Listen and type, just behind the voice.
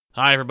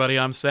Hi everybody,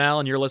 I'm Sal,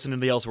 and you're listening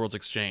to the Elseworlds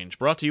Exchange,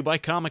 brought to you by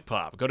Comic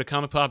Pop. Go to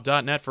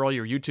comicpop.net for all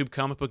your YouTube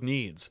comic book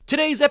needs.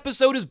 Today's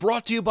episode is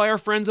brought to you by our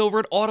friends over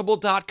at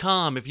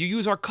Audible.com. If you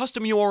use our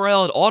custom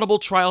URL at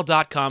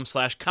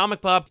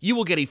audibletrial.com/comicpop, you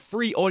will get a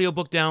free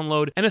audiobook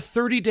download and a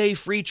 30-day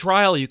free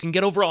trial. You can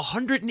get over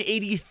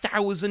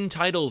 180,000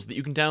 titles that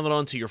you can download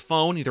onto your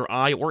phone, either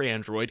i or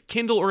Android,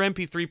 Kindle or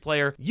MP3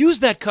 player. Use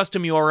that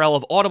custom URL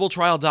of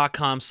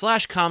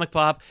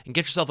audibletrial.com/comicpop and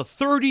get yourself a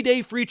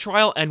 30-day free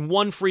trial and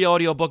one free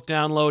audiobook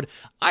download.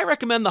 I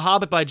recommend The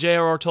Hobbit by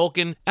J.R.R.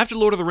 Tolkien. After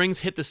Lord of the Rings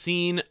hit the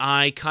scene,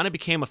 I kind of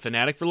became a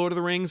fanatic for Lord of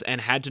the Rings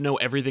and had to know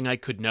everything I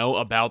could know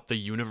about the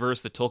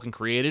universe that Tolkien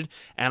created,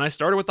 and I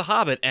started with The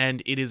Hobbit,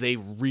 and it is a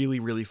really,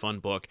 really fun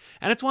book,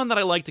 and it's one that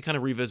I like to kind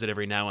of revisit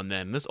every now and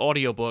then. This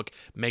audiobook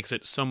makes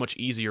it so much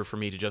easier for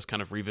me to just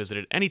kind of revisit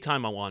it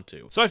anytime I want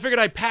to. So I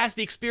figured I'd pass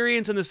the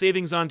experience and the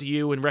savings on to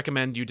you and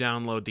recommend you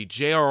download the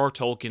J.R.R.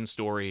 Tolkien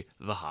story,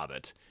 The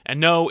Hobbit.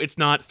 And no, it's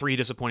not 3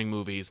 disappointing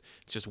movies,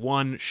 it's just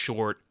one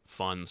short,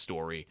 fun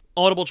story.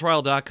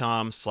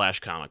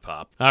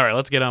 audibletrial.com/comicpop. All right,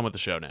 let's get on with the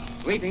show now.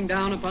 Sweeping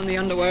down upon the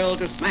underworld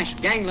to smash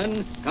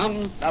gangland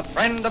comes the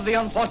friend of the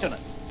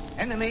unfortunate,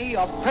 enemy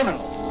of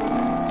criminals.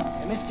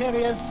 A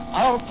mysterious,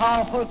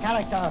 all-powerful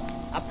character,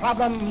 a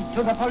problem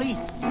to the police,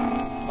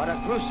 but a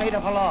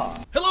crusader for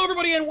law. Hello,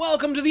 everybody, and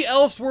welcome to the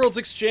Elseworlds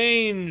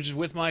Exchange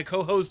with my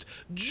co-host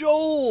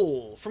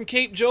Joel from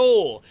Cape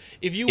Joel.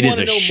 If you It is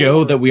a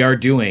show that we are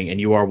doing, and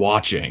you are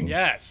watching.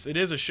 Yes, it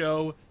is a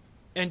show,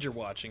 and you're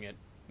watching it.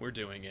 We're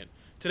doing it.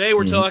 Today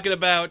we're talking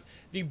about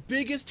the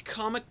biggest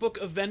comic book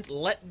event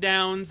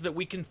letdowns that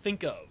we can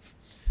think of.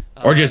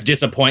 Or just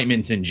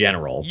disappointments in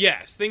general.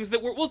 Yes, things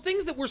that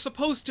were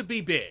supposed to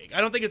be big.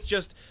 I don't think it's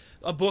just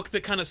a book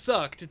that kind of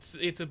sucked.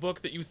 It's a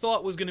book that you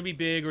thought was going to be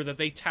big or that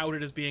they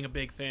touted as being a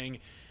big thing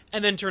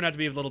and then turned out to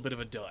be a little bit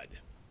of a dud.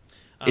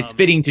 It's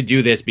fitting to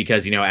do this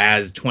because,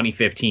 as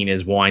 2015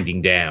 is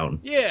winding down.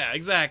 Yeah,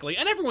 exactly.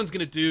 And everyone's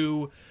going to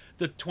do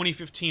the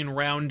 2015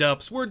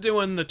 roundups. We're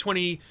doing the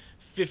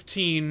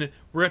 2015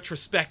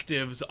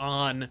 retrospectives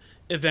on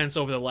events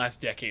over the last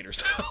decade or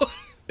so.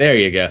 There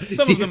you go.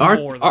 Some of them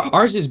more than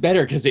ours is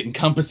better because it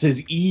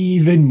encompasses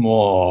even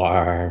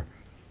more.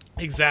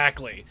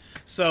 Exactly.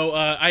 So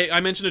I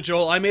mentioned to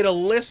Joel, I made a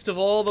list of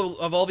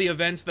all the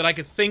events that I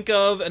could think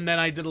of, and then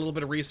I did a little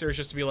bit of research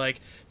just to be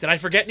like, did I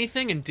forget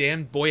anything? And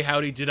damn, boy,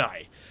 howdy, did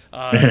I.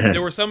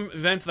 There were some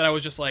events that I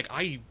was just like,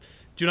 I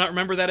do not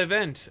remember that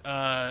event.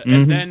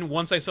 And then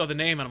once I saw the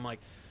name, and I'm like,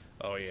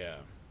 oh yeah.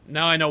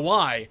 Now I know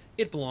why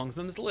it belongs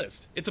on this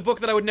list. It's a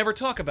book that I would never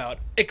talk about,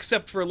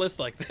 except for a list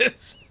like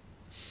this.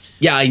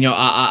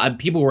 Yeah,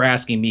 people were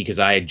asking me because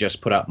I had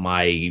just put up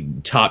my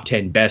top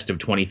 10 best of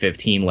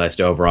 2015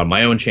 list over on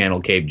my own channel,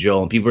 Cape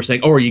Joel, and people were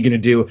saying, "Oh, are you going to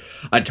do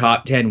a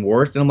top 10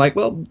 worst?" And I'm like,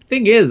 well,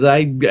 thing is,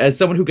 as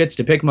someone who gets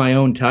to pick my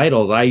own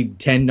titles, I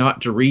tend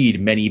not to read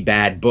many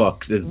bad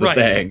books. Is the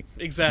thing.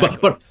 Exactly.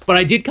 But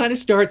I did kind of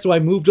start, so I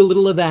moved a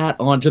little of that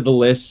onto the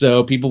list,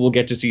 so people will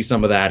get to see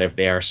some of that if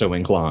they are so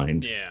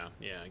inclined. Yeah,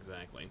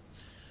 exactly.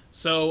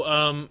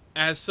 So,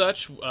 as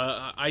such,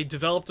 I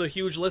developed a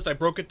huge list. I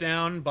broke it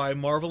down by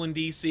Marvel and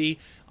DC.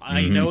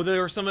 I know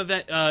there are some of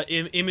that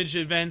Image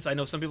events. I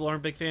know some people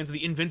aren't big fans of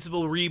the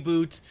Invincible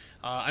reboot.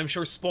 I'm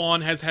sure Spawn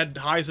has had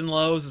highs and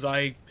lows, as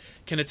I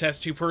can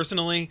attest to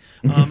personally.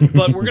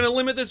 But we're going to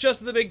limit this just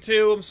to the big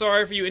two. I'm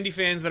sorry for you indie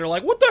fans that are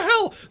like, what the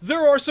hell?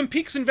 There are some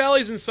peaks and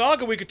valleys in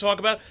Saga we could talk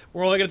about.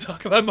 We're only going to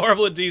talk about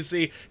Marvel and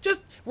DC.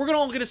 We're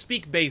all going to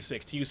speak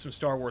basic, to use some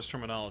Star Wars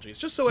terminologies,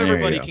 just so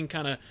everybody can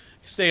kind of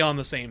stay on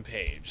the same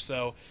page.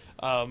 So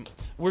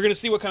we're going to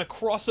see what kind of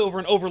crossover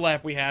and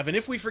overlap we have. And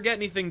if we forget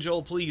anything,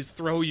 Joel, please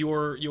throw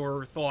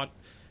your thought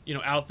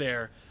out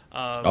there.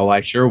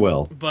 I sure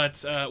will.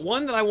 But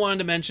one that I wanted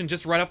to mention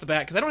just right off the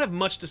bat, because I don't have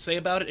much to say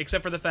about it,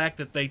 except for the fact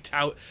that they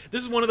tout...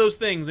 This is one of those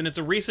things, and it's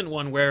a recent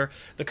one, where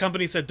the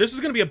company said, this is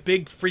going to be a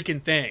big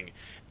freaking thing.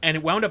 And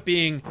it wound up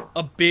being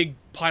a big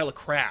pile of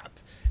crap.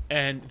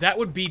 And that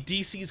would be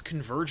DC's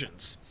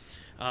Convergence.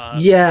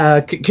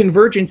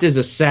 Convergence is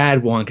a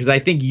sad one because I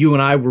think you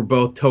and I were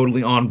both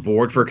totally on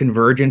board for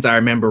Convergence. I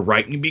remember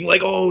writing and being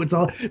like, "Oh, it's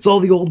all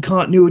the old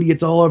continuity.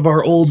 It's all of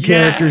our old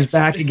characters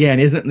back again.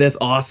 Isn't this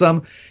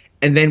awesome?"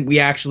 And then we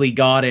actually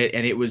got it,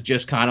 and it was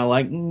just kind of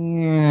like into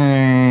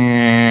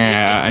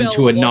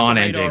a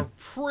non-ending.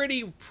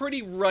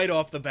 Pretty right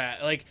off the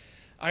bat. Like,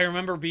 I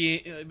remember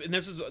and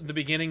this is the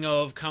beginning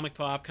of Comic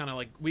Pop, kind of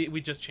like,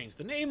 we just changed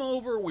the name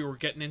over, we were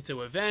getting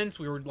into events,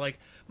 we were, like,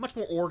 much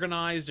more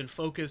organized and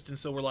focused, and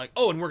so we're like,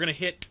 oh, and we're gonna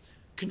hit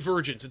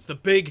Convergence. It's the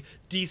big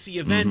DC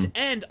event,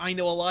 and I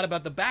know a lot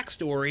about the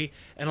backstory,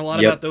 and a lot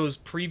about those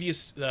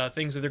previous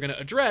things that they're gonna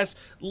address.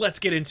 Let's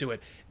get into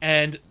it.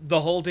 And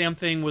the whole damn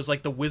thing was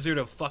like the Wizard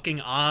of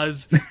fucking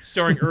Oz,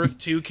 starring Earth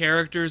 2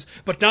 characters,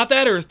 but not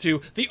that Earth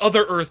 2, the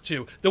other Earth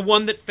 2, the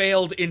one that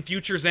failed in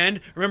Future's End.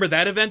 Remember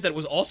that event that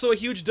was also a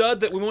huge dud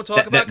that we won't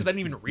talk about because I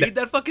didn't even read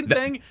that fucking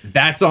thing?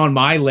 That's on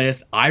my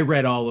list. I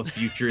read all of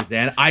Future's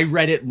End. I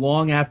read it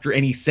long after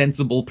any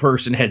sensible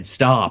person had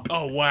stopped.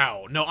 Oh,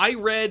 wow. No, I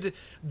read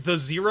the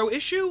Zero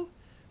issue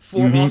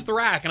for Off the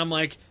Rack, and I'm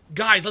like,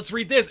 guys, let's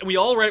read this. And we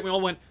all read it. We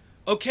all went,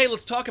 okay,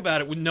 let's talk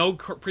about it with no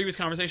previous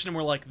conversation. And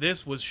we're like,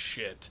 this was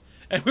shit.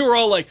 And we were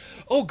all like,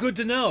 oh, good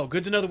to know.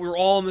 Good to know that we were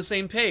all on the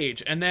same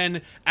page. And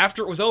then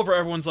after it was over,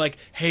 everyone's like,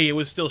 hey, it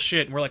was still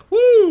shit. And we're like,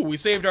 woo, we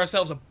saved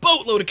ourselves a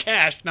boatload of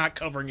cash not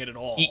covering it at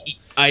all.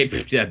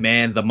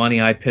 Man, the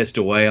money I pissed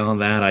away on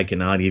that, I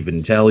cannot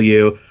even tell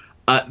you.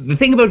 The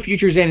thing about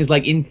Future's End is,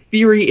 like, in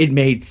theory, it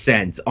made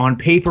sense. On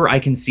paper, I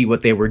can see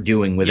what they were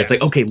doing with it. It's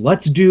like, okay,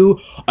 let's do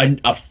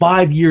a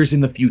 5 years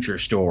in the future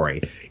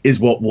story is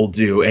what we'll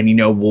do. And,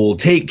 we'll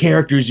take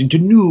characters into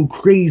new,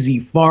 crazy,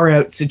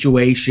 far-out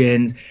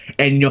situations.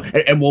 And,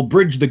 and we'll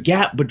bridge the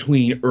gap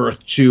between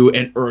Earth 2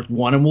 and Earth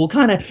 1. And we'll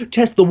kind of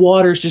test the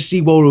waters to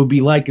see what it would be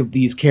like if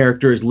these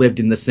characters lived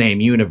in the same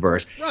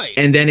universe. Right.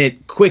 And then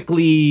it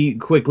quickly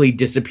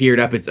disappeared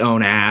up its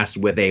own ass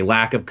with a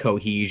lack of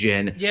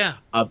cohesion. Yeah.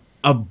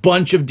 A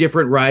bunch of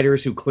different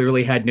writers who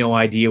clearly had no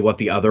idea what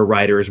the other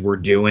writers were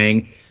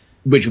doing,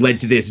 which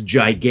led to this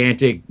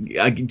gigantic,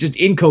 just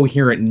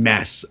incoherent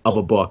mess of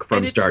a book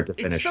from start to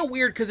finish. It's so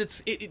weird because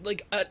it's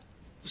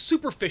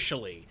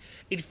superficially,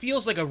 it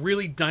feels like a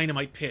really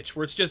dynamite pitch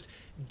where it's just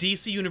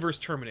DC Universe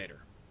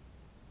Terminator.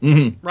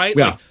 Mm-hmm. Right?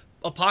 Yeah. Like,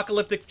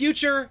 apocalyptic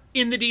future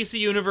in the DC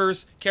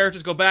Universe,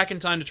 characters go back in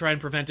time to try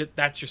and prevent it.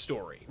 That's your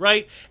story,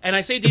 right? And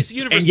I say DC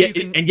Universe,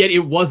 and yet it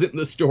wasn't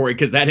the story,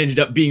 because that ended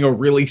up being a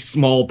really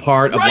small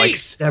part of like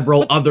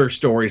several other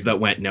stories that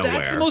went nowhere.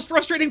 That's the most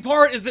frustrating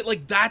part, is that,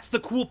 like, that's the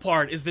cool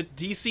part, is that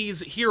DC's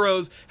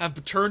heroes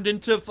have turned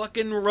into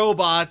fucking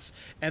robots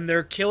and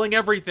they're killing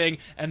everything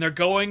and they're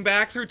going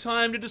back through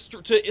time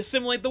to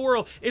assimilate the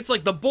world. It's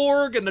like the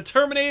Borg and the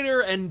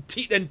Terminator and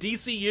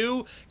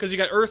DCU, because you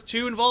got Earth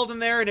 2 involved in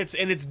there, and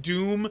it's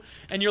Doom,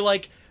 and you're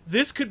like,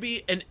 this could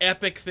be an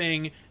epic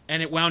thing,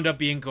 and it wound up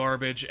being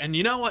garbage. And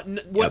you know what?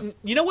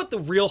 You know what the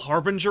real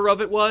harbinger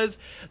of it was?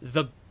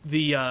 The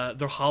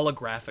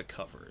holographic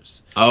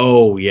covers.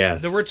 Oh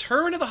yes. The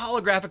return of the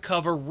holographic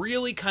cover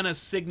really kind of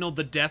signaled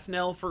the death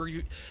knell for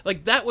you.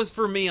 Like, that was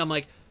for me. I'm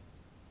like,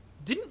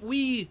 didn't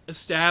we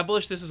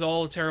establish this is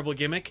all a terrible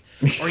gimmick?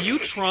 Are you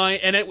trying?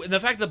 And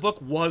the fact the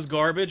book was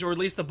garbage, or at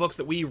least the books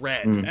that we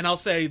read. And I'll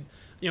say,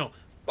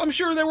 I'm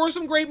sure there were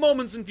some great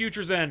moments in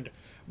Future's End.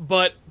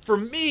 But for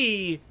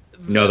me,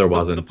 no, there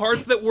wasn't. The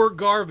parts that were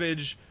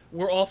garbage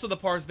were also the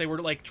parts they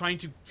were like trying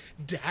to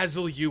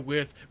dazzle you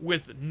with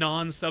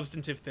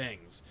non-substantive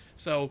things.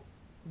 So,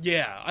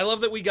 yeah, I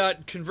love that we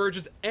got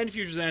Convergence and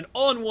Future's End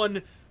all in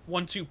one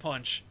 1-2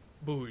 punch.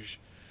 Boosh.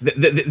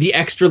 The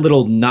extra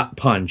little nut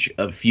punch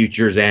of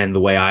Future's End, the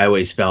way I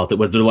always felt it,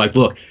 was they're like,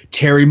 look,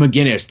 Terry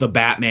McGinnis, the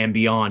Batman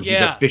Beyond,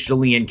 he's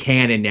officially in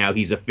canon now.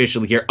 He's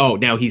officially here. Oh,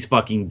 now he's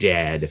fucking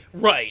dead.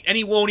 Right, and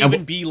he won't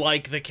even be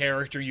like the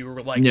character you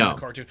were like in the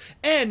cartoon.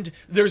 And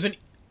there's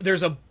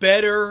a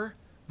better,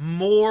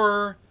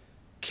 more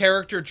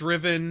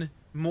character-driven,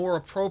 more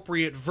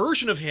appropriate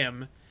version of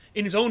him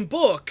in his own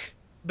book,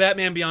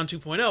 Batman Beyond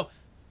 2.0.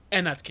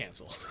 And that's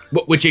canceled.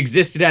 Which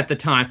existed at the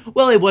time.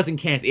 Well, it wasn't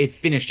canceled. It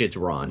finished its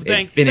run.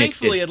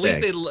 Thankfully, at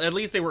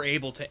least they were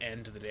able to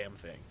end the damn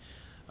thing.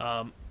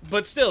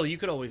 But still, you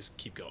could always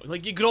keep going.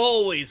 Like, you could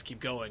always keep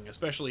going,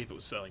 especially if it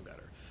was selling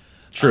better.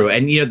 True,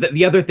 and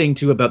the other thing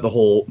too about the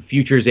whole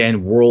Future's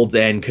End, World's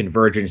End,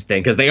 Convergence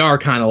thing, because they are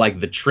kind of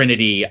like the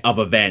trinity of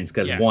events,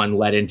 because one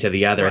led into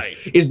the other,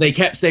 is they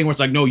kept saying where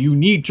it's like, no, you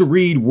need to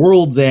read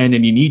World's End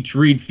and you need to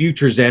read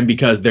Future's End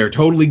because they're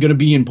totally going to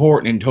be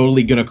important and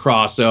totally going to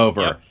cross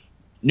over. Yep.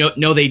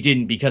 No, they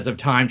didn't, because of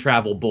time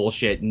travel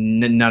bullshit.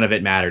 None of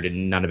it mattered,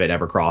 and none of it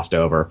ever crossed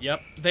over.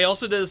 Yep. They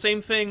also did the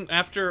same thing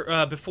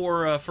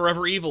before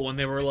Forever Evil, when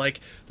they were like,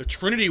 the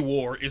Trinity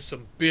War is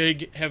some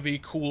big, heavy,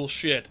 cool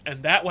shit,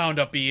 and that wound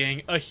up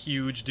being a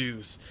huge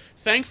deuce.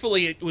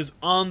 Thankfully, it was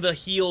on the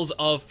heels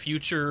of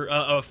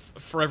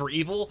Forever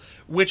Evil,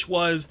 which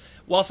was,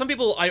 while some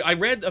people, I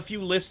read a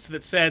few lists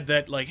that said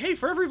that, like, hey,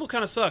 Forever Evil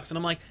kind of sucks, and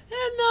I'm like,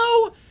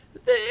 no.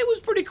 It was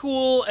pretty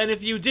cool, and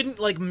if you didn't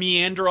like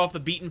meander off the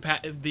beaten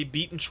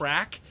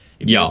track,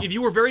 if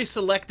you were very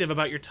selective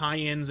about your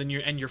tie-ins and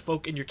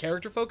your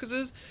character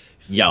focuses,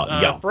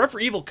 Forever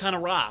Evil kind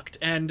of rocked,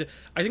 and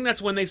I think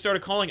that's when they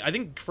started calling. I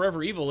think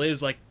Forever Evil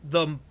is like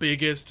the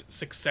biggest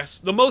success,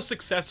 the most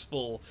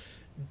successful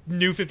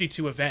New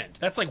 52 event.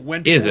 That's like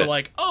when people were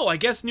like, oh, I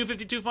guess New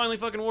 52 finally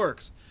fucking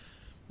works.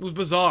 It was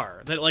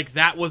bizarre that like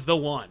that was the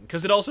one,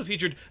 because it also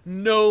featured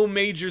no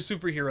major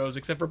superheroes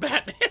except for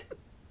Batman.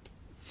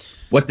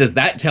 What does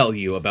that tell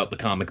you about the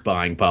comic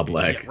buying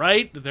public? Yeah,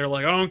 right? They're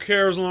like, I don't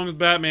care as long as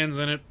Batman's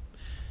in it.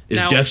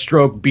 Is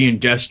Deathstroke being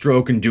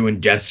Deathstroke and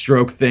doing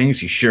Deathstroke things?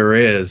 He sure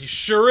is. He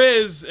sure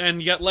is.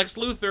 And you got Lex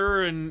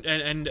Luthor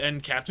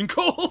and Captain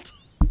Cold.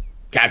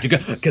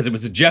 Because it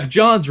was a Jeff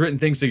Johns written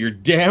thing, so you're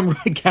damn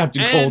right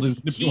Captain Cold is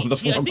going to be one of the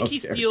foremost I think he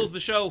characters. steals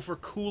the show for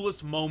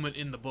coolest moment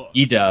in the book.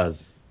 He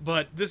does.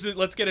 But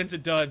let's get into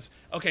duds.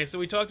 Okay, so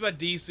we talked about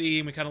DC,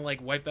 and we kind of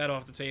like wiped that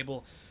off the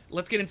table.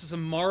 Let's get into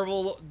some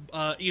Marvel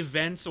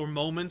events or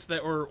moments that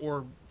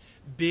or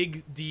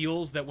big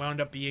deals that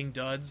wound up being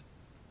duds.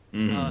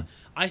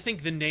 I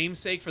think the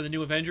namesake for the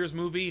new Avengers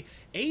movie,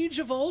 Age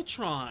of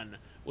Ultron,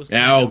 was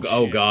kind of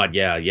shit. God,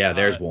 yeah.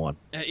 There's one.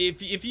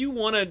 If you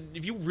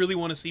really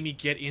want to see me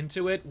get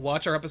into it,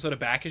 watch our episode of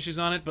Back Issues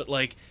on it. But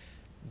like,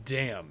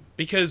 damn,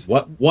 because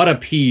what a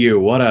pu,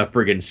 what a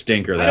friggin'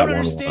 stinker that I one don't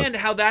was. understand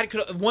how that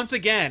could once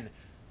again.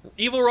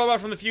 Evil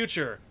robot from the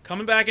future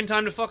coming back in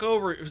time to fuck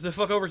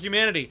over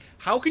humanity.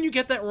 How can you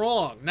get that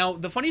wrong? Now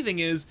the funny thing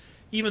is,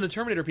 even the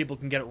Terminator people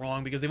can get it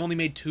wrong because they've only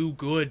made 2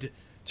 good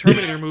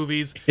Terminator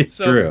movies. It's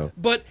true.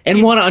 But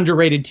one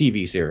underrated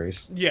TV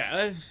series.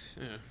 Yeah.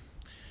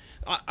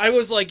 I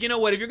was like, you know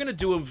what? If you're gonna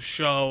do a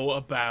show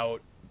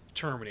about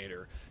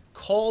Terminator,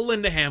 call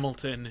Linda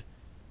Hamilton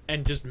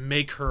and just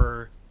make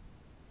her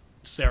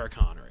Sarah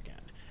Connor again.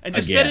 And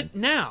just set it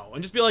now.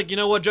 And just be like, you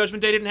know what,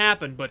 Judgment Day didn't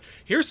happen, but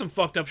here's some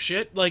fucked up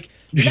shit. Like,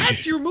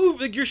 that's your move.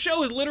 Like, your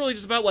show is literally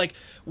just about, like,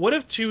 what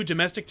if 2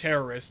 domestic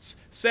terrorists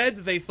said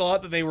that they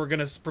thought that they were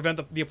going to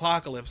prevent the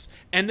apocalypse,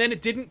 and then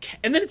it didn't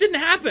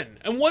happen?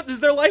 And what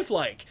is their life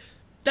like?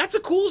 That's a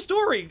cool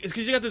story. It's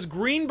because you got this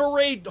Green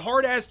Beret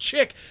hard-ass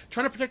chick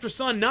trying to protect her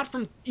son, not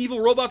from evil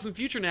robots in the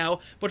future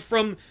now, but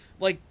from,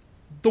 like,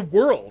 the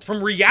world,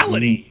 from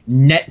reality.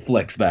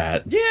 Netflix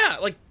that. Yeah,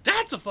 like,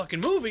 that's a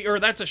fucking movie, or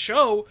that's a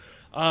show.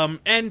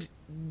 And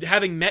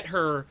having met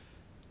her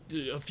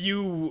a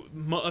few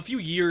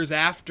years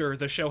after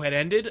the show had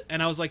ended,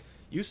 and I was like,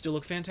 you still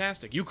look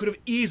fantastic. You could have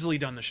easily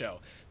done the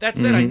show. That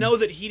said, I know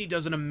that Heidi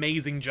does an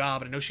amazing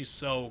job, and I know she's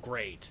so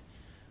great.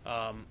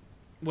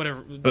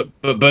 Whatever.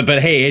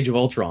 But hey, Age of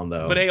Ultron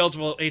though. But hey,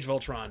 Age of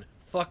Ultron.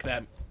 Fuck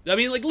that. I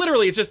mean, like,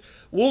 literally, it's just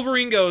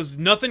Wolverine goes,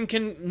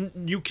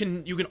 you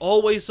can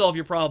always solve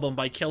your problem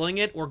by killing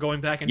it or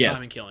going back in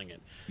time and killing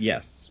it.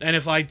 Yes. And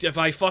if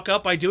I fuck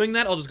up by doing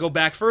that, I'll just go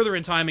back further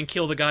in time and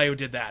kill the guy who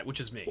did that, which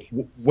is me.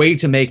 Way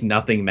to make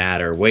nothing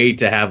matter. Way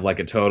to have like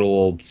a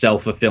total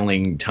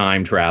self-fulfilling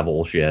time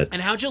travel shit.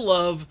 And how'd you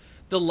love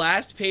the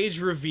last page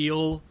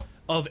reveal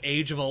of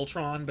Age of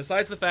Ultron?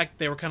 Besides the fact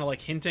they were kind of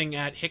like hinting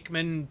at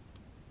Hickman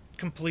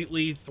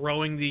completely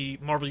throwing the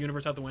Marvel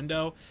Universe out the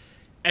window,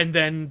 and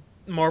then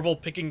Marvel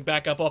picking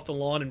back up off the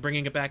lawn and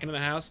bringing it back into the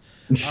house.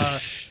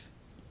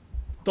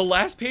 The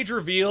last page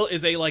reveal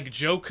is a, like,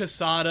 Joe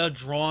Quesada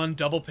drawn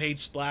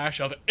double-page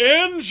splash of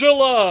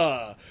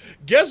Angela!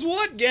 Guess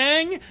what,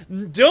 gang?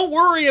 Don't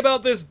worry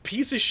about this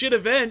piece of shit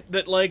event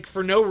that, like,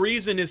 for no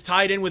reason is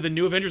tied in with the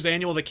New Avengers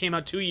Annual that came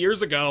out 2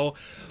 years ago.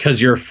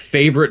 Because your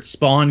favorite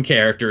Spawn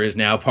character is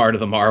now part of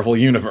the Marvel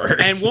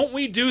Universe. And won't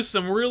we do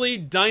some really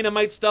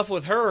dynamite stuff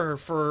with her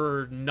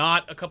for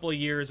not a couple of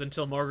years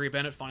until Marguerite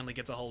Bennett finally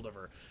gets a hold of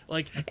her?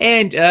 Like,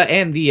 and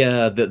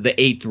the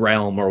Eighth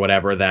Realm or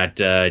whatever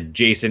that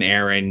Jason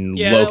Aaron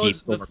Loki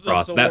came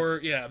across.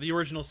 The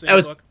original Sam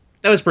book.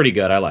 That was pretty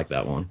good. I like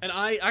that one. And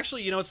I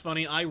actually, you know, it's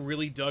funny. I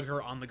really dug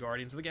her on the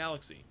Guardians of the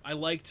Galaxy. I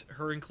liked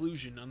her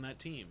inclusion on that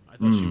team. I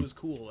thought she was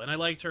cool, and I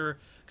liked her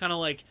kind of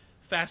like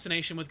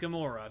fascination with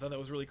Gamora. I thought that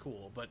was really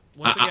cool. But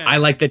once again, I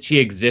like that she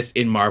exists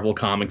in Marvel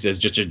Comics as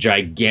just a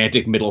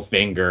gigantic middle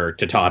finger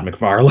to Todd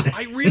McFarlane.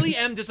 I really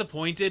am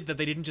disappointed that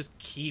they didn't just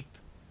keep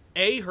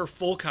A, her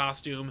full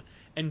costume,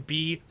 and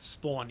B,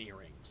 Spawn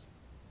earrings.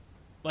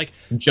 Like,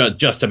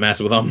 just to mess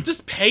with them.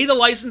 Just pay the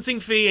licensing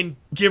fee and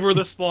give her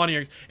the Spawn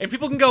earrings. And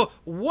people can go,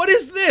 what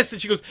is this?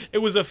 And she goes, it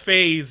was a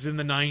phase in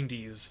the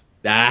 90s.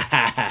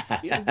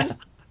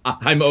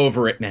 I'm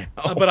over it now.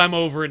 But I'm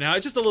over it now.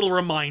 It's just a little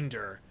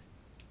reminder.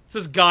 It's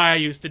this guy I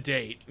used to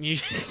date.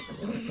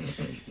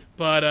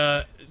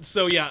 But,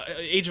 so yeah,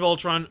 Age of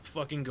Ultron,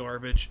 fucking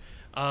garbage.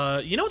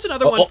 You know what's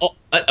another one?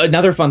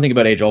 Another fun thing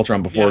about Age of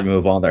Ultron before we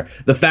move on there.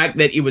 The fact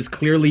that it was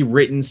clearly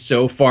written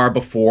so far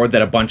before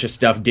that a bunch of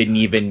stuff didn't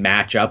even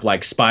match up.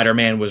 Like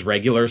Spider-Man was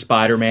regular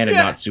Spider-Man and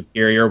not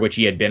Superior, which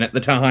he had been at the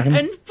time.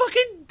 And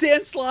fucking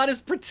Dan Slott is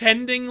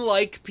pretending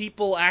like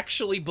people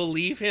actually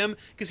believe him.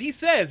 Because he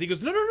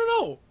goes,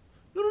 no.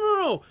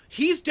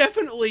 He's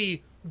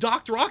definitely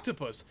Dr.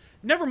 Octopus.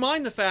 Never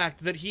mind the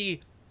fact that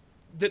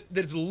that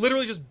it's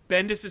literally just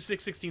Bendis'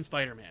 616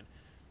 Spider-Man.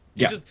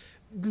 It's just...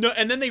 No,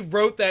 and then they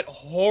wrote that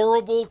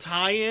horrible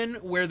tie-in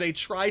where they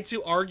tried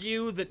to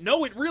argue that,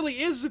 no, it really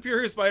is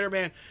Superior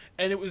Spider-Man,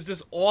 and it was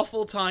this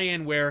awful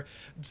tie-in where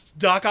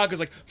Doc Ock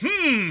is like,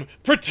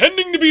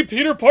 pretending to be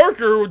Peter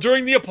Parker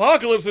during the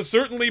apocalypse has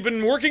certainly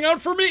been working out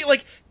for me.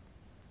 Like,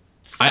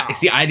 stop.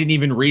 I didn't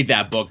even read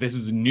that book. This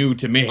is new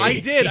to me. I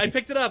did. I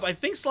picked it up. I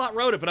think Slott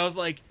wrote it, but I was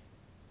like,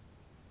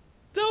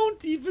 don't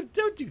do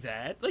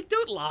that. Like,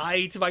 don't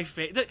lie to my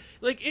face.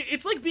 Like,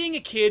 it's like being a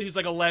kid who's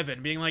like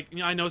 11, being like,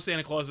 I know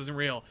Santa Claus isn't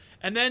real,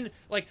 and then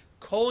like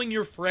calling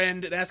your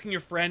friend and asking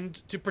your friend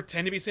to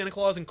pretend to be Santa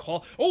Claus and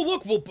call. Oh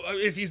look, well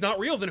if he's not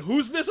real, then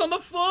who's this on the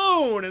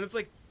phone? And it's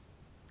like,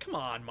 come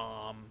on,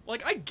 Mom.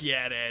 Like, I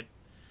get it.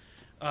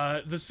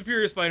 The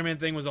Superior Spider-Man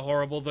thing was a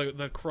horrible.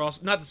 The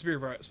cross, not the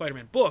Superior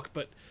Spider-Man book,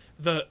 but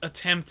the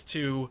attempt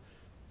to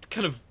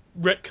kind of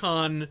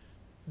retcon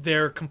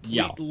their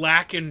complete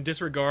lack and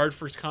disregard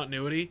for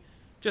continuity,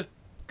 just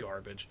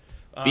garbage.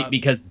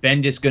 Because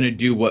Bendis gonna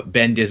do what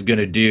Bendis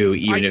gonna do,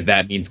 even if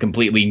that means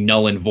completely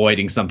null and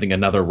voiding something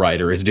another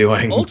writer is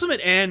doing. Ultimate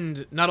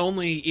End not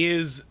only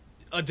is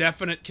a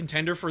definite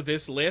contender for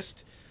this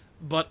list,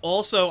 but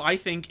also I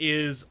think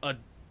is a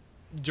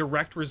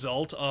direct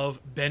result of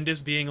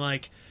Bendis being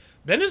like,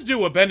 Bendis do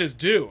what Bendis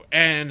do,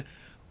 and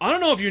I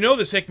don't know if you know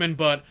this, Hickman,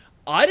 but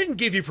I didn't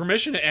give you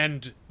permission to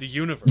end the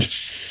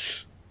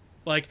universe.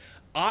 Like,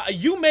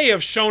 you may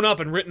have shown up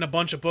and written a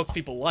bunch of books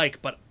people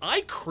like, but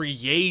I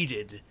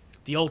created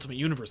the Ultimate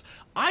Universe.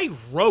 I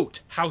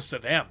wrote House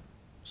of M,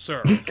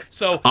 sir.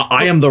 So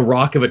I am the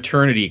Rock of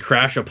Eternity.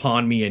 Crash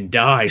upon me and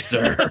die,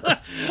 sir.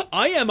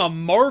 I am a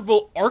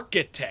Marvel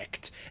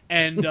architect,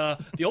 and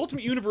the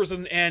Ultimate Universe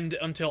doesn't end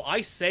until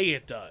I say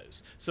it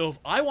does. So if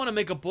I want to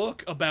make a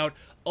book about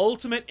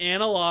Ultimate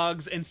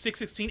analogs and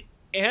 616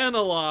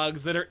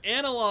 analogs that are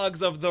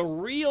analogs of the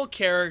real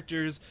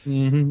characters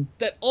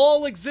that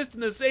all exist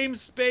in the same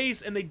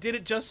space, and they did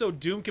it just so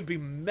Doom could be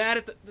mad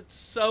at that's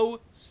so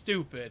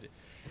stupid.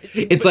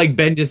 It's like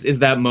Bendis is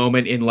that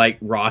moment in like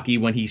Rocky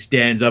when he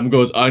stands up and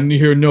goes, "I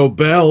hear no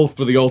bell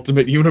for the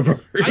Ultimate Universe."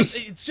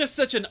 It's just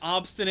such an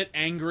obstinate,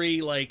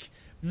 angry, like,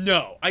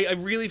 no. I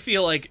really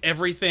feel like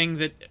everything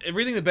that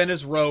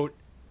Bendis wrote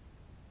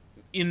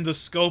in the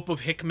scope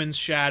of Hickman's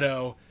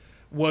shadow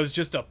was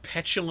just a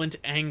petulant,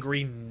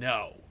 angry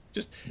no.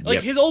 Just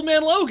like his Old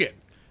Man Logan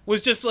was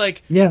just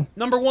like,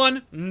 number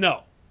one,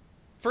 no.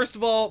 First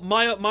of all,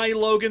 my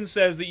Logan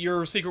says that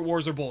your Secret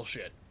Wars are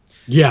bullshit.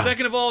 Yeah.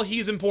 Second of all,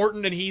 he's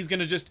important and he's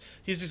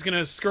just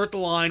gonna skirt the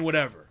line,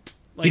 whatever.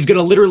 Like, he's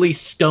gonna literally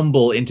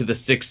stumble into the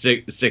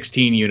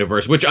 616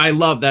 universe, which I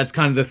love. That's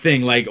kind of the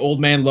thing. Like Old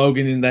Man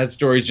Logan in that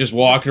story is just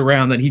walking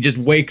around, and he just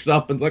wakes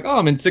up and's like, "Oh,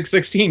 I'm in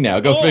 616 now.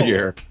 Go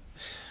figure."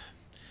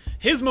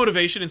 His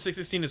motivation in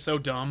 616 is so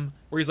dumb,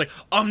 where he's like,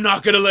 "I'm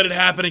not gonna let it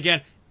happen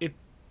again."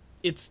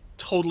 It's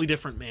totally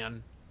different,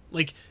 man.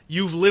 Like,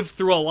 you've lived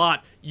through a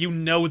lot. You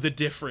know the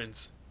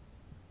difference.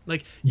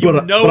 Like, you're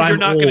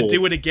not going to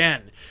do it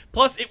again.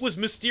 Plus, it was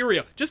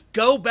Mysterio. Just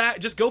go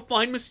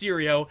find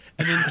Mysterio,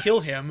 and then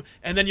kill him,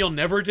 and then you'll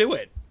never do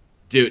it.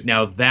 Dude,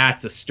 now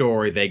that's a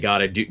story they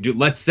gotta do. Dude,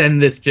 let's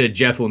send this to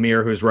Jeff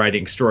Lemire, who's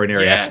writing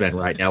Extraordinary X-Men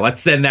right now.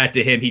 Let's send that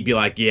to him. He'd be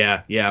like,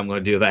 yeah, I'm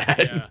gonna do that.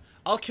 Yeah.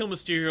 I'll kill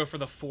Mysterio for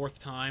the 4th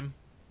time.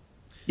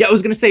 Yeah, I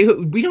was going to say,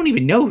 we don't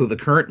even know who the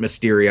current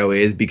Mysterio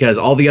is because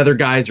all the other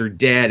guys are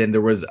dead and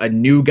there was a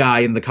new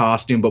guy in the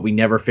costume, but we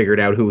never figured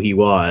out who he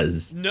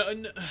was.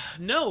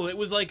 No, it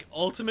was like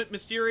Ultimate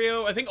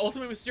Mysterio. I think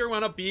Ultimate Mysterio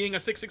wound up being a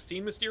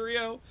 616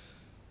 Mysterio.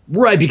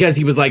 Right, because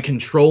he was like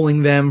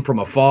controlling them from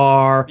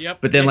afar. Yep.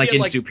 But then like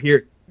in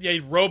Superior... Yeah,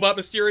 robot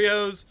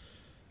Mysterios.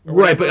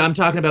 Right, but I'm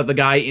talking about the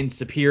guy in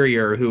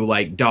Superior who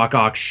like Doc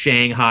Ock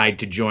shanghaied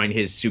to join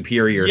his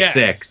Superior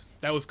 6.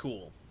 That was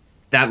cool.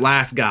 That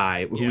last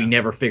guy who we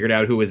never figured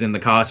out who was in the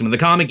costume. And the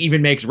comic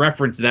even makes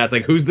reference to that. It's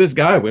like, who's this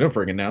guy? We don't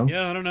friggin' know.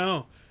 Yeah, I don't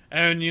know.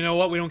 And you know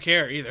what? We don't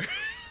care either.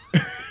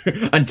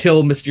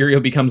 Until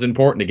Mysterio becomes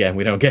important again,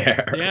 we don't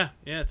care. Yeah,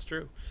 it's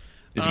true.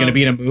 It's going to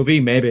be in a movie?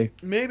 Maybe.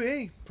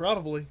 Maybe.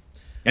 Probably.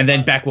 And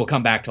then Beck will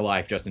come back to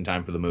life just in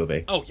time for the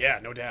movie. Oh, yeah,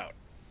 no doubt.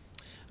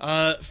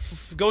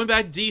 Going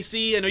back to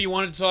DC, I know you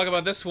wanted to talk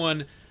about this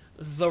one.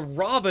 The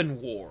Robin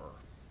War.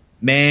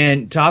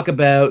 Man, talk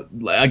about,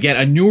 again,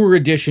 a newer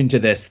addition to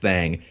this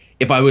thing.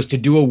 If I was to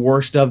do a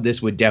worst of,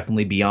 this would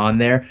definitely be on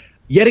there.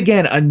 Yet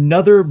again,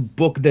 another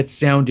book that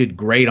sounded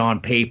great on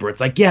paper. It's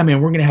like, yeah,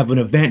 man, we're going to have an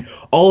event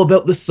all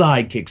about the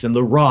sidekicks and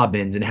the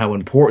Robins and how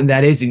important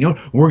that is. And, you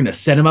know, we're going to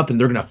set them up and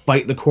they're going to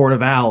fight the Court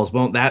of Owls.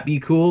 Won't that be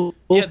cool?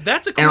 Yeah,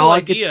 that's a cool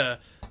idea.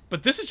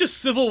 But this is just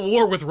Civil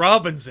War with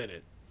Robins in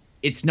it.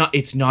 It's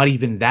not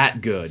even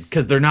that good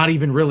because they're not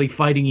even really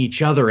fighting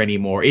each other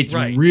anymore. It's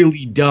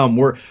really dumb.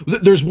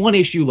 There's one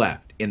issue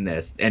left in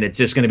this, and it's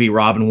just going to be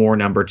Robin War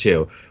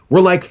 #2.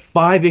 We're like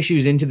 5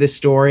 issues into this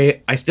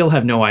story. I still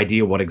have no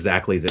idea what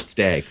exactly is at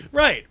stake.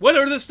 Right. What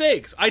are the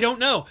stakes? I don't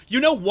know. You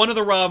know, one of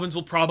the Robins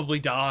will probably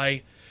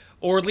die,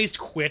 or at least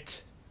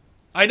quit.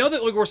 I know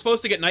that we're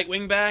supposed to get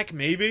Nightwing back,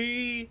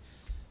 maybe.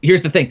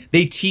 Here's the thing.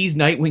 They tease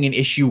Nightwing in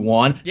issue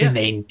 1, and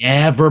they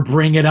never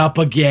bring it up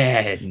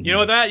again. You know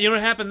what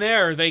happened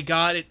there? They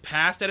got it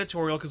past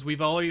editorial, because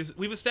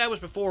we've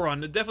established before,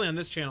 definitely on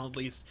this channel at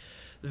least,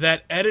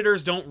 that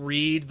editors don't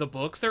read the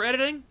books they're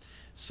editing.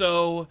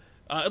 So,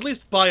 at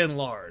least by and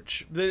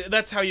large.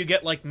 That's how you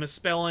get, like,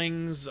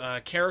 misspellings,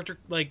 character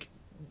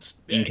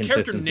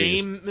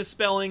name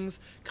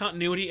misspellings,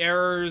 continuity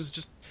errors,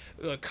 just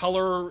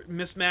color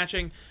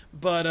mismatching.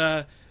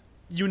 But,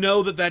 you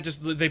know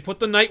they put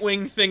the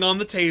Nightwing thing on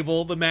the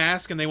table, the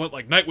mask, and they went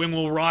like, Nightwing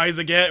will rise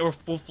again, or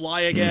will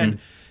fly again.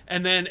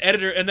 And then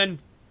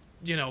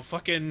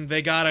fucking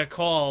they got a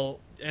call,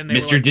 and they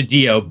Mr.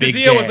 Didio, Big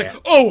Didio was like,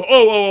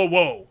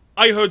 whoa.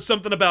 I heard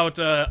something about,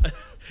 I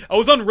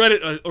was on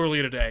Reddit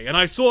earlier today, and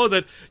I saw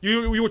that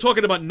you were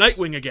talking about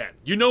Nightwing again.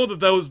 You know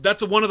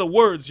that's one of the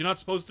words you're not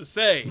supposed to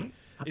say.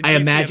 I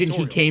imagine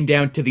he came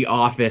down to the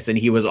office and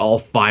he was all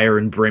fire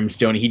and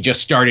brimstone. He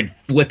just started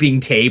flipping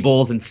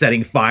tables and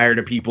setting fire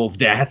to people's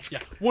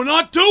desks. Yeah. We're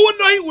not doing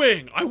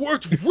Nightwing! I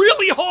worked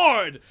really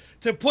hard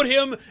to put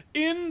him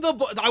in the...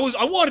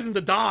 I wanted him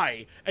to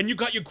die, and you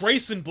got your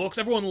Grayson books.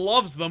 Everyone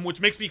loves them,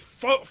 which makes me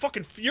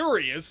fucking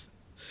furious.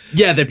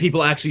 Yeah, that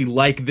people actually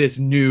like this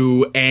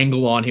new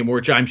angle on him,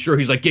 which I'm sure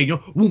he's like, yeah,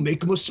 we'll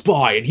make him a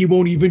spy and he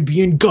won't even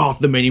be in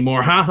Gotham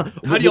anymore, huh?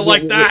 How do you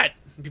like that?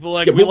 People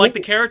are like, we like the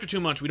character too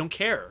much. We don't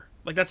care.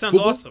 Like, that sounds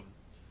awesome.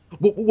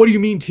 What do you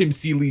mean Tim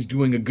Seeley's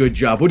doing a good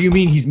job? What do you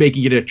mean he's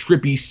making it a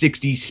trippy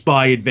 60s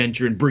spy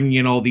adventure and bringing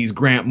in all these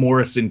Grant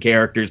Morrison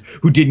characters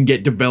who didn't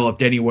get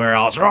developed anywhere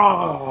else?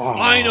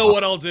 I know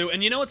what I'll do.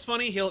 And you know what's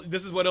funny?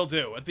 This is what he'll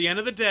do. At the end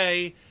of the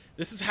day,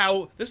 this is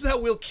how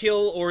we'll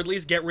kill or at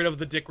least get rid of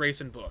the Dick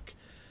Grayson book.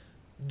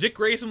 Dick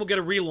Grayson will get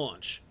a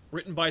relaunch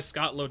written by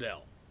Scott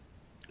Lobdell.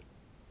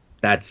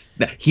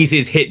 He's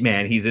his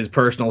hitman. He's his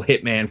personal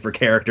hitman for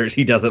characters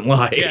he doesn't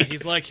like. Yeah,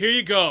 he's like, here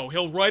you go.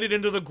 He'll write it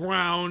into the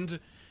ground,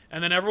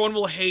 and then everyone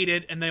will hate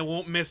it, and they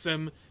won't miss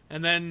him,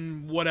 and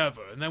then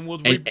whatever. And then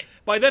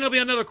by then it'll be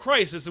another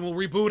crisis, and we'll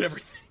reboot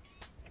everything.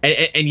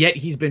 And yet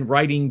he's been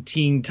writing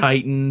Teen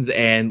Titans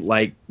and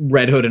like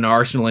Red Hood and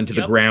Arsenal into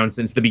the ground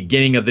since the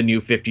beginning of the New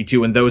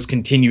 52, and those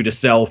continue to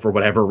sell for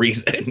whatever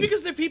reason. It's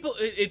because they're people.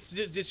 It's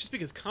just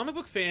because comic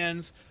book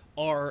fans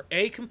are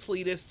A,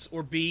 completists,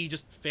 or B,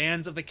 just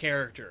fans of the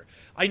character.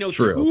 I know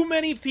too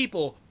many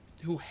people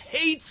who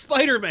hate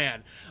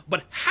Spider-Man,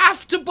 but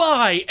have to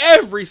buy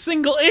every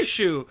single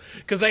issue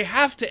because they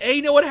have to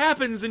A, know what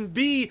happens, and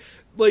B,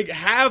 like,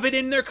 have it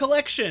in their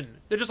collection.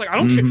 They're just like, I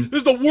don't care. This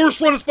is the worst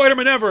run of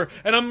Spider-Man ever,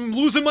 and I'm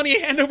losing money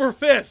hand over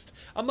fist.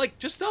 I'm like,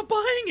 just stop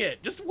buying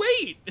it. Just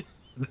wait.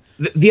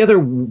 The other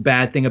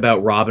bad thing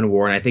about Robin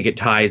War, and I think it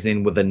ties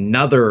in with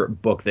another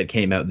book that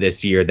came out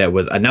this year that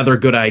was another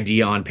good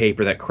idea on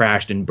paper that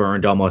crashed and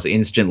burned almost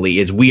instantly,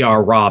 is We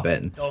Are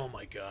Robin. Oh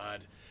my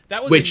god.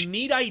 That was a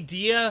neat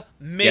idea,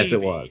 maybe. Yes,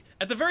 it was.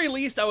 At the very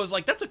least, I was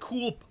like, that's a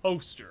cool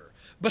poster.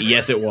 But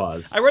yes, it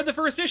was. I read the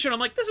first issue, and I'm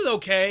like, this is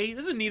okay.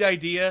 This is a neat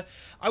idea.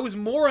 I was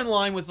more in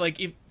line with, like,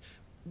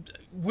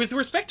 with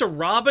respect to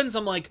Robins,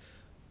 I'm like,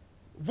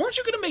 weren't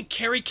you going to make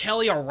Carrie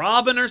Kelly a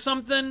Robin or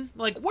something?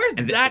 Like, where's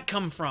that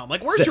come from?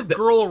 Like, where's your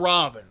girl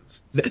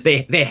Robins?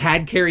 They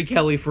had Carrie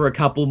Kelly for a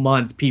couple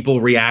months.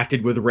 People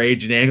reacted with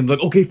rage and anger.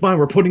 Like, okay, fine,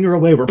 we're putting her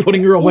away. We're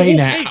putting her away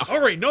now. Okay,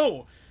 sorry,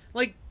 no.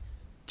 Like,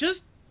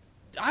 just,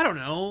 I don't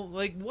know.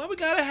 Like, why we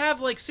gotta have,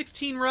 like,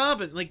 16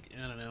 Robin? Like,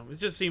 I don't know. It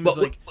just seems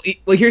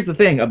Well, here's the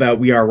thing about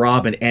We Are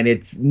Robin, and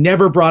it's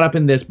never brought up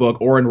in this book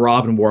or in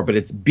Robin War, but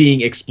it's being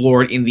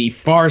explored in the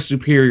far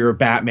superior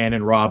Batman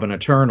and Robin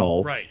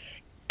Eternal. Right.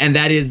 And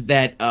that is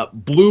that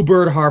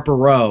Bluebird Harper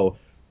Row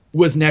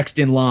was next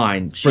in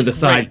line for the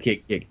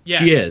sidekick gig. Yes.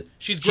 She is.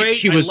 She's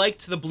great. I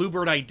liked the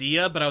Bluebird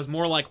idea, but I was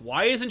more like,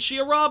 why isn't she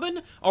a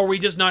Robin? Are we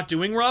just not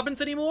doing Robins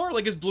anymore?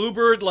 Like, is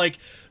Bluebird, like,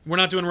 we're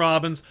not doing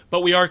Robins,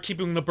 but we are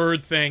keeping the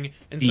bird thing,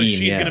 and so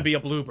she's going to be a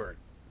Bluebird.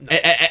 No.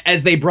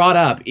 As they brought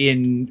up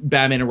in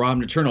Batman and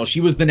Robin Eternal,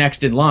 she was the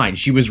next in line.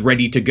 She was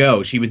ready to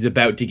go. She was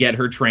about to get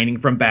her training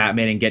from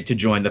Batman and get to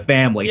join the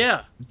family.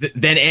 Yeah.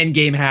 Then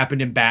Endgame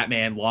happened and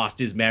Batman lost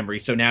his memory,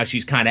 so now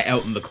she's kind of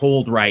out in the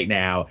cold right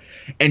now,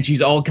 and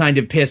she's all kind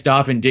of pissed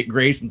off. And Dick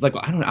Grayson's like,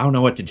 well, I don't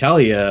know what to tell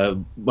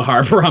you,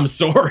 Harper. I'm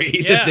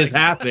sorry that this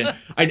happened.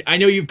 I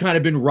know you've kind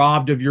of been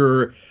robbed of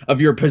your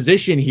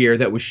position here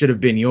that should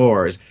have been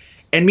yours.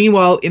 And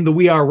meanwhile, in the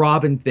We Are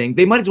Robin thing,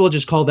 they might as well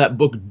just call that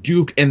book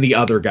Duke and the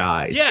Other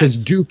Guys.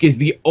 Because Duke is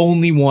the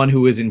only one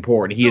who is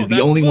important. He is the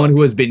only one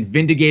who has been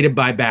vindicated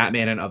by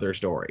Batman and other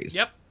stories.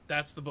 Yep,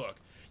 that's the book.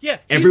 Yeah,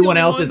 everyone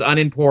else is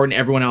unimportant.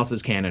 Everyone else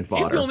is cannon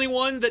fodder. He's the only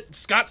one that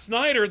Scott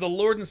Snyder, the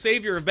Lord and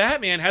Savior of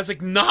Batman, has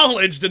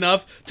acknowledged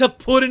enough to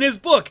put in his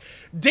book.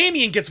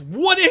 Damian gets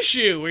one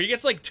issue, or he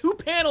gets like 2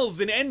 panels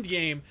in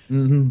Endgame.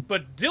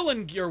 But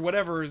Dylan, or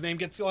whatever his name,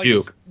 gets like...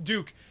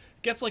 Duke.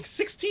 Gets like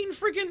 16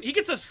 friggin'... He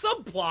gets a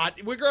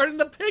subplot regarding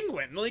the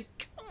Penguin.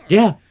 Like, come on.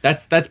 Yeah,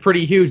 that's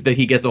pretty huge that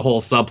he gets a whole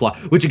subplot.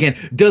 Which, again,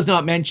 does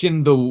not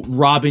mention the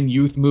Robin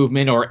youth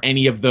movement or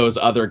any of those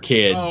other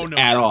kids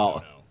at all.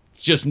 No.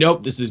 It's just,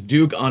 nope, this is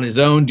Duke on his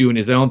own, doing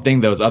his own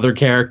thing. Those other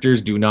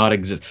characters do not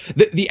exist.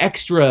 The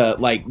extra,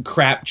 like,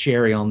 crap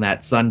cherry on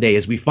that sundae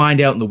is we find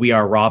out in the We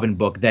Are Robin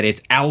book that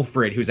it's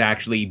Alfred who's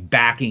actually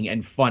backing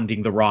and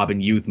funding the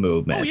Robin youth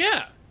movement. Oh,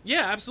 yeah.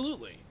 Yeah,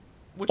 absolutely.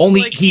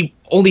 Only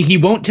he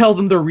won't tell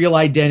them their real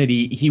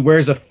identity. He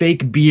wears a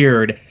fake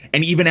beard,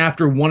 and even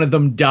after one of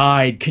them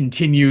died,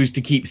 continues to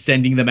keep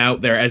sending them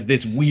out there as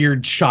this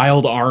weird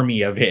child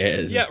army of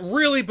his. Yeah,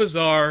 really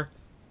bizarre.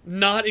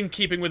 Not in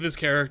keeping with his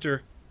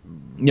character.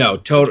 No,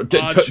 total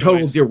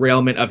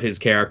derailment of his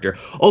character.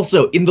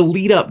 Also, in the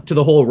lead up to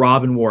the whole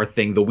Robin War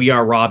thing, the We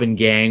Are Robin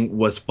gang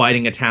was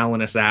fighting a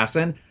Talon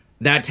assassin.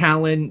 That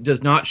Talon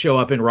does not show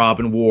up in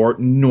Robin War,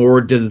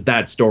 nor does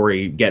that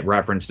story get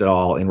referenced at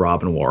all in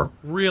Robin War.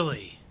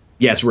 Really?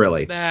 Yes,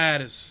 really.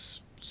 That is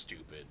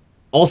stupid.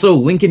 Also,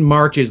 Lincoln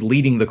March is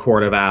leading the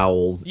Court of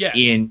Owls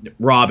in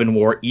Robin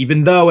War,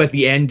 even though at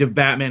the end of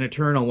Batman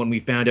Eternal, when we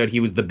found out he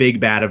was the big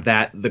bad of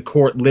that, the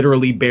court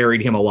literally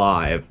buried him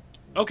alive.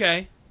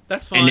 Okay,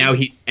 that's fine.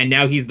 And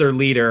now he's their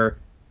leader,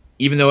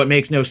 even though it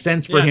makes no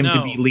sense for him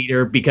to be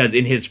leader, because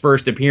in his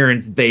first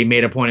appearance, they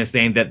made a point of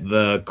saying that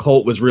the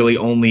cult was really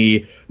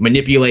only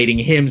manipulating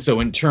him, so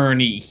in turn,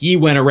 he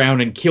went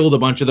around and killed a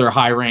bunch of their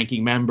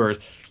high-ranking members.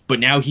 but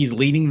now he's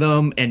leading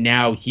them, and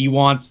now he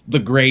wants the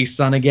Grey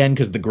Sun again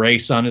because the Grey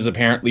Sun is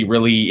apparently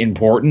really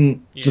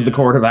important to the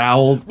Court of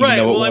Owls, even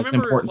though it wasn't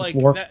important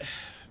before.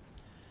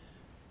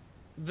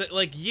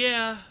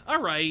 Yeah,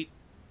 all right.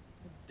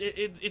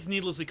 It's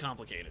needlessly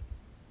complicated.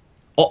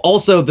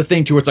 Also, the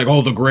thing too, it's like,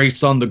 oh, the Grey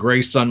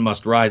Sun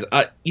must rise.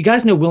 You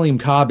guys know William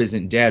Cobb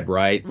isn't dead,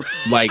 right?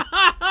 Like,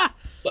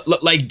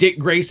 like Dick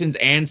Grayson's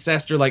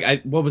ancestor,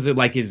 like, what was it,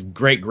 like his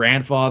great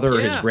grandfather or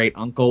his great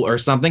uncle or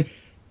something?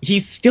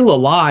 He's still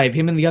alive.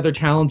 Him and the other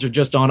Talons are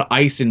just on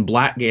ice in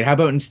Blackgate. How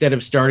about instead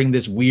of starting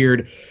this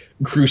weird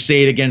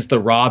crusade against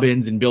the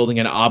Robins and building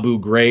an Abu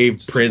Ghraib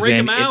just prison? Break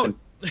them out.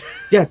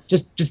 Yeah,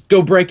 just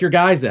go break your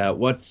guys out.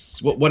 What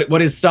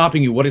is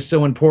stopping you? What is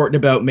so important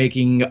about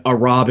making a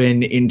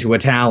Robin into a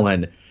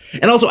Talon?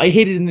 And also, I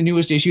hated in the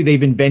newest issue,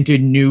 they've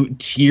invented new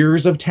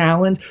tiers of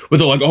Talons, where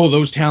they're like, oh,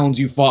 those Talons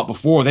you fought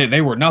before, they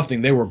were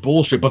nothing, they were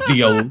bullshit, but the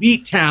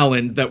elite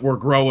Talons that we're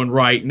growing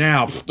right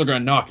now, they're gonna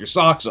knock your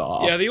socks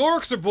off. Yeah, the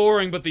Orcs are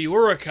boring, but the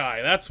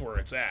Urukai, that's where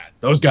it's at.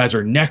 Those guys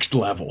are next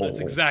level. That's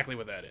exactly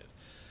what that is.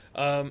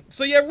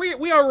 So yeah,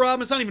 we are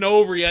Robin. It's not even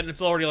over yet, and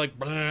it's already like,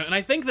 and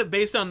I think that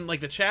based on like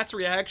the chat's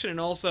reaction and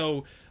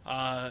also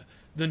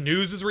the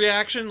news's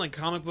reaction, like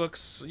comic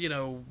books,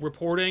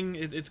 reporting,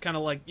 it's kind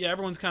of like, yeah,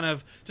 everyone's kind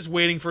of just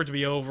waiting for it to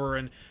be over,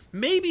 and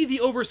maybe the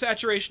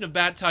oversaturation of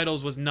Bat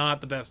titles was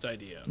not the best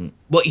idea.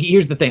 Well,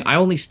 here's the thing. I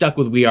only stuck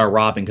with We Are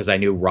Robin because I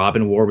knew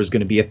Robin War was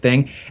going to be a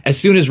thing. As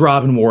soon as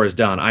Robin War is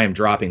done, I am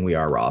dropping We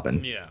Are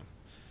Robin. Yeah.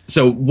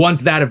 So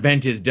once that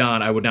event is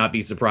done, I would not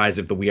be surprised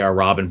if the We Are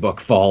Robin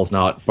book falls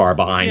not far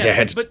behind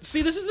it. But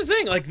see, this is the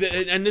thing. Like,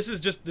 and this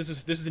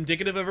is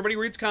indicative of everybody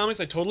reads comics.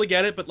 I totally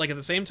get it. But like at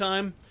the same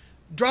time,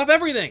 drop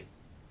everything.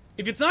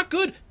 If it's not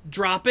good,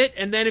 drop it.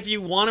 And then if you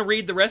want to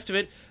read the rest of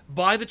it,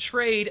 buy the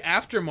trade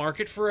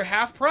aftermarket for a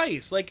half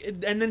price. Like,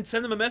 and then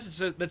send them a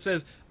message that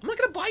says, "I'm not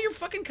gonna buy your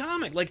fucking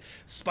comic." Like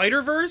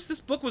Spider-Verse, this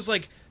book was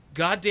like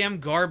goddamn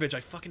garbage. I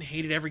fucking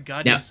hated every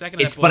goddamn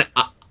second of that book. It's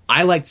funny.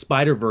 I liked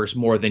Spider-Verse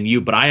more than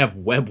you, but I have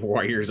Web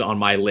Warriors on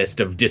my list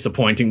of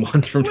disappointing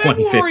ones from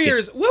 2015.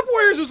 Web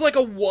Warriors was like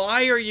a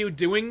 "why are you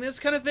doing this"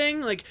 kind of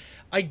thing. Like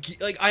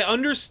I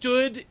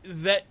understood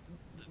that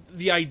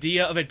the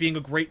idea of it being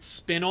a great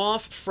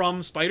spin-off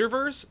from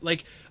Spider-Verse,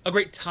 like a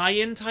great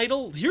tie-in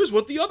title. Here's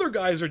what the other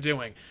guys are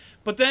doing.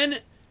 But then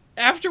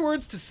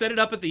afterwards to set it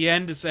up at the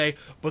end to say,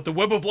 but the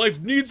Web of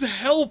Life needs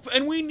help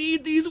and we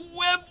need these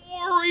Web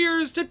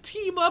Warriors to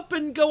team up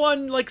and go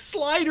on like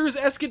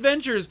Sliders-esque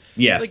adventures.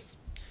 Yes.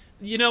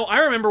 Like, I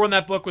remember when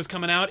that book was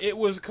coming out, it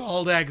was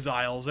called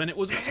Exiles, and it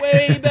was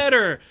way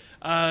better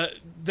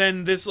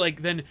than this,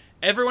 than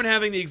everyone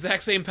having the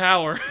exact same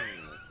power.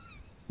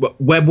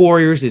 Web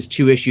Warriors is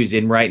 2 issues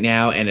in right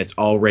now, and it's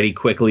already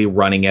quickly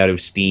running out of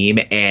steam,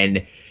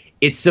 and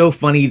it's so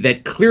funny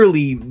that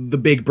clearly the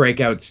big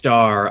breakout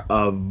star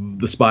of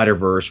the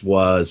Spider-Verse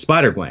was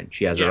Spider-Gwen.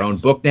 She has her own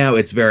book now.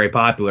 It's very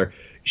popular.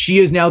 She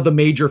is now the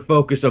major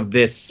focus of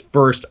this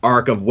first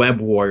arc of Web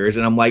Warriors,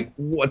 and I'm like,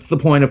 what's the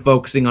point of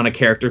focusing on a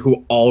character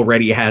who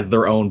already has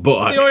their own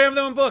book? They already have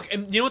their own book.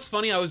 And you know what's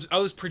funny? I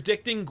was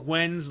predicting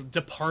Gwen's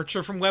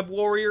departure from Web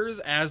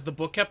Warriors as the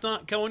book kept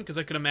on going, because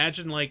I could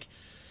imagine, like,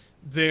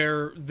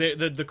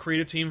 the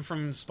creative team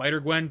from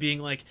Spider-Gwen being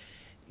like,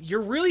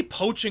 you're really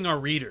poaching our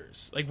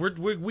readers. Like,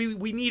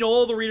 we need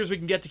all the readers we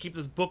can get to keep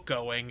this book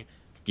going.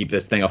 Keep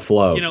this thing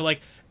afloat.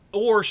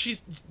 Or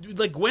she's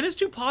like, Gwen is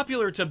too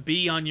popular to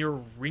be on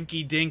your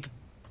rinky-dink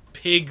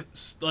pig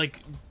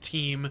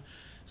team,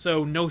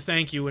 so no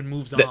thank you, and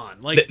moves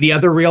on. Like the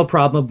other real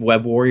problem of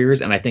Web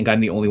Warriors, and I think I'm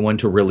the only one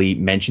to really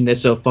mention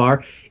this so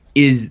far,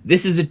 is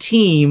this is a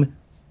team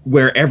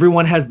where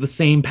everyone has the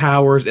same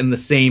powers and the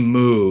same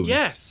moves.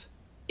 Yes.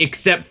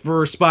 Except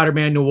for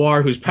Spider-Man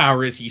Noir, whose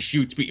power is he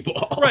shoots people.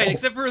 Right,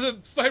 except for the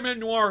Spider-Man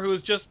Noir, who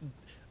is just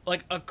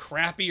like a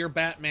crappier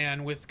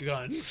Batman with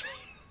guns.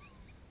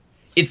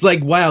 It's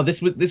like, wow,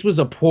 this was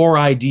a poor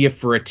idea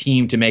for a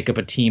team to make up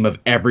a team of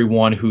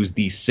everyone who's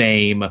the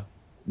same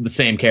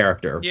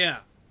character. Yeah.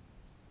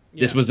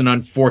 This was an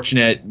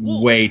unfortunate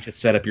way to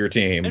set up your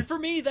team. And for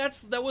me,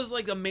 that was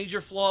like a major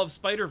flaw of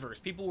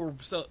Spider-Verse. People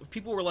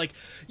were like,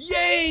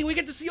 "Yay, we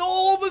get to see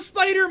all the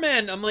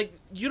Spider-Men." I'm like,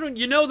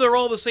 they're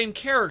all the same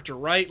character,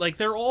 right? Like,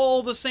 they're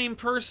all the same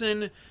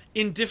person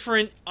in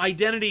different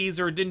identities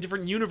or in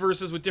different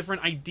universes with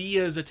different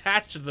ideas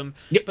attached to them.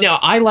 Now,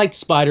 I liked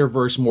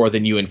Spider-Verse more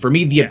than you, and for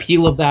me, the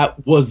appeal of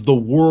that was the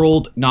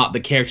world, not the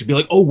character. Be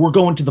like, oh, we're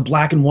going to the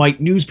black and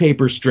white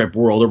newspaper strip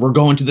world, or we're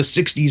going to the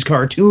 60s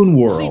cartoon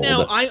world. See,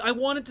 now, I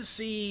wanted to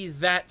see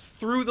that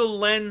through the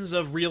lens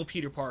of real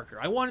Peter Parker.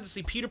 I wanted to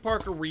see Peter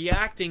Parker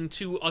reacting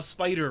to a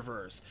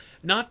Spider-Verse,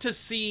 not to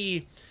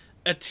see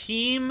a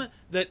team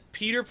that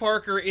Peter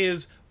Parker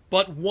is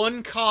but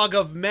one cog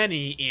of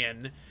many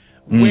in,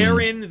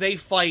 wherein they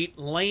fight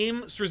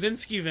lame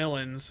Straczynski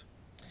villains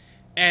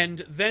and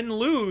then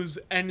lose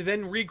and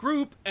then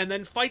regroup and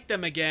then fight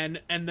them again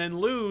and then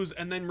lose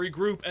and then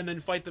regroup and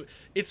then fight them.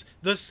 It's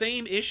the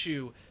same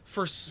issue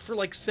for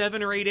like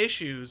 7 or 8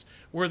 issues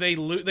where they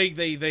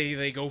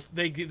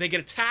get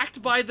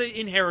attacked by the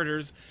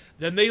Inheritors,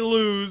 then they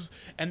lose,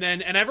 and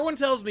everyone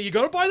tells me you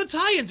gotta buy the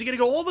tie-ins, you gotta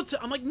go all the time.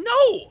 I'm like,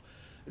 no,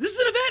 this is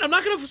an event. I'm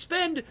not gonna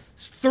spend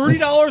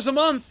 $30 a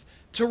month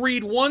to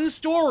read one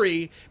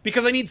story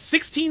because I need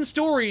 16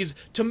 stories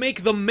to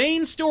make the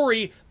main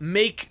story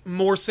make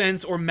more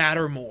sense or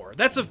matter more.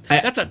 That's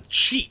a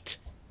cheat.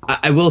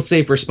 I will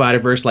say for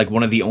Spider-Verse, like,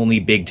 one of the only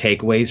big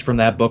takeaways from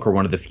that book, or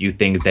one of the few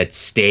things that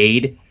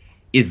stayed,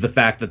 is the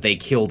fact that they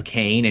killed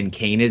Kane, and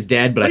Kane is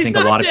dead. But I think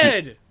a lot of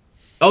people...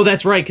 Oh,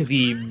 that's right, because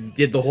he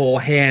did the whole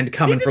hand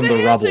coming from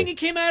the rubble. Thing. He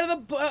came out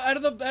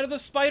of the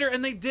spider,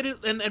 and they did it.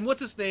 And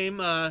what's his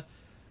name?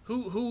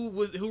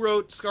 Who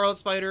wrote Scarlet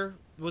Spider?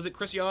 Was it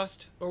Chris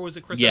Yost or was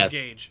it Chris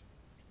Gage?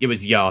 It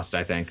was Yost,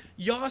 I think.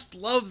 Yost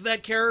loves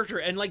that character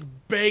and like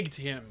begged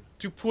him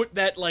to put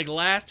that like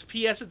last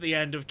PS at the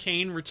end of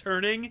Kane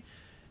returning,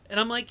 and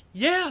I'm like,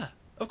 yeah,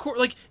 of course.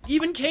 Like,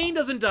 even Kane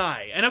doesn't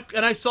die, and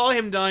I saw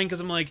him dying because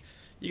I'm like,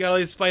 you got all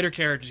these spider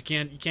characters.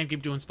 You can't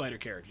keep doing spider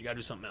characters. You got to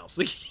do something else.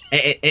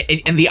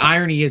 and the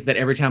irony is that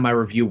every time I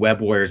review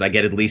Web Warriors, I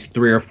get at least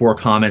 3 or 4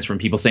 comments from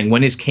people saying,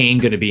 "When is Kane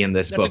going to be in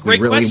this book?" That's a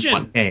great question.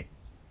 Want Kane.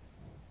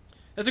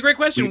 That's a great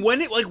question.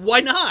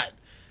 Why not?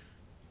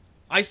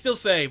 I still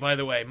say, by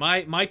the way,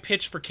 my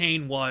pitch for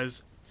Kane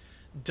was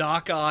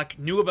Doc Ock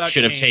knew about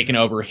should have Kane taken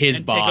over his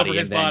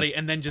body,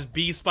 and then just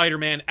be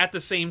Spider-Man at the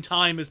same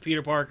time as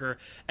Peter Parker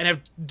and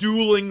have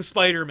dueling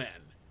Spider-Man.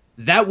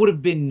 That would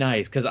have been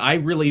nice, because I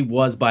really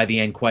was, by the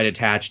end, quite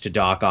attached to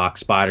Doc Ock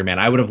Spider-Man.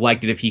 I would have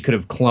liked it if he could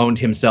have cloned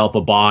himself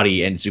a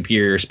body and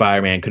Superior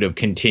Spider-Man could have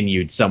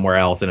continued somewhere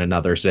else in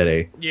another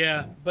city.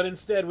 Yeah, but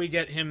instead we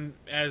get him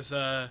as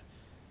the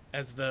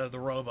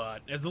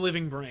robot, as the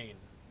living brain.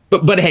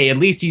 But hey, at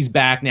least he's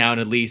back now,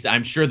 and at least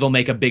I'm sure they'll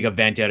make a big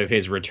event out of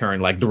his return,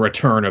 like the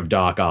return of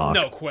Doc Ock.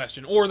 No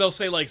question. Or they'll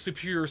say, like,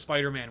 Superior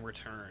Spider-Man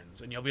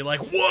returns, and you'll be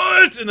like,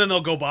 what? And then they'll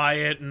go buy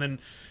it, and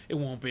then it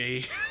won't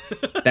be.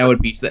 That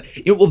would be...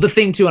 Well, the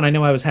thing, too, and I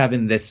know I was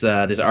having this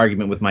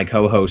argument with my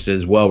co-host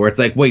as well, where it's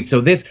like, wait, so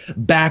this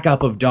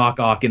backup of Doc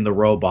Ock in the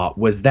robot,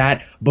 was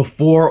that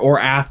before or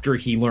after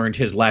he learned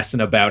his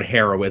lesson about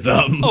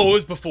heroism? Oh, it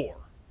was before.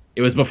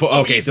 It was before.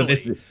 Okay, easily.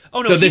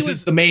 So this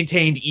is the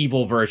maintained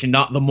evil version,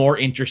 not the more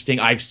interesting.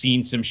 I've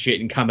seen some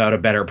shit and come out a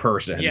better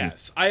person.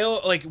 Yes, I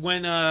always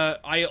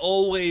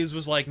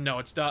was like, no,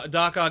 it's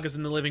Doc Ock is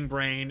in the living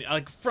brain.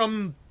 Like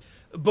from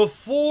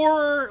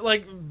before,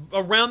 like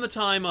around the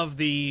time of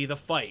the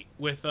fight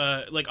with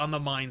like on the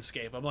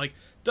Mindscape, I'm like,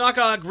 Doc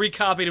Ock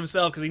recopied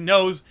himself because he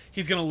knows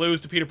he's gonna lose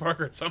to Peter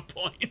Parker at some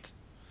point.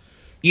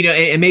 You know,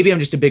 and maybe I'm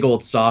just a big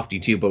old softy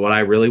too, but what I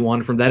really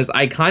wanted from that is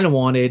I kind of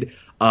wanted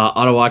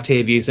Otto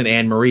Octavius and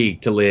Anne Marie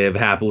to live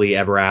happily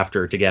ever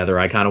after together.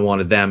 I kind of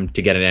wanted them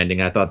to get an ending.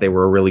 I thought they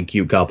were a really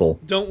cute couple.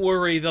 Don't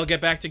worry, they'll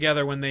get back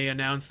together when they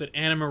announce that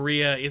Anna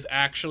Maria is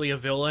actually a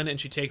villain and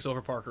she takes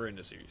over Parker in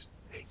the series.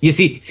 You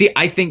see,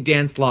 I think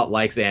Dan Slott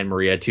likes Anne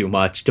Maria too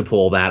much to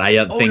pull that.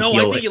 I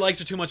think he likes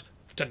her too much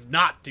to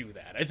not do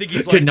that. I think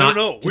he's like,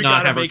 no, we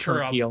gotta make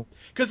her a...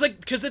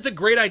 Because it's a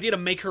great idea to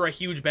make her a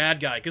huge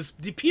bad guy. Because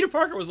Peter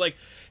Parker was like,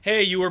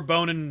 hey, you were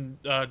boning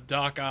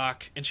Doc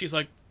Ock. And she's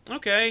like,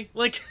 okay.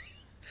 Like,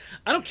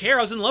 I don't care.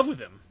 I was in love with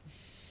him.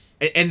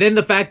 And then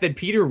the fact that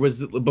Peter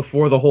was,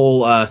 before the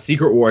whole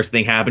Secret Wars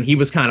thing happened, he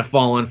was kind of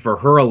falling for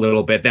her a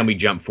little bit. Then we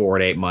jumped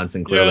forward 8 months,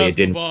 and clearly it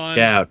didn't work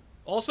out.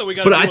 Also, we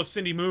got to deal with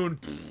Cindy Moon.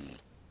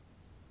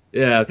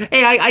 Yeah.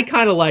 Hey, I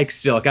kind of like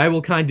Silk. I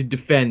will kind of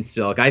defend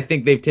Silk. I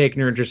think they've taken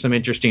her into some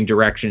interesting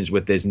directions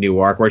with this new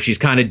arc, where she's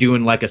kind of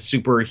doing like a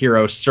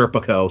superhero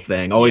Serpico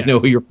thing. Always know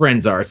who your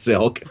friends are,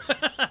 Silk.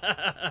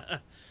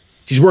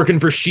 She's working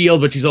for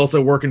S.H.I.E.L.D., but she's also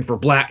working for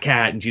Black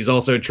Cat, and she's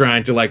also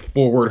trying to like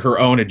forward her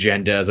own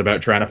agendas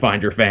about trying to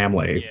find her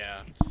family.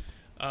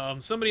 Yeah.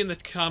 Somebody in the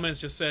comments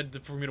just said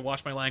for me to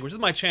watch my language. This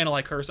is my channel.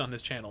 I curse on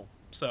this channel.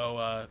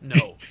 So,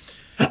 no.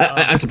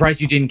 I'm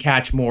surprised you didn't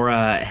catch more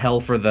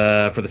hell for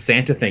the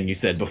Santa thing you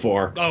said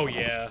before. Oh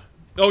yeah.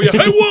 Hey,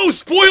 whoa!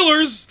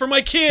 Spoilers for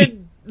my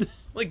kid.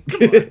 Like,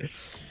 come on.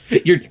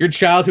 your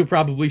child who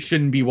probably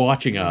shouldn't be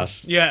watching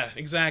us. Yeah,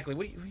 exactly.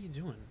 What are you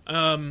doing?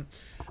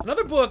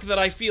 Another book that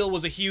I feel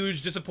was a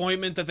huge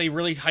disappointment that they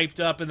really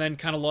hyped up and then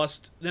kind of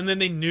lost, and then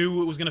they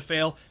knew it was going to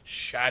fail.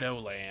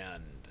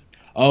 Shadowland.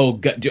 Oh,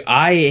 God,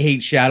 I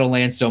hate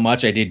Shadowland so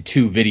much. I did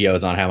 2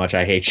 videos on how much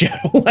I hate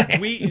Shadowland.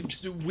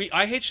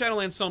 I hate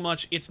Shadowland so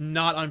much, it's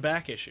not on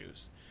back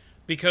issues.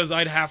 Because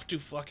I'd have to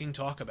fucking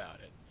talk about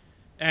it.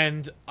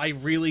 And I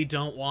really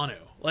don't want to.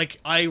 Like,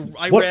 I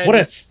read... What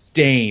a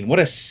stain. What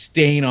a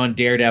stain on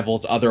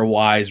Daredevil's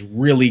otherwise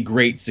really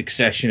great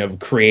succession of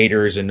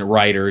creators and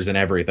writers and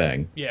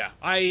everything. Yeah,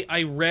 I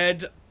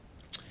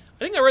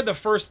think I read the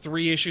first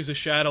 3 issues of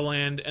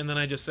Shadowland, and then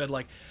I just said,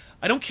 like,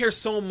 I don't care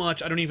so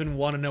much, I don't even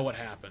want to know what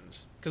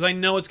happens. Because I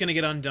know it's going to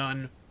get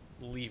undone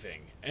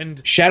leaving.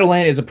 And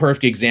Shadowland is a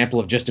perfect example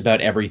of just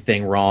about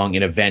everything wrong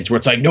in events, where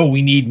it's like, no,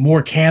 we need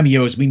more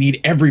cameos, we need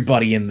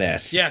everybody in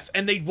this. Yes,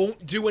 and they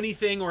won't do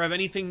anything or have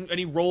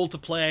any role to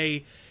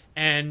play,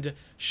 and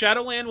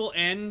Shadowland will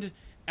end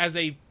as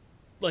a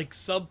like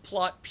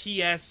subplot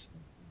PS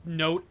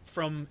note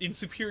from in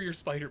Superior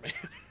Spider-Man.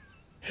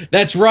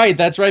 That's right,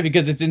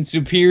 because it's in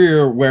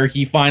Superior where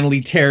he finally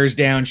tears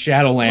down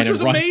Shadowland Which was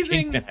and runs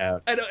amazing. Kingpin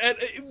out. And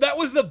that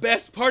was the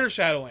best part of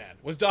Shadowland,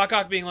 was Doc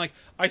Ock being like,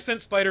 I sent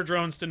spider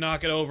drones to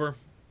knock it over.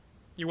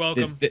 You're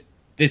welcome.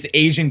 This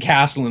Asian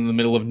castle in the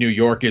middle of New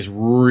York is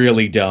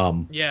really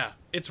dumb. Yeah,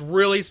 it's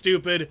really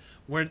stupid.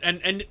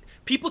 And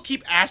people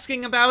keep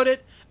asking about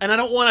it, and I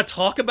don't want to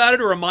talk about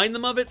it or remind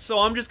them of it, so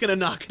I'm just going to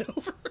knock it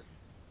over.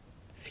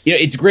 You know,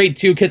 it's great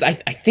too because I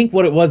think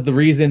what it was, the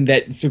reason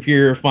that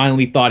Superior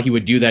finally thought he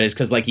would do that is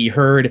because like he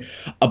heard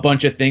a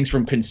bunch of things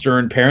from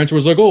concerned parents where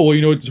it's like, oh well,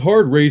 you know, it's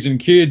hard raising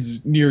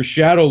kids near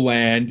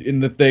Shadowland in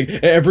the thing.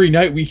 Every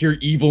night we hear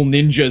evil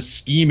ninjas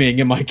scheming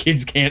and my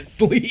kids can't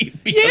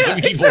sleep because of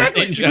evil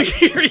exactly.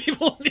 ninjas. We hear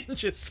evil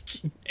ninjas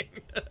scheming.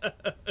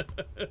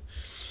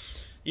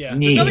 Yeah,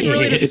 there's nothing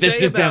really to say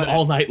That's just about them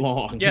all night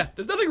long. Yeah,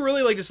 there's nothing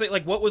really like to say.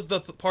 Like, what was the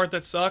part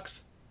that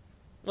sucks?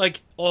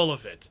 Like all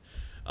of it.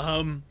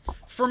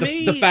 For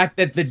me, the fact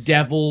that the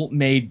devil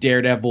made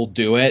Daredevil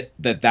do it,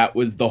 that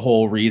was the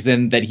whole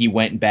reason that he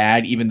went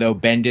bad, even though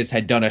Bendis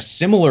had done a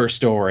similar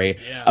story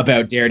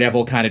about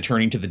Daredevil kind of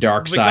turning to the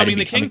dark side and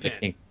becoming the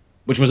Kingpin,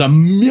 which was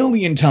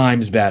 1,000,000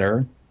 times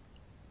better.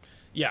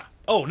 Yeah.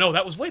 Oh no,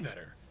 that was way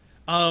better.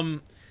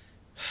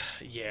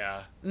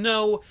 Yeah.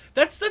 No,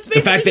 that's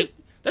basically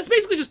that's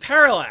basically just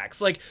Parallax.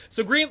 Like,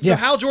 so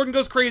Hal Jordan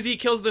goes crazy, he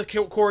kills the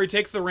Corey,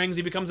 takes the rings,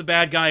 he becomes a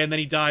bad guy, and then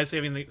he dies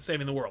saving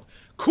the world.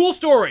 Cool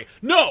story.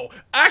 No,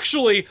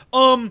 actually,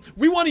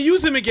 we want to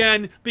use him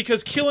again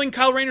because killing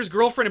Kyle Rayner's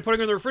girlfriend and putting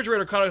her in the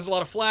refrigerator causes a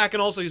lot of flack,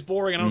 and also he's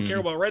boring, and I don't care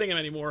about writing him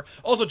anymore.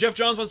 Also, Jeff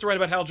Johns wants to write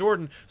about Hal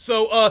Jordan.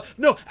 So,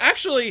 no,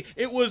 actually,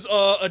 it was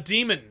a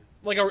demon.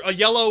 Like a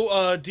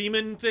yellow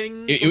demon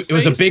thing. It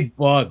was a big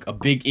bug, a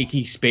big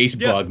icky space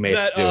bug made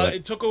it do it.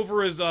 It took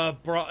over his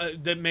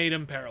that made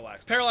him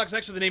Parallax. Parallax is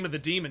actually the name of the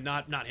demon,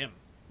 not him.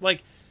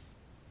 Like,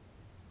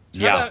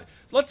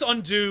 let's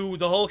undo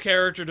the whole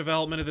character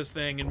development of this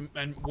thing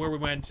and where we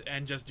went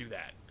and just do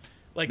that.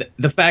 Like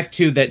the fact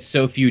too that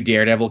so few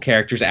Daredevil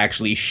characters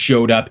actually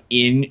showed up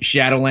in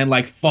Shadowland.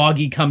 Like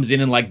Foggy comes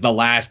in like the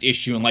last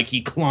issue and like he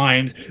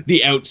climbs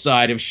the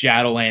outside of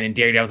Shadowland and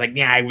Daredevil's like,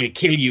 "Nah, I will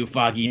kill you,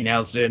 Foggy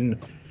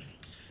Nelson."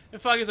 And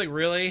Foggy's like,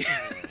 "Really?"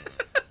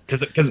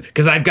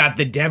 Because I've got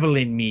the devil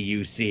in me,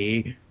 you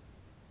see.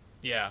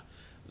 Yeah.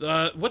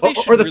 What they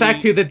or the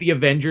fact too that the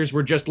Avengers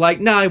were just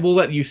like, nah, we'll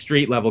let you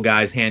street level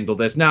guys handle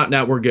this.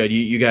 No, we're good.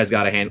 You guys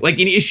got to handle. Like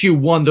in issue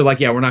 1, they're like,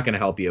 yeah, we're not going to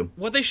help you.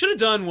 What they should have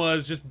done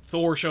was just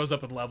Thor shows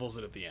up and levels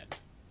it at the end.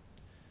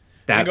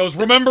 And goes,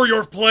 remember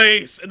your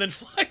place, and then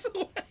flies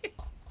away.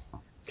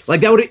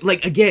 Like that would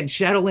again,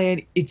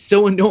 Shadowland. It's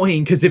so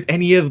annoying because if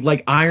any of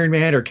like Iron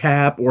Man or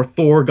Cap or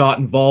Thor got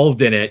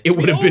involved in it, it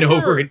would have been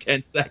over in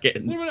 10 seconds.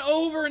 It would have been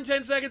over in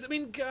 10 seconds. I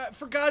mean, God,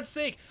 for God's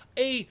sake,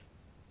 a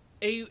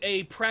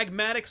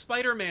pragmatic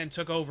Spider-Man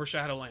took over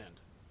Shadowland.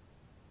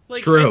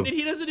 Like, true. And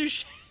he doesn't do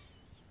shit.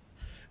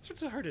 It's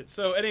retarded.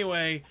 So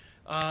anyway,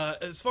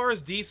 as far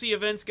as DC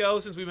events go,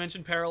 since we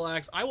mentioned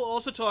Parallax, I will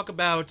also talk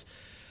about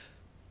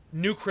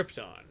New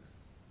Krypton.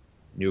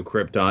 New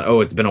Krypton. Oh,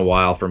 it's been a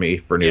while for me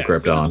for New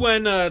Krypton. This is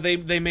when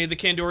they made the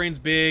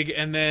Kandorians big,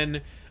 and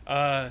then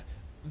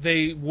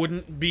they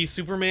wouldn't be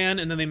Superman,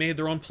 and then they made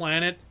their own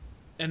planet,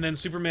 and then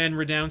Superman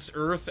renounced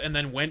Earth, and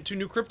then went to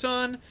New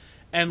Krypton,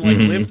 and like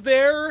lived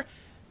there,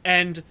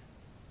 and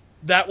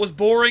that was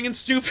boring and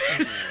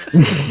stupid.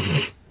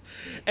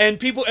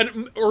 And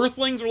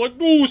Earthlings were like,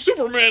 "Oh,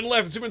 Superman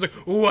left." And Superman's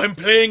like, "Oh, I'm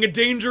playing a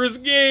dangerous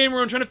game,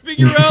 or I'm trying to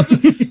figure out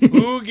this."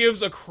 Who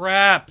gives a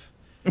crap?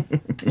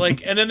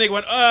 Like, and then they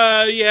went,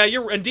 yeah,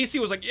 and DC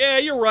was like, yeah,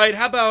 you're right.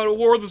 How about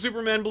War of the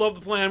Superman, blow up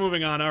the plan,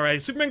 moving on. All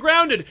right, Superman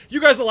grounded. You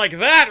guys are like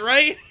that,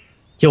 right?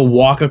 He'll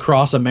walk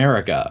across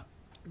America.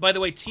 By the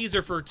way,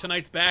 teaser for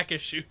tonight's back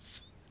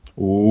issues.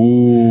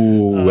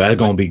 Ooh, that's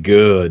gonna be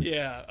good.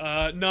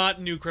 Yeah,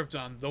 not New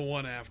Krypton, the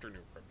one after New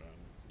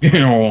Krypton.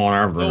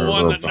 The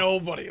one that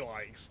nobody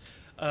likes.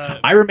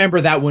 I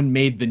remember that one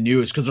made the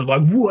news because they're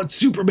like, what?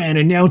 Superman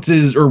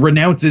announces or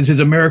renounces his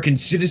American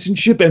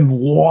citizenship and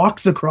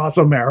walks across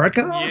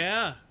America?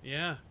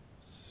 Yeah.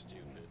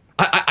 Stupid.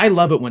 I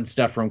love it when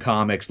stuff from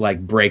comics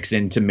like breaks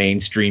into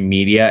mainstream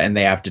media and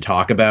they have to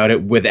talk about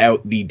it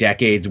without the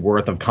decades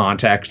worth of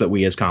context that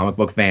we as comic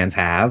book fans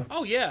have.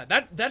 Oh yeah,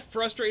 that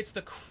frustrates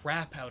the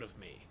crap out of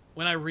me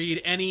when I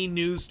read any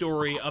news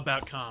story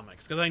about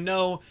comics, because I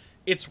know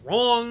it's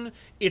wrong,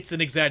 it's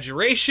an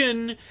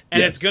exaggeration,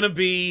 and it's going to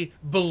be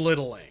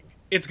belittling.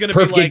 It's going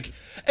to be like,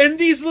 and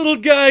these little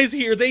guys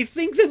here, they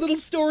think that little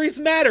stories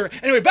matter.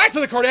 Anyway, back to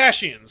the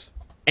Kardashians.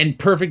 And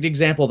perfect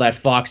example, that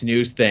Fox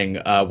News thing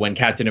when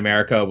Captain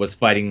America was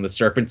fighting the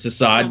Serpent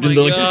Society. And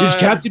they're like, is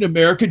Captain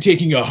America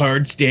taking a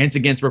hard stance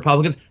against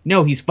Republicans?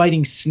 No, he's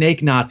fighting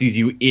snake Nazis,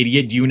 you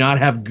idiot. Do you not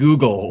have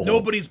Google?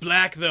 Nobody's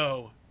black,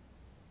 though.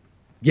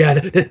 Yeah,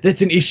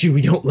 that's an issue.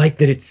 We don't like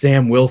that it's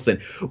Sam Wilson,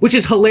 which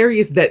is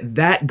hilarious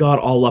that got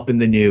all up in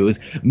the news.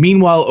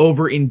 Meanwhile,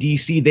 over in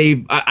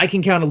DC, I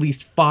can count at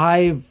least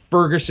 5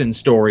 Ferguson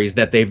stories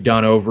that they've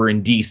done over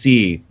in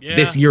DC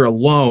this year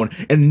alone,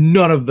 and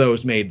none of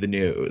those made the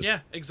news.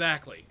 Yeah,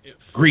 exactly.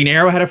 Green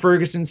Arrow had a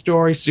Ferguson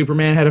story.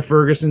 Superman had a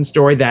Ferguson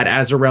story. That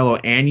Azzarello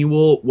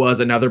Annual was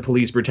another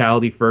police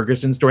brutality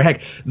Ferguson story.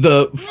 Heck,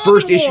 the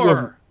first issue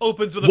of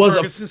opens with a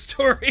Ferguson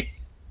story.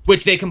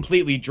 Which they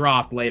completely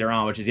dropped later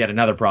on, which is yet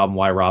another problem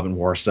why Robin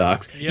War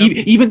sucks. Yep.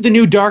 Even the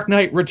new Dark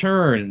Knight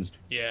Returns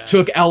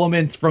took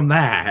elements from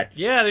that.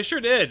 Yeah, they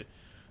sure did,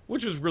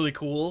 which was really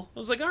cool. I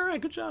was like, all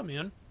right, good job,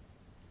 man.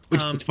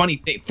 Which it's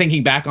funny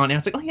thinking back on now.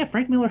 It's like, oh yeah,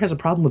 Frank Miller has a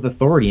problem with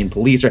authority and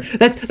police.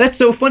 That's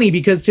so funny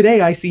because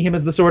today I see him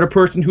as the sort of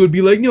person who would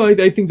be like, no,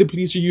 I think the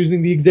police are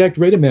using the exact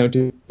right amount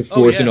of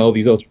force in all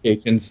these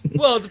altercations.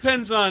 Well, it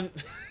depends on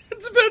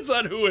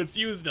who it's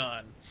used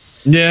on.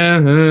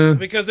 Yeah.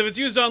 Because if it's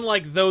used on,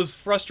 like, those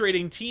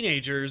frustrating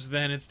teenagers,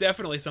 then it's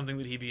definitely something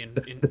that he'd be in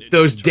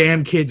those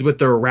damn kids with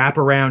their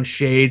wraparound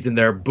shades and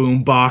their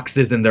boom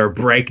boxes and their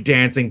break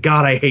dancing.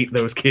 God, I hate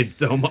those kids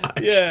so much.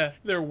 Yeah,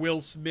 they're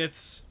Will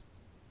Smiths.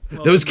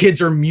 Well, those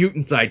kids are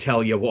mutants, I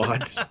tell you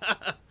what.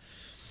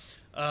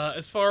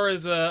 As far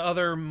as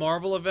other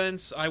Marvel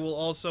events, I will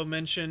also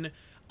mention,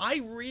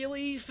 I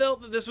really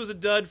felt that this was a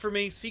dud for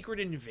me,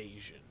 Secret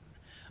Invasion.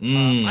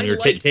 You're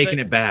taking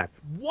it back.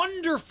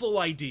 Wonderful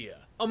idea.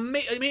 I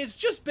mean, it's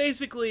just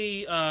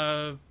basically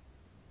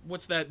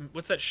what's that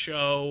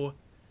show?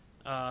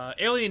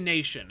 Alien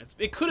Nation.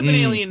 It could have been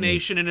Alien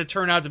Nation, and it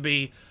turned out to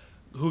be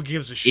who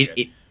gives a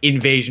shit.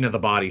 Invasion of the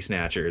Body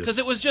Snatchers.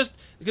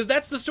 Because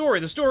that's the story.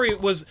 The story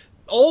was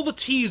all the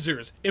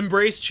teasers: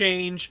 embrace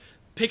change.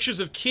 Pictures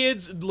of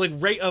kids,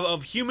 like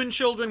of human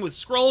children with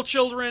Skrull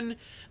children,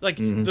 like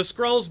the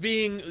Skrulls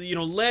being,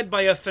 led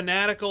by a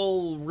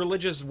fanatical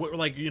religious,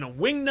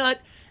 wingnut,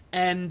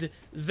 and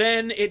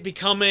then it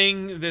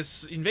becoming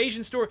this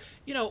invasion story.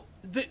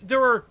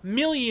 There are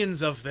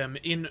millions of them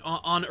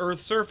on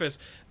Earth's surface,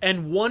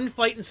 and one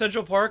fight in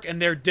Central Park, and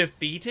they're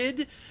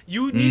defeated.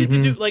 You needed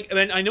to do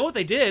I know what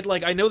they did.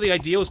 I know the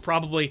idea was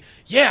probably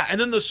and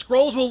then the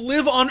Skrulls will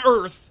live on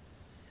Earth,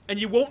 and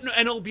you won't,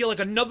 and it'll be like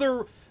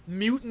another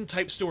mutant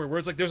type story where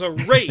it's like there's a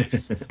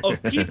race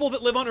of people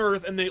that live on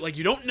Earth, and they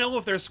you don't know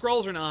if they're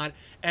Skrulls or not,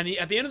 and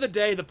at the end of the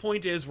day the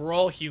point is we're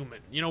all human.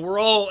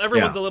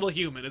 Everyone's a little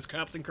human, as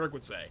Captain Kirk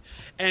would say.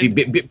 And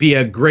be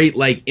a great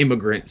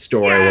immigrant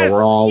story where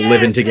we're all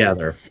living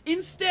together.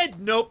 Instead,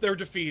 nope, they're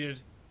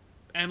defeated,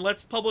 and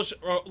let's publish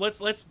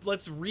let's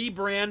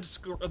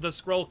rebrand the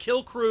Skrull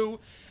Kill Crew,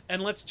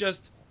 and let's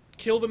just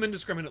kill them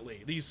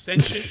indiscriminately. These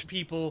sentient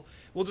people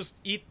will just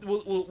eat.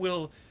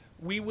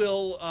 We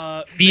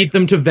will feed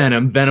them to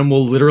Venom. Venom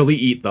will literally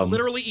eat them.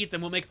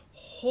 We'll make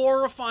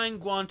horrifying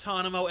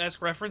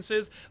Guantanamo-esque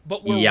references,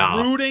 but we're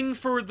rooting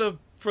for the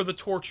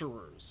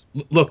torturers.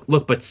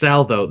 Look, but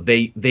Sal, though,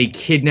 they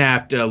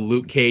kidnapped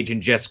Luke Cage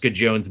and Jessica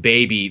Jones'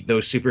 baby.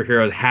 Those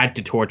superheroes had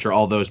to torture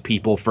all those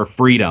people for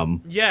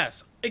freedom.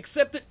 Yes,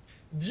 except that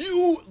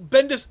you,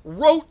 Bendis,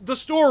 wrote the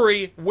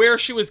story where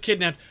she was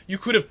kidnapped. You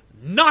could have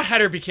not had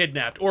her be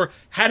kidnapped, or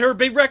had her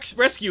be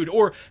rescued,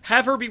 or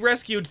have her be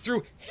rescued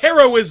through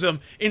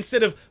heroism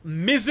instead of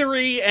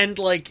misery and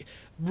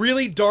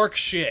really dark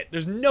shit.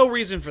 There's no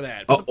reason for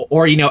that.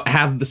 Or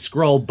have the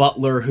Skrull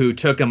butler who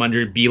took him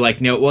under be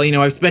like, no,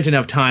 well, I've spent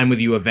enough time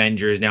with you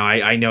Avengers now.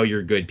 I know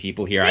you're good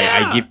people here.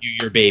 I give you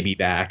your baby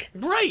back.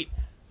 Right.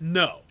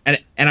 No. And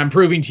I'm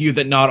proving to you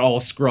that not all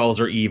Skrulls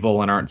are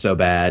evil and aren't so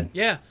bad.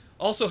 Yeah.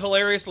 Also,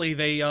 hilariously,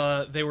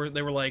 they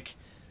were like,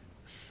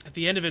 at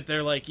the end of it,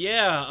 they're like,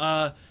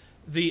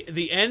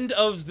 the end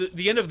of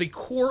the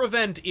core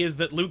event is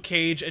that Luke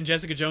Cage and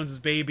Jessica Jones's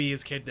baby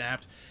is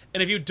kidnapped.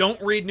 And if you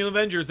don't read New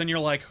Avengers, then you're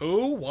like,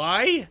 who?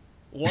 Why?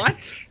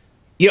 What?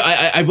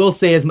 I will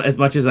say as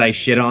much as I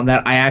shit on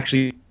that, I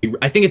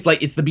think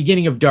it's the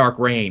beginning of Dark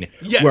Reign,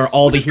 where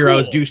all the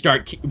heroes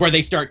where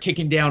they start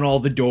kicking down all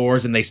the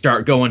doors and they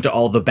start going to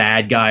all the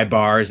bad guy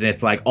bars, and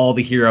it's like all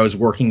the heroes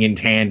working in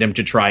tandem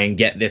to try and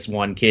get this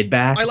one kid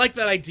back. I like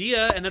that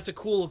idea, and that's a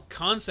cool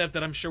concept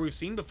that I'm sure we've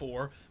seen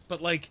before,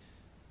 but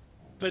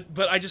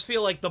but I just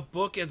feel like the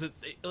book as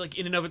it's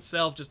in and of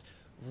itself just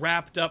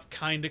wrapped up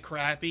kind of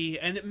crappy,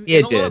 and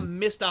a lot of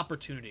missed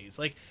opportunities.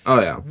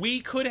 We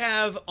could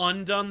have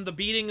undone the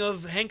beating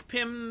of Hank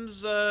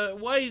Pym's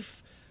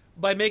wife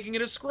by making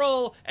it a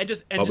Skrull and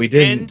just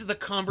end the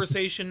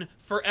conversation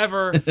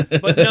forever.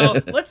 But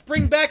no, let's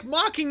bring back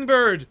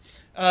Mockingbird.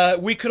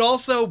 We could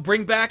also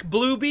bring back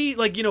Blue Beast,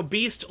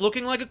 Beast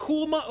looking like a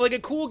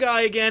cool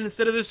guy again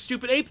instead of this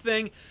stupid ape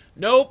thing.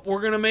 Nope,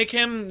 we're gonna make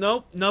him.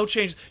 Nope, no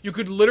changes. You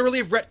could literally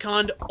have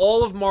retconned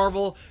all of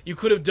Marvel. You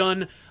could have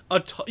done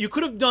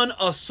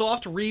a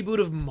soft reboot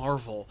of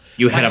Marvel.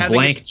 You had a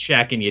blank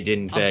check and you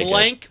didn't take it. A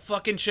blank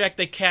fucking check.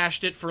 They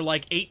cashed it for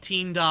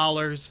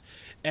 $18.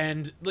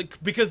 And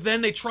like because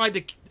then they tried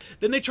to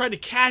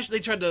recycle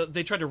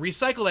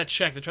that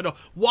check. They tried to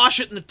wash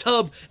it in the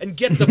tub and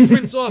get the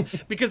prince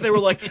off because they were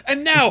like,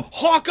 and now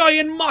Hawkeye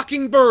and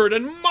Mockingbird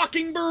and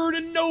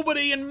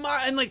nobody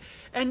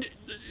and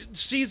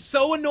she's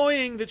so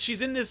annoying that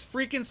she's in this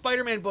freaking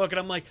Spider-Man book, and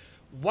I'm like,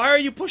 why are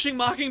you pushing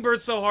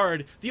Mockingbird so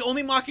hard? The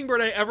only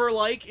Mockingbird I ever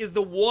like is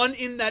the one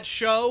in that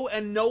show,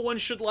 and no one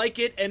should like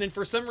it. And then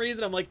for some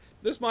reason, I'm like,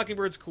 this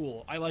Mockingbird's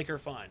cool. I like her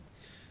fine.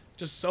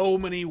 Just so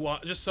many,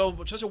 just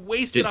a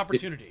wasted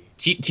opportunity.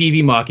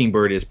 TV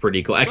Mockingbird is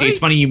pretty cool. Actually, Right?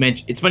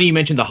 It's funny you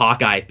mentioned the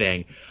Hawkeye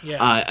thing.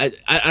 Yeah.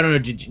 I don't know.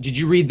 Did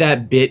you read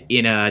that bit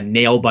in a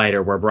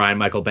Nailbiter where Brian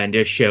Michael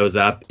Bendis shows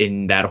up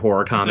in that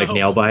horror comic No.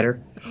 Nailbiter?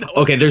 No.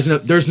 Okay, there's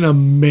an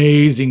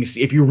amazing.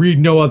 If you read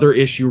no other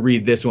issue,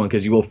 read this one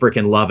because you will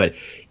freaking love it.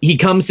 He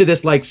comes to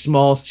this like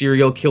small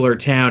serial killer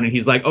town, and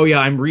he's like, "Oh yeah,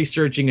 I'm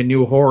researching a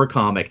new horror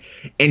comic,"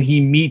 and he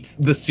meets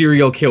the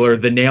serial killer,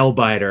 the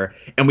Nailbiter,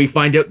 and we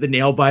find out the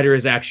Nailbiter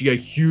is actually a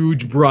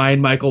huge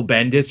Brian Michael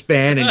Bendis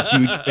fan and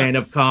huge fan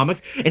of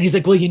comics. And he's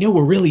like, "Well, you know,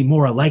 we're really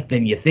more alike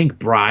than you think,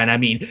 Brian." I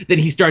mean, then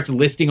he starts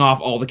listing off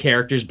all the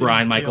characters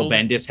Brian Michael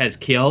Bendis has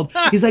killed.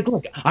 He's like,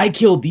 "Look, I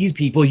killed these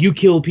people. You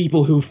kill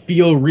people who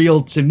feel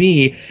real to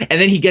me."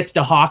 And then he gets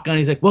to Hawkeye, and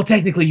he's like, "Well,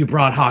 technically, you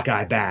brought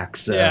Hawkeye back,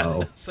 so."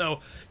 Yeah. So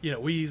he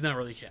doesn't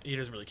really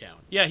count.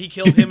 Yeah, he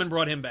killed him and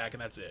brought him back,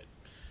 and that's it.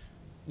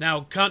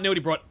 Now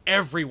continuity brought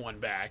everyone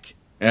back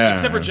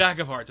except for Jack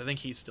of Hearts. I think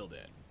he's still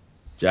dead.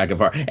 Jack of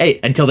Hearts. Hey,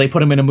 until they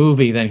put him in a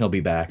movie, then he'll be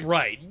back.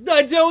 Right.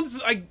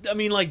 I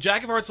mean, like,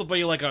 Jack of Hearts will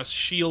be like a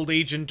S.H.I.E.L.D.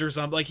 agent or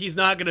something. Like, he's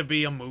not going to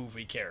be a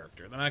movie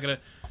character. They're not going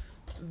to...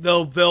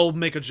 They'll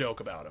make a joke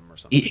about him or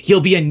something.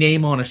 He'll be a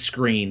name on a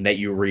screen that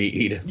you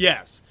read.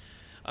 Yes.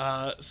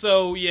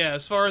 So, yeah,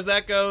 as far as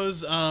that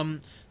goes,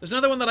 there's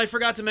another one that I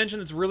forgot to mention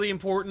that's really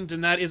important,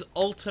 and that is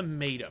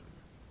Ultimatum.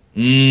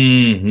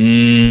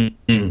 Ultimatum.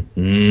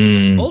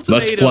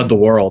 Let's flood the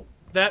world.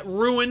 That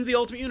ruined the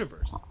Ultimate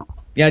Universe.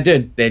 Yeah, it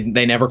did.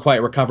 They never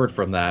quite recovered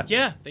from that.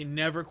 Yeah, they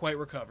never quite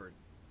recovered.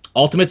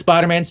 Ultimate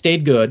Spider-Man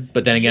stayed good,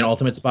 but then again,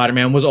 Ultimate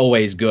Spider-Man was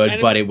always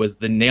good, but it was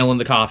the nail in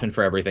the coffin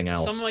for everything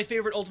else. Some of my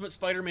favorite Ultimate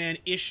Spider-Man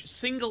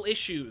single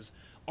issues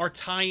are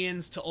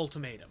tie-ins to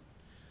Ultimatum.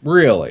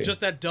 Really?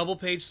 Just that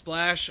double-page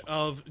splash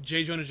of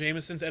J. Jonah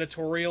Jameson's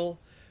editorial,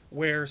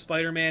 where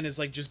Spider-Man is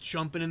like just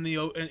jumping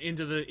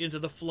into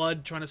the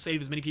flood, trying to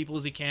save as many people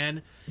as he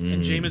can,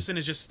 and Jameson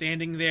is just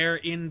standing there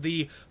in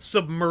the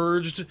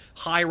submerged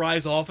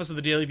high-rise office of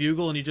the Daily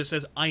Bugle, and he just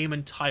says, "I am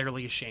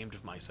entirely ashamed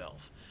of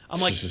myself."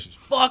 I'm like,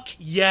 fuck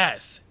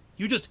yes.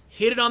 You just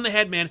hit it on the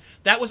head, man.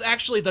 That was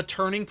actually the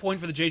turning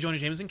point for the J. Jonah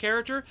Jameson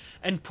character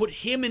and put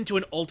him into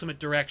an ultimate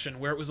direction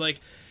where it was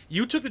like,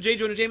 you took the J.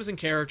 Jonah Jameson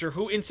character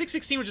who in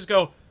 616 would just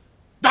go,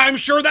 "I'm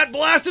sure that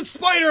blasted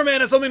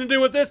Spider-Man has something to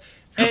do with this."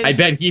 And, I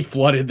bet he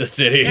flooded the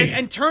city.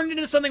 and turned it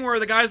into something where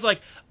the guy's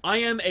like, "I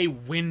am a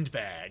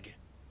windbag.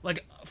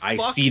 Like, I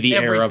fuck see the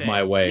error of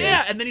my ways."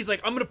 Yeah, and then he's like,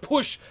 "I'm going to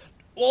push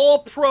all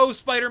pro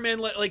Spider-Man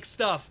like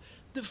stuff."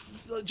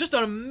 Just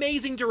an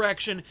amazing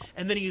direction,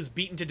 and then he is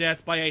beaten to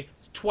death by a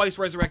twice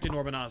resurrected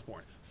Norman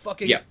Osborn.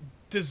 Fucking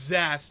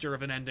disaster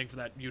of an ending for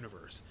that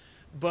universe.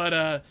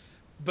 But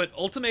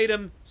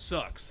Ultimatum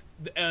sucks.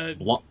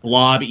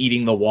 Blob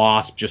eating the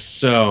Wasp, just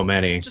so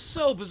many. Just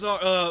so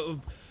bizarre.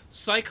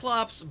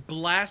 Cyclops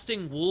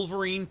blasting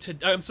Wolverine to...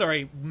 I'm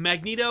sorry,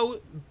 Magneto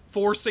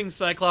forcing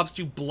Cyclops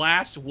to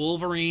blast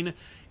Wolverine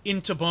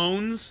into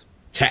bones.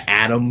 To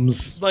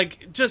atoms.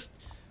 Like, just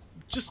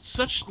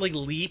such like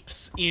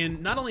leaps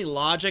in not only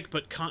logic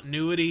but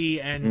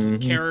continuity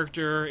and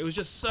character. It was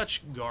just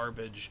such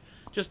garbage,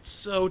 just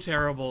so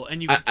terrible.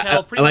 And you could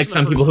tell. I like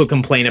some people who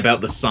complain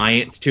about the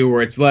science too,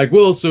 where it's like,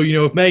 well, so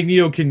if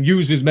Magneto can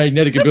use his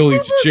magnetic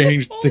abilities to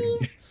change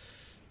things.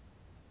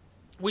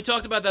 We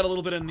talked about that a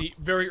little bit in the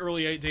very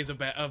early days of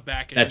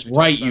Back. That's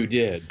right, you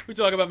did. We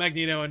talk about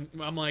Magneto, and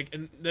I'm like,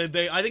 and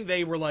I think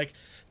they were like,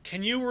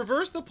 "Can you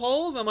reverse the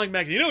poles?" I'm like,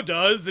 "Magneto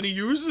does, and he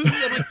uses."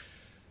 I'm like,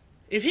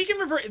 if he can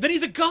reverse, then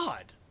he's a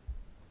god.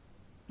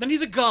 Then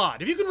he's a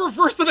god. If you can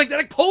reverse the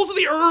magnetic poles of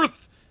the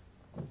Earth,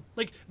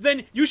 like,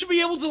 then you should be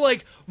able to,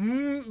 like,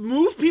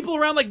 move people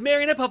around like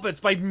marionette puppets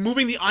by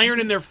moving the iron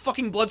in their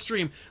fucking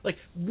bloodstream. Like,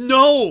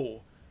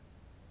 no.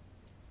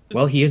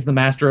 Well, he is the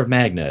master of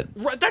magnet.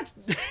 Right, that's...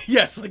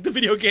 Yes, like the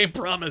video game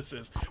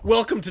promises.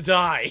 Welcome to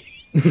die.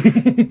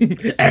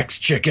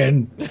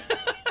 X-Chicken.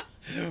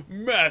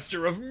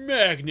 Master of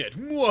magnet.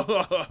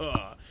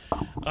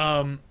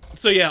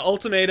 So yeah,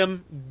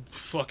 Ultimatum,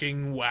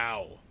 fucking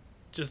wow.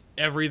 Just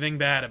everything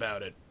bad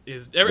about it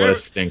is... What a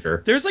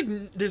stinker. There's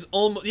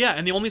almost... Yeah,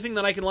 and the only thing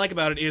that I can like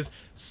about it is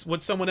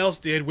what someone else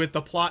did with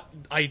the plot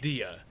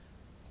idea.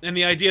 And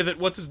the idea that,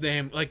 what's his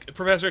name? Like,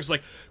 Professor X is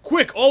like,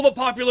 "Quick, all the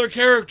popular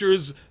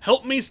characters,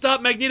 help me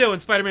stop Magneto."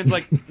 And Spider-Man's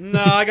like,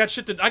 "Nah, I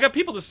got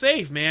people to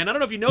save, man. I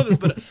don't know if you know this,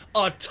 but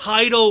a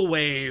tidal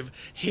wave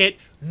hit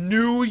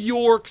New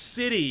York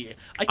City.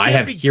 I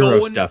have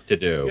hero stuff to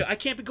do. I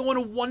can't be going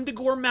to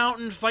Wundagore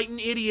Mountain fighting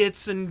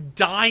idiots and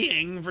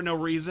dying for no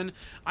reason.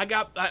 I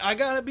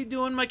gotta be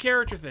doing my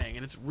character thing,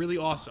 and it's really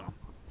awesome."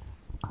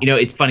 You know,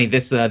 it's funny.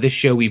 This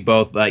show we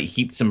both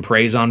heaped some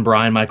praise on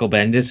Brian Michael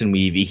Bendis, and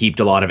we heaped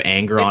a lot of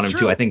anger on him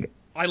true. too.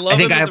 I love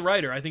him as a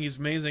writer. I think he's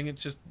amazing.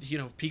 It's just,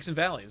 peaks and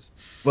valleys.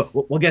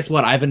 Well, guess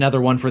what? I have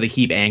another one for the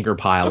heap anger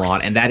pile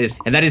on, and that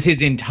is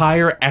his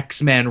entire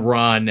X-Men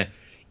run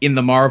in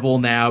the Marvel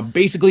now.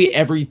 Basically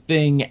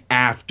everything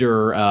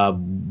after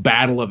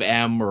Battle of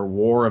M or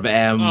War of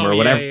M or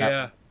whatever.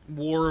 Yeah.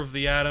 War of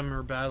the Atom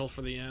or Battle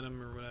for the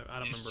Atom or whatever. I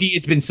don't remember. See,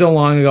 it's been so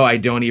long ago, I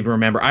don't even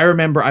remember. I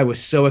remember I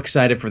was so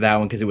excited for that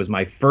one because it was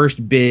my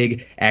first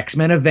big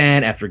X-Men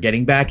event after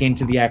getting back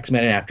into the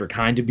X-Men and after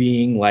kind of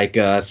being like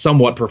a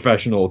somewhat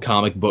professional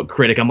comic book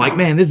critic. I'm like,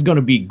 man, this is going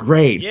to be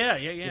great.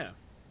 Yeah.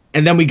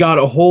 And then we got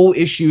a whole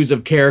issues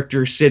of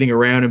characters sitting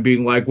around and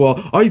being like,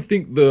 well, I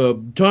think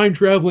the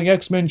time-traveling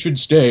X-Men should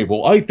stay.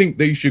 Well, I think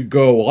they should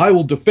go. Well, I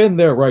will defend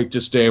their right to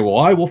stay. Well,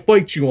 I will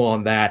fight you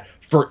on that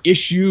for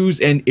issues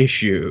and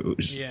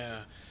issues. Yeah.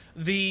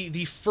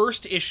 The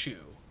first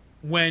issue,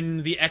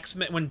 when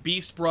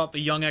Beast brought the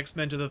young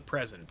X-Men to the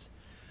present,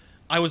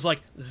 I was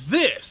like,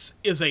 this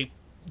is a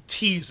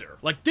teaser.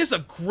 Like, this is a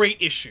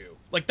great issue.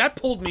 Like, that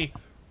pulled me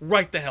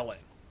right the hell in.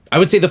 I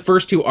would say the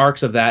first two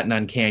arcs of that and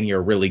Uncanny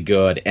are really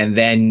good, and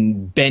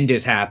then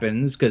Bendis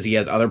happens because he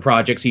has other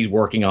projects he's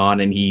working on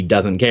and he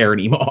doesn't care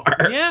anymore.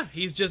 Yeah,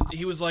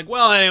 he was like,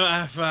 well,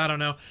 I don't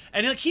know.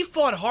 And like, he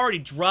fought hard. He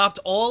dropped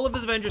all of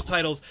his Avengers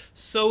titles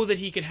so that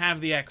he could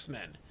have the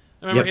X-Men.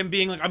 I remember him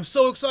being like, I'm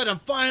so excited, I'm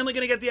finally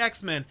going to get the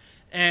X-Men.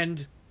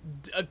 And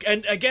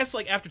I guess,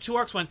 like, after two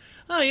arcs went,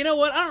 oh, you know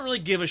what, I don't really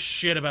give a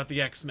shit about the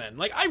X-Men.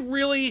 Like, I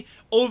really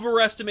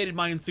overestimated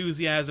my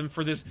enthusiasm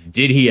for this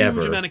huge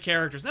amount of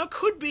characters. Now, it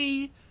could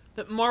be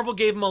that Marvel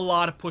gave him a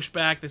lot of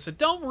pushback. They said,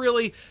 don't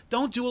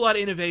do a lot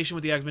of innovation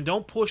with the X-Men.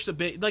 Don't push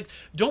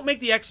don't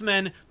make the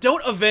X-Men,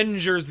 don't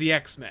Avengers the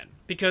X-Men.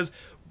 Because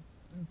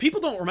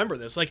people don't remember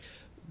this. Like,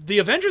 the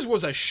Avengers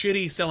was a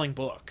shitty selling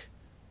book.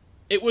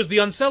 It was the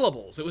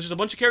Unsellables. It was just a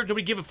bunch of characters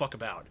nobody gave a fuck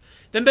about.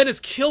 Then Bendis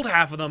killed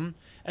half of them,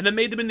 and then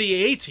made them in the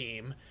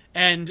A-Team,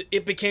 and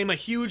it became a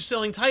huge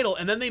selling title,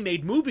 and then they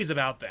made movies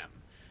about them.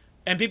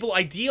 And people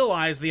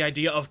idealized the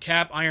idea of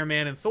Cap, Iron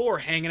Man, and Thor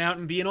hanging out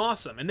and being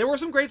awesome. And there were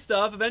some great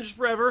stuff. Avengers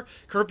Forever,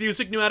 Kurt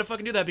Busiek knew how to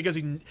fucking do that because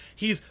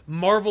he's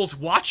Marvel's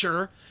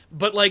Watcher.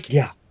 But, like,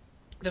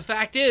 the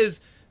fact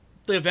is,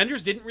 the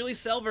Avengers didn't really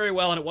sell very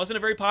well, and it wasn't a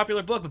very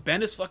popular book, but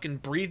Bendis fucking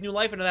breathed new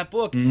life into that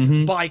book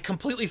by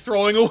completely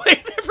throwing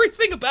away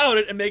everything about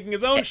it and making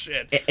his own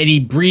shit. And he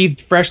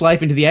breathed fresh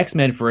life into the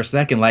X-Men for a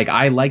second. Like,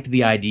 I liked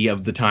the idea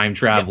of the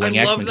time-traveling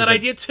X-Men. I loved that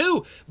idea,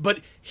 too,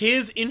 but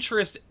his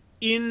interest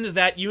in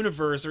that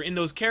universe or in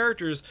those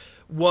characters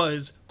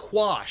was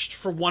quashed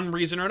for one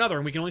reason or another,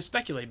 and we can only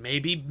speculate.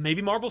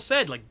 Maybe Marvel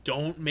said, like,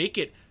 don't make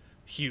it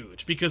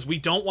huge because we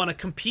don't want to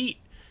compete.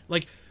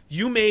 Like,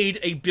 you made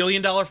a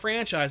billion-dollar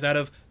franchise out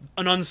of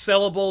an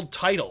unsellable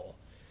title.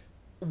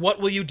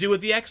 What will you do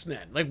with the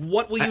X-Men? Like,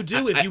 what will you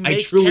do if you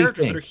make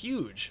characters that are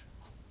huge?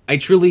 I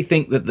truly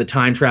think that the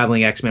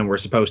time-traveling X-Men were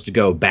supposed to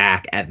go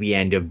back at the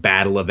end of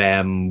Battle of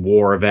M,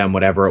 War of M,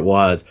 whatever it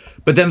was.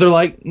 But then they're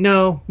like,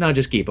 no,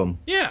 just keep them.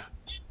 Yeah.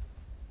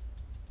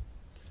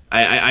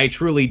 I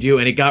truly do,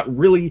 and it got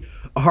really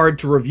hard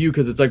to review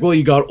because it's like, well,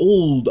 you got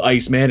old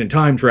Iceman and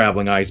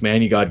time-traveling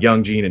Iceman, you got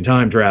young Jean and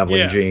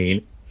time-traveling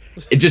Jean.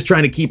 And just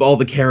trying to keep all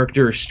the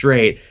characters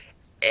straight.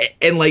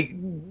 And, like,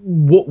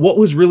 what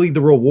was really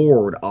the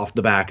reward off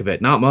the back of it?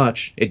 Not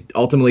much. It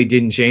ultimately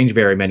didn't change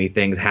very many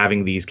things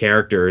having these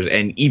characters.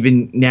 And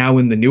even now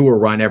in the newer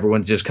run,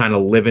 everyone's just kind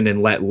of living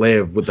and let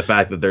live with the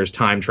fact that there's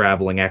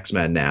time-traveling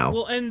X-Men now.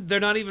 Well, and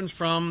they're not even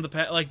from the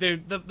past. Like,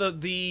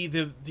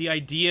 the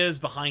ideas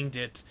behind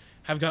it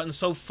have gotten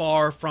so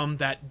far from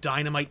that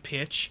Dynamite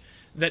pitch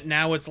that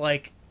now it's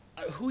like,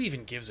 who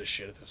even gives a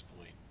shit at this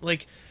point?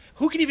 Like,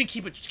 who can even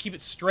keep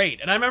it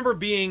straight? And I remember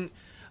being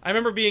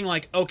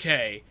like,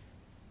 okay,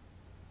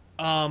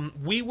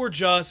 we were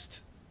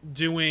just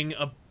doing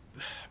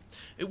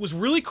it was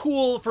really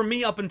cool for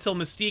me up until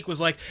Mystique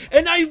was like,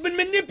 and I've been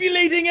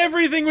manipulating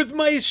everything with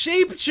my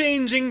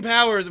shape-changing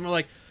powers. And I'm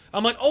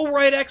like, oh,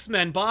 right,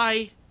 X-Men,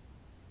 bye.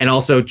 And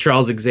also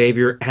Charles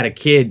Xavier had a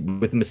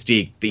kid with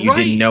Mystique that you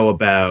didn't know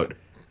about.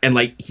 And,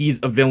 like, he's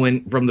a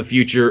villain from the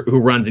future who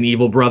runs an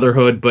evil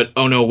brotherhood, but,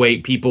 oh, no,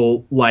 wait,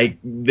 people like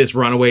this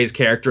Runaways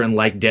character and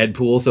like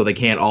Deadpool, so they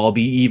can't all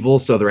be evil,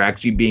 so they're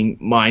actually being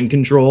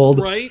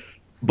mind-controlled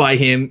by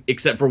him,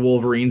 except for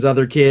Wolverine's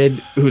other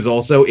kid, who's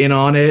also in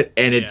on it,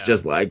 and it's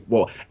just like,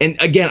 well... And,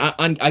 again,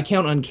 I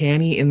count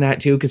Uncanny in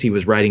that, too, because he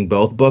was writing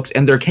both books,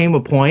 and there came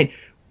a point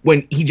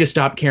when he just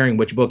stopped caring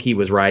which book he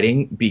was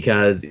writing,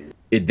 because...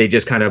 they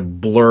just kind of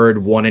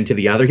blurred one into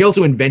the other. He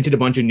also invented a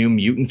bunch of new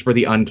mutants for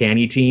the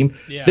Uncanny team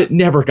that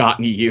never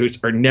got any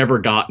use or never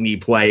got any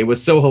play. It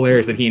was so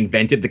hilarious that he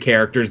invented the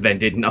characters, then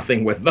did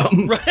nothing with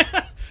them.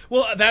 Right.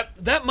 Well,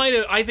 that might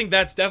have... I think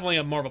that's definitely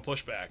a Marvel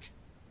pushback.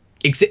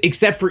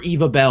 Except for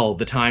Eva Bell,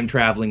 the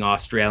time-traveling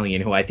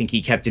Australian, who I think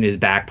he kept in his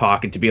back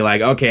pocket to be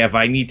like, okay, if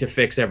I need to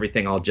fix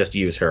everything, I'll just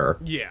use her.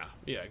 Yeah.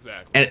 Yeah,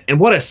 exactly. And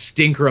what a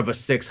stinker of a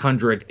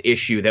 600th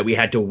issue that we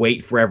had to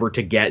wait forever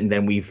to get, and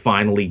then we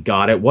finally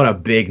got it. What a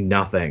big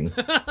nothing.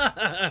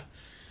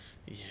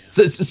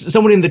 So,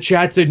 someone in the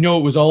chat said, no,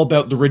 it was all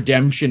about the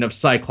redemption of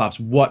Cyclops.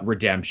 What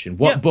redemption?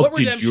 What book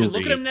did you read?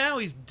 Look at him now.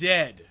 He's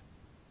dead.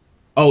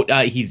 Oh,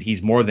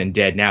 he's more than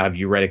dead now. Have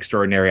you read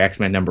Extraordinary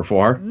X-Men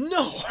 #4?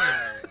 No.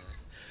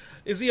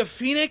 Is he a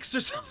phoenix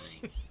or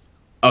something?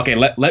 Okay,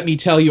 let me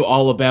tell you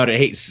all about it.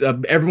 Hey,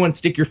 everyone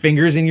stick your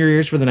fingers in your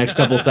ears for the next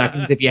couple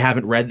seconds if you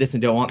haven't read this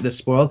and don't want this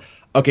spoiled.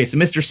 Okay, so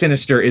Mr.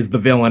 Sinister is the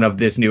villain of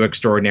this new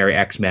Extraordinary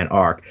X-Men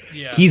arc.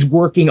 Yeah. He's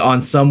working on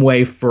some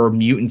way for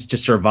mutants to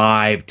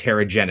survive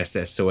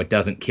Terrigenesis so it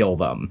doesn't kill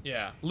them.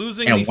 Yeah,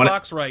 losing the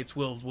Fox rights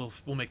will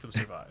make them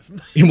survive.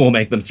 It will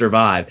make them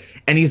survive.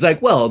 And he's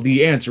like, well,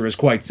 the answer is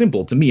quite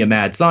simple. To me, a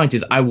mad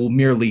scientist, I will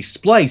merely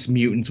splice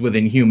mutants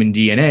within human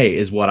DNA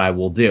is what I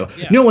will do.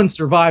 Yeah. No one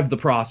survived the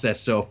process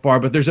so far,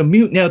 but there's a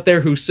mutant out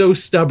there who's so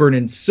stubborn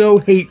and so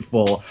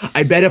hateful,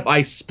 I bet if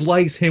I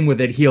splice him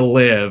with it, he'll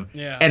live.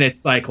 Yeah. And it's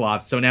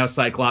Cyclops. So now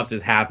Cyclops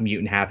is half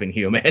mutant, half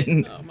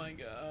inhuman. Oh my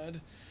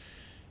god.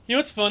 You know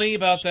what's funny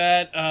about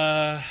that?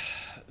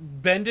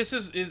 Bendis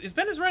is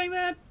Bendis writing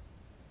that?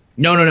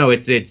 No,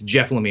 it's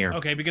Jeff Lemire.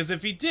 Okay, because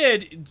if he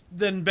did,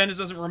 then Bendis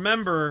doesn't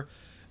remember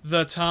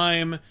the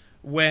time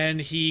when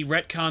he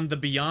retconned the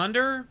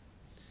Beyonder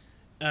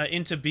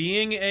into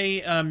being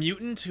a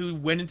mutant who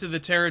went into the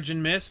Terrigen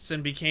Mists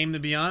and became the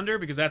Beyonder,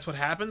 because that's what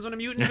happens when a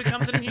mutant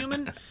becomes an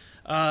inhuman.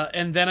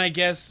 And then I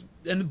guess,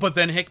 but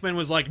then Hickman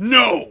was like,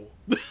 no!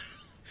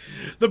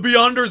 The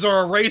Beyonders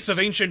are a race of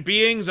ancient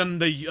beings,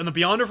 and the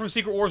Beyonder from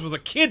Secret Wars was a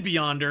kid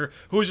Beyonder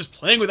who was just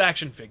playing with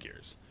action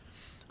figures.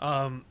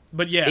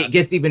 But yeah, it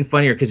gets even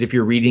funnier because if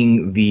you're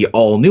reading the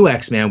all new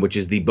X-Men, which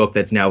is the book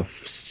that's now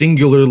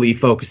singularly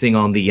focusing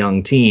on the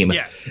young team,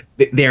 yes,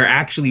 they're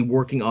actually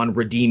working on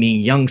redeeming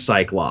young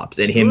Cyclops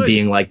and him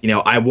being like,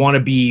 I want to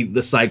be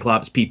the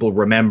Cyclops people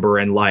remember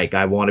and like.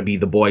 I want to be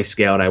the Boy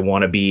Scout. I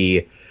want to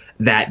be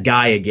that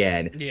guy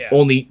again. Yeah.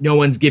 Only no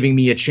one's giving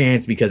me a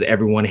chance because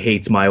everyone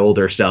hates my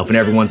older self and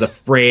everyone's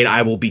afraid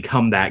I will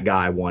become that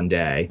guy one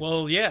day.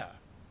 Well, yeah,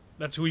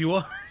 that's who you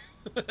are.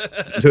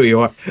 That's who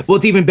you are. Well,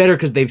 it's even better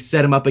because they've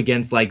set him up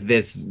against like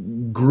this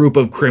group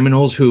of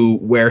criminals who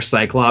wear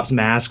Cyclops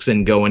masks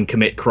and go and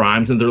commit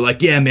crimes, and they're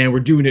like, yeah, man,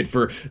 we're doing it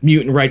for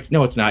mutant rights.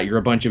 No, it's not. You're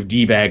a bunch of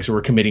D-bags who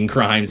are committing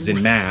crimes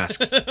in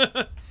masks.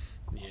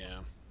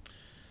 Yeah.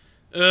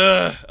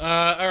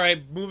 All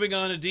right, moving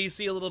on to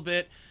DC a little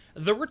bit.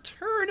 The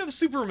return of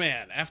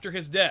Superman after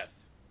his death.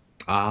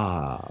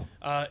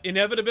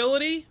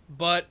 Inevitability,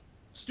 but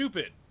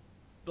stupid.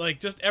 Like,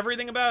 just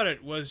everything about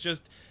it was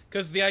just...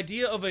 Because the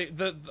idea of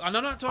I'm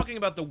not talking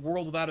about the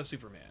world without a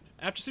Superman.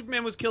 After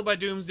Superman was killed by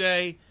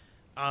Doomsday,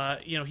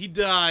 he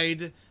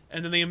died,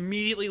 and then they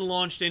immediately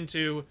launched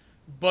into,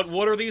 but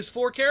what are these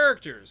four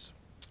characters?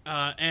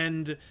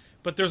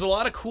 But there's a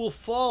lot of cool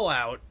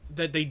fallout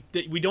that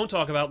we don't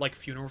talk about, like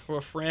Funeral for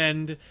a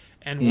Friend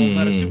and World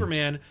Without a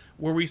Superman,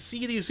 where we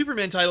see these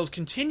Superman titles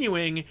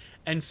continuing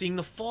and seeing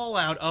the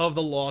fallout of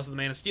the loss of the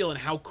Man of Steel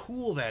and how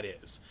cool that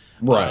is.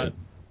 Right.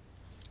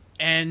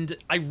 And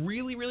I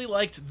really, really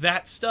liked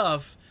that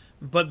stuff,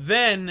 but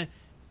then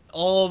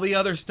all the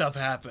other stuff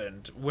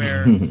happened,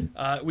 where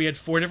we had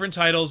 4 different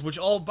titles, which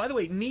all, by the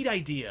way, neat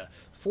idea.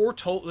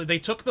 They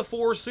took the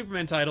 4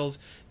 Superman titles,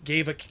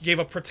 gave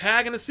a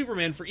protagonist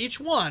Superman for each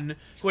one,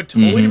 who had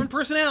totally different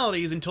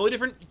personalities and totally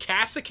different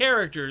casts of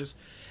characters,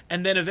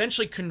 and then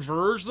eventually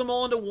converged them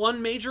all into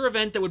one major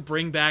event that would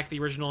bring back the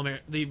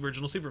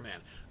original Superman.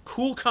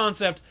 Cool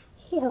concept.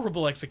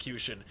 Horrible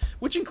execution,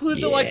 which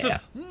included the likes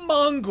of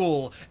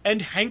Mongol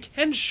and Hank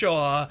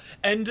Henshaw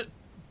and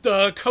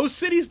Coast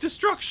City's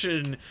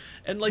destruction,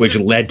 and which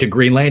led to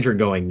Green Lantern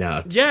going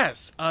nuts.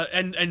 Yes,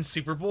 and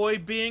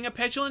Superboy being a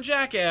petulant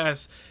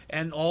jackass,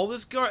 and all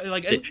this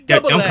and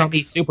don't call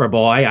me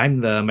Superboy.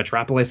 I'm the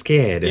Metropolis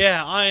Kid.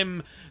 Yeah,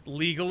 I'm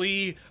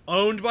legally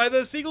owned by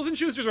the Seagulls and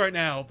Schusters right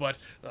now, but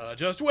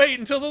just wait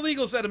until the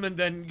legal settlement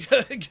then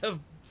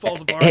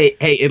falls apart.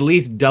 Hey, at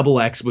least Double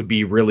X would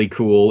be really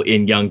cool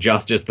in Young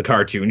Justice, the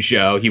cartoon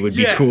show. He would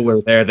be cooler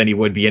there than he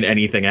would be in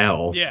anything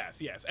else.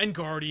 Yes, and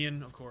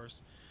Guardian, of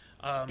course.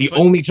 The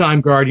only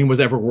time Guardian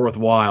was ever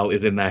worthwhile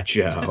is in that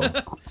show.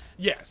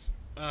 Yes.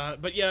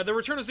 But yeah, the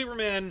Return of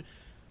Superman,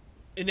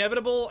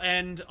 inevitable,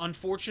 and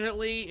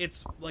unfortunately,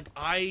 it's like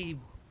I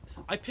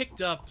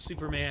picked up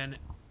Superman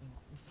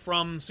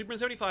from Superman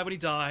 75 when he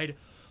died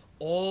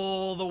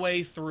all the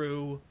way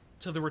through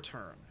to the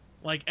Return.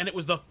 And it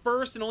was the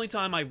first and only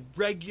time I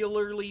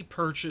regularly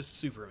purchased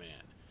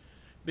Superman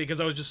because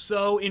I was just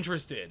so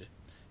interested.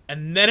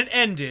 And then it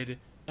ended,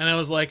 and I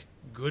was like,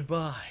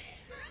 goodbye.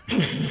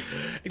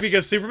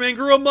 Because Superman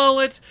grew a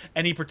mullet,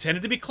 and he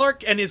pretended to be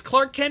Clark, and his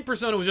Clark Kent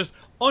persona was just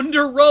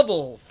under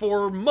rubble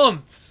for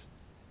months.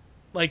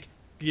 Like,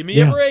 give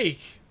me a break.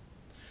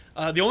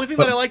 The only thing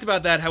that I liked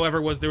about that,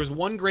 however, was there was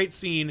one great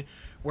scene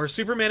where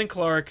Superman and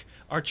Clark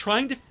are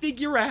trying to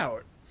figure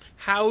out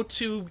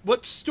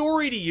what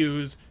story to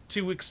use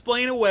to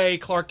explain away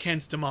Clark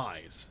Kent's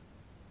demise.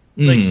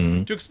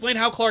 like to explain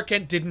how Clark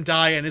Kent didn't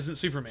die and isn't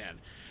Superman.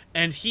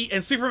 And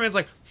Superman's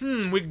like,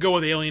 we could go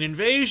with alien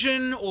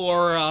invasion,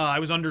 or I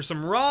was under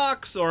some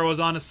rocks, or I was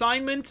on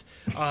assignment.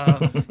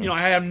 I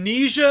had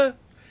amnesia.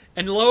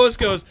 And Lois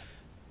goes,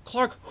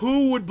 Clark,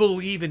 who would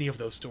believe any of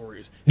those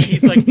stories? And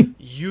he's like,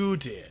 you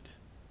did.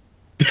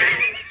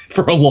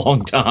 For a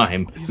long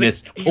time,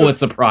 Miss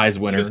Pulitzer Prize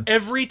winner. Because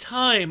every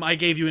time I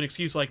gave you an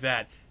excuse like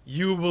that,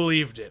 you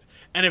believed it.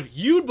 And if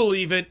you'd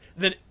believe it,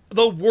 then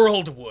the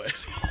world would.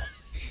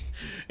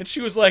 And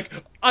she was like,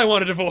 I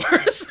want a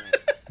divorce.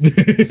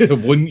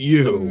 Wouldn't you?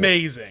 Just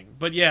amazing.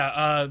 But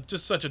yeah,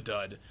 just such a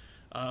dud.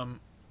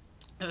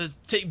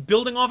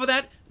 Building off of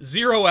that,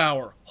 0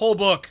 Hour. Whole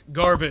book,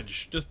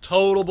 garbage. Just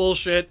total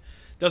bullshit.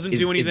 Doesn't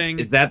do anything.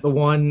 Is that the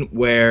one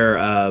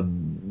where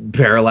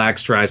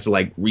Parallax tries to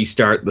like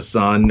restart the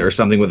sun or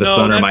something with the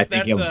sun? Or am I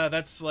thinking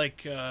that's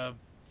like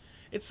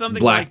it's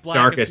something like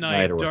Darkest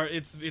Night.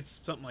 It's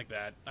something like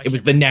that. It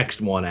was the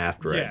next one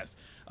after it. Yes.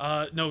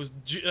 No, it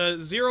was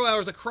 0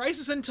 Hour. A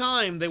Crisis in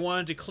Time. They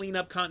wanted to clean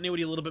up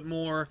continuity a little bit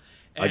more.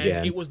 And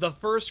it was the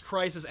first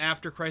crisis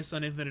after Crisis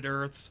on Infinite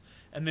Earths.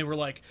 And they were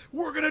like,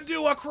 we're going to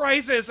do a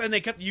crisis. And they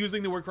kept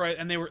using the word crisis.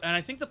 And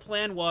I think the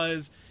plan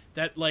was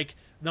that like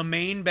the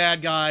main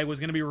bad guy was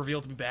going to be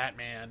revealed to be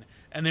Batman.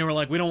 And they were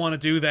like, we don't want to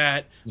do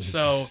that.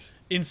 So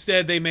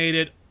instead they made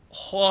it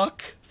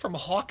Hawk from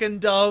Hawk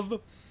and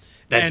Dove.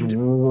 That's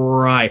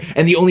right.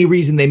 And the only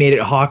reason they made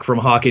it Hawk from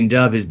Hawk and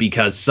Dove is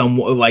because some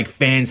like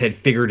fans had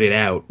figured it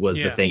out was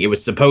the thing. It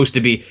was supposed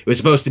to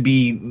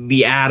be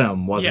the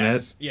Atom, wasn't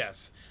it?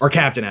 Yes. Or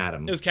Captain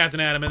Atom. It was Captain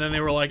Atom, and then they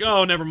were like,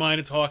 "Oh, never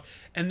mind, it's Hawk."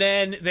 And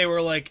then they were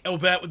like, "Oh,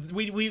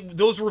 we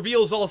those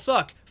reveals all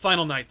suck."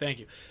 Final Night, thank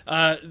you.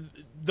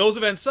 Those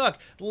events suck.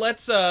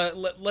 Let's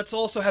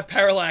also have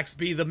Parallax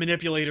be the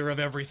manipulator of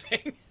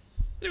everything.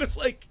 It was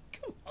like,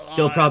 come on.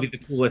 Still probably the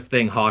coolest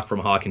thing Hawk from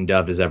Hawk and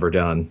Dove has ever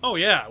done. Oh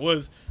yeah,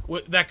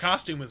 that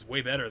costume was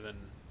way better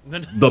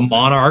than the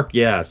Monarch.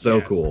 Yeah,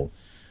 so cool.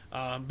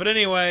 But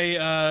anyway,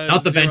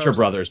 not the Venture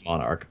Brothers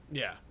Monarch.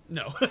 Yeah,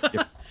 no.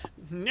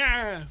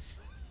 Nah.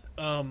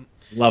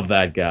 Love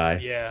that guy.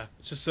 Yeah,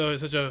 it's just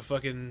such a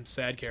fucking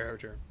sad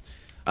character.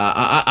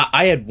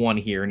 I had one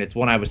here, and it's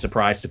one I was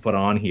surprised to put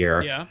on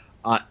here. Yeah.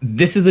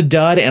 This is a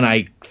dud, and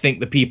I think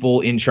the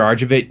people in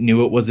charge of it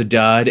knew it was a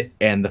dud,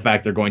 and the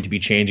fact they're going to be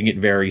changing it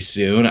very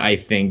soon, I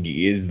think,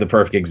 is the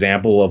perfect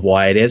example of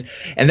why it is.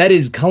 And that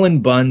is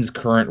Cullen Bunn's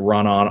current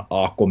run on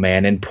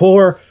Aquaman. And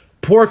poor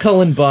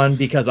Cullen Bunn,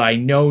 because I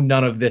know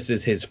none of this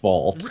is his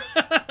fault.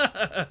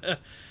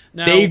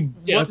 Now,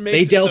 what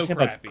makes it so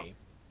crappy?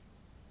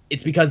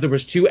 It's because there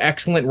was 2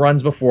 excellent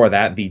runs before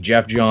that, the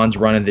Jeff Johns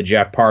run and the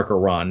Jeff Parker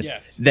run,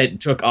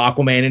 that took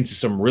Aquaman into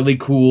some really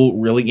cool,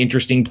 really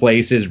interesting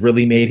places,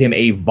 really made him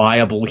a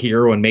viable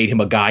hero and made him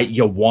a guy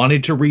you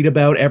wanted to read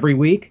about every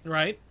week.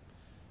 Right.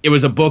 It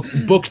was a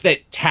books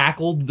that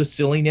tackled the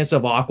silliness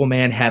of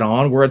Aquaman head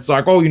on, where it's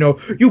like, oh,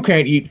 you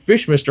can't eat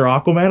fish, Mr.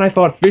 Aquaman. I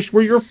thought fish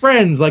were your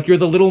friends, like you're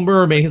the Little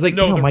Mermaid. He's like,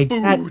 no, they're my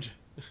food. Dad,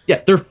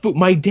 yeah, they're food.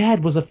 My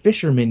dad was a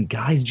fisherman,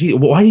 guys. Gee,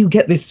 why do you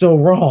get this so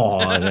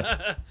wrong?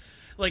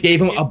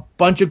 Gave him a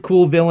bunch of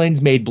cool villains,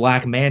 made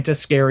Black Manta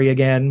scary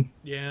again.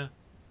 Yeah,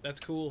 that's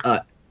cool.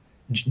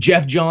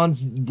 Jeff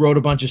Johns wrote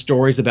a bunch of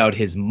stories about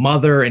his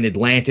mother and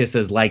Atlantis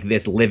as like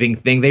this living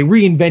thing. They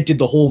reinvented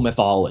the whole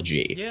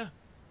mythology.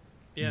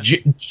 Yeah.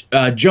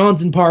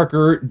 Johns and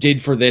Parker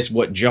did for this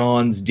what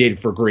Johns did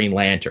for Green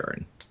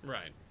Lantern.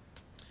 Right.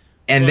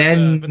 But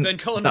then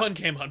Cullen Bunn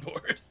came on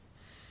board.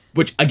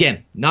 Which,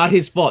 again, not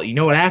his fault. You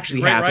know what actually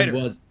happened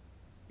was...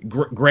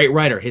 Great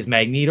writer. His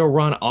Magneto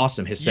run,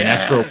 awesome. His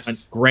Sinestro run,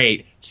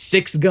 great.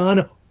 Six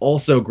Gun,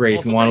 also great.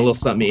 If you want a little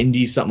something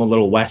indie, something a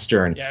little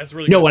western. Yeah, it's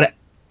really good.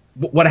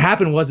 What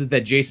happened was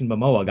that Jason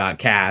Momoa got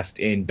cast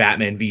in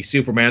Batman v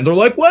Superman. They're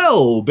like,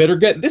 well, better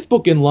get this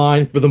book in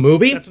line for the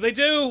movie. That's what they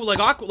do.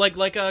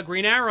 Like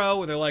Green Arrow,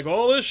 where they're like,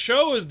 oh, this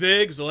show is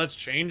big, so let's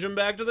change him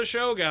back to the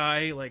show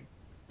guy. Like,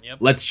 yep.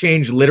 Let's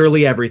change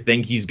literally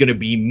everything. He's going to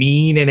be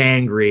mean and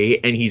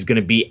angry, and he's going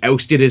to be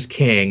ousted as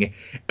king,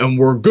 and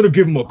we're going to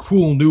give him a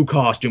cool new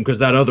costume because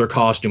that other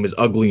costume is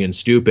ugly and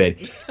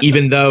stupid.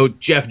 Even though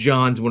Jeff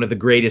Johns, one of the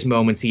greatest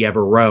moments he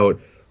ever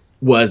wrote,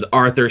 was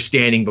Arthur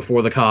standing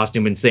before the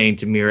costume and saying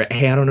to Mira,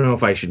 hey, I don't know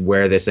if I should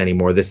wear this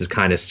anymore. This is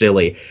kind of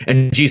silly.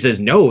 And she says,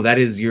 no, that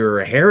is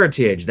your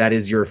heritage. That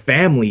is your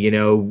family.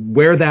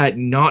 Wear that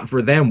not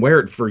for them. Wear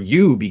it for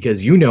you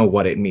because you know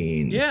what it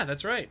means. Yeah,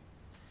 that's right.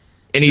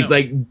 And he's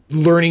like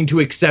learning to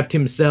accept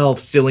himself,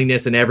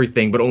 silliness and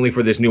everything, but only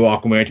for this new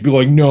Aquaman to be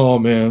like, no,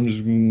 man,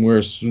 just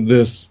wear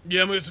this.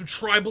 Yeah, I'm going to get some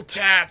tribal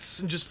tats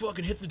and just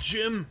fucking hit the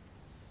gym.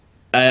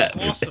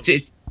 Awesome.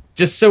 It's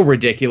just so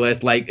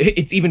ridiculous. Like,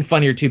 it's even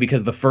funnier, too,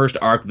 because the first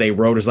arc they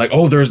wrote is like,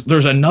 oh,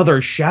 there's another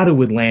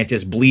Shadow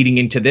Atlantis bleeding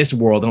into this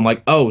world. And I'm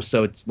like, oh,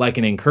 so it's like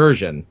an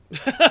incursion.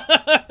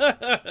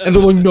 And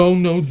they're like,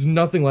 no, it's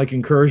nothing like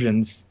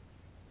incursions.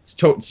 It's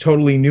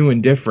totally new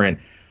and different.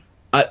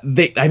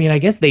 I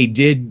guess they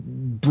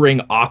did bring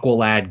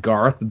Aqualad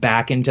Garth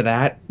back into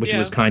that, which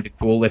was kind of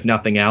cool, if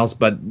nothing else.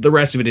 But the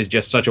rest of it is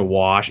just such a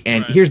wash.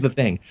 And here's the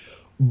thing.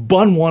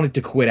 Bunn wanted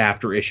to quit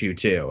after issue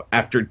 2.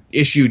 After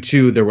issue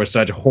 2, there was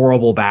such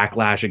horrible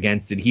backlash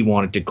against it, he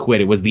wanted to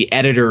quit. It was the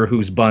editor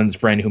who's Bunn's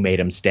friend who made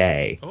him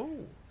stay. Oh.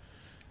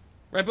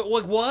 Right, but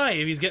like, why?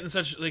 If he's getting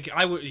such, like,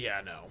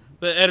 no.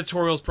 But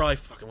editorial's probably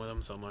fucking with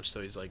him so much,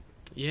 so he's like,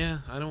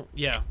 I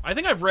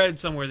think I've read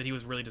somewhere that he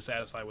was really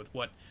dissatisfied with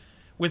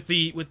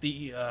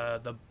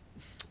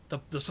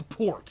the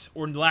support,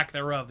 or lack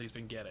thereof, that he's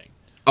been getting.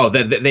 Oh,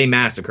 they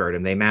massacred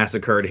him. They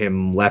massacred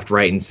him left,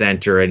 right, and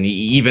center, and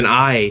even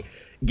I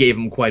gave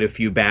him quite a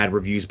few bad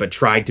reviews, but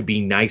tried to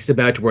be nice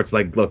about it, where it's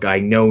like, look, I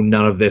know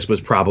none of this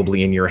was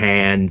probably in your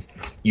hands.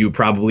 You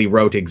probably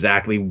wrote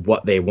exactly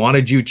what they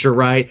wanted you to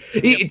write.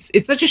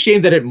 It's such a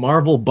shame that at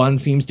Marvel, Bunn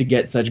seems to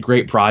get such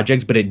great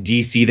projects, but at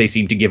DC, they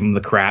seem to give him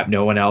the crap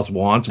no one else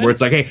wants, where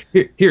it's like,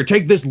 hey, here,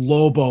 take this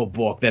Lobo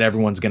book that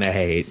everyone's going to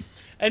hate.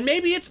 And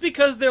maybe it's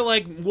because they're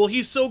like, well,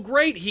 he's so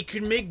great, he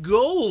can make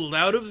gold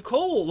out of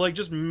coal. Like,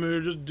 just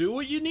do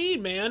what you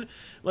need, man.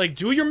 Like,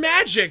 do your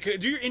magic,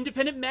 do your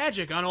independent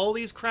magic on all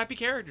these crappy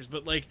characters.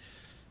 But like,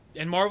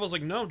 and Marvel's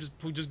like, no,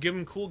 just give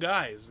him cool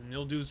guys, and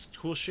he'll do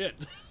cool shit.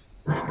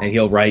 And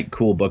he'll write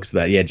cool books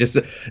about it. Yeah, just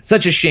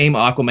such a shame,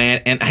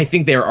 Aquaman. And I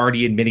think they're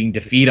already admitting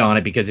defeat on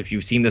it, because if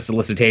you've seen the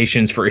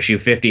solicitations for issue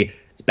 50,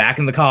 it's back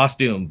in the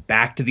costume,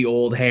 back to the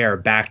old hair,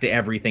 back to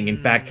everything. In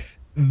fact,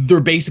 they're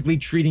basically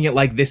treating it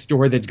like this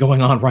story that's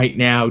going on right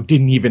now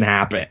didn't even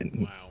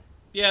happen. Wow.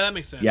 Yeah, that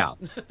makes sense. Yeah.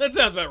 That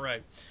sounds about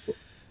right.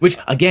 Which,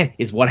 again,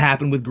 is what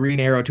happened with Green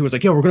Arrow, too. It's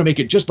like, yo, we're going to make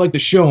it just like the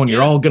show, and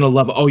you're all going to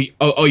love it.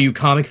 Oh, you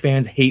comic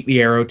fans hate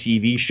the Arrow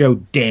TV show?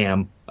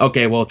 Damn.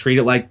 Okay, well, treat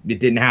it like it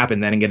didn't happen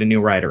then and get a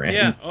new writer in.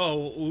 Yeah.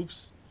 Oh,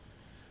 oops.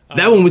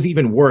 That one was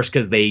even worse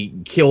because they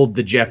killed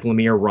the Jeff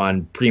Lemire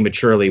run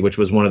prematurely, which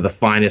was one of the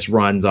finest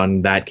runs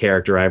on that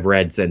character I've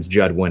read since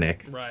Judd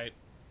Winnick. Right.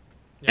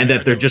 Yeah, and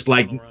that they're just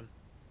like,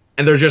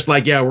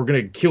 yeah, we're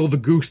gonna kill the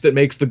goose that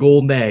makes the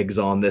golden eggs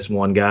on this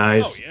one,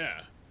 guys. Oh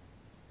yeah.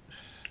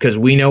 Because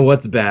we know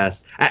what's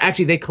best.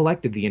 Actually, they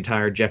collected the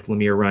entire Jeff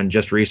Lemire run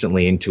just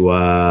recently into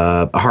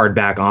a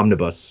hardback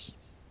omnibus.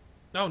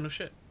 Oh no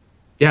shit.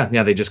 Yeah,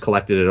 they just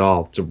collected it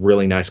all. It's a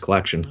really nice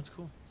collection. That's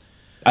cool.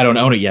 I don't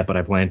own it yet, but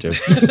I plan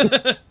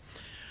to.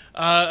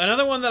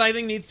 Another one that I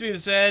think needs to be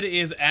said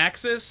is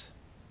Axis.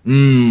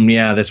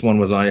 Yeah, this one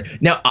was on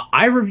it. Now,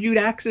 I reviewed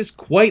Axis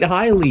quite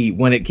highly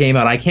when it came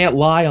out. I can't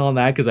lie on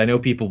that because I know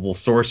people will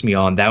source me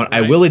on that one.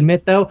 Right. I will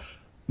admit, though,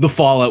 the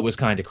fallout was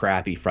kind of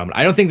crappy from it.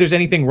 I don't think there's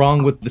anything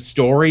wrong with the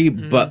story,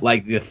 but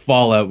like the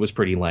fallout was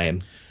pretty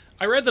lame.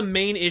 I read the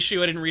main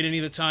issue. I didn't read any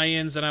of the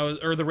tie-ins,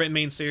 or the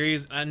main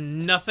series,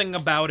 and nothing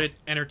about it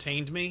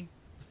entertained me.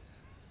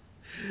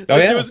 Oh,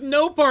 yeah? There was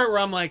no part where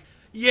I'm like,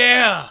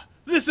 yeah,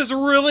 this is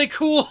really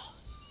cool.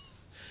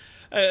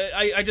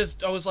 I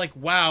was like,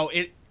 wow,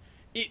 it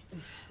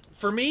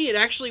for me, it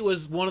actually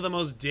was one of the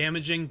most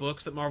damaging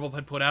books that Marvel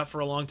had put out for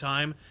a long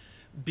time,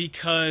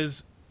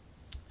 because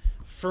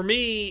for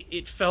me,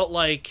 it felt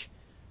like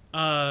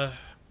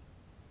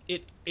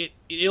it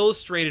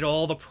illustrated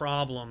all the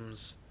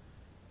problems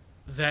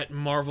that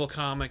Marvel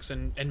Comics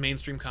and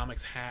mainstream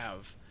comics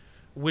have,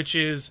 which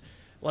is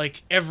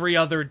like every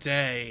other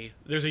day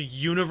there's a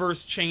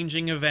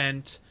universe-changing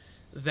event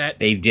that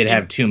they did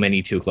have too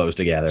many too close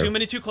together. Too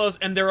many too close,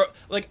 and there are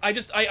like I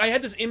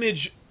had this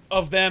image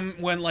of them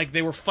when like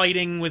they were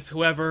fighting with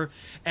whoever,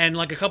 and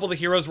like a couple of the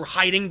heroes were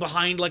hiding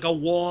behind like a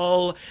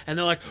wall, and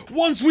they're like,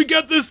 once we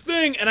get this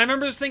thing, and I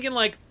remember just thinking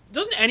like,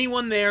 doesn't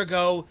anyone there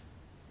go,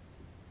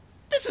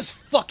 this is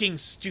fucking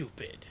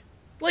stupid?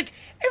 Like,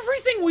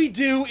 everything we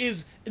do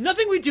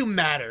nothing we do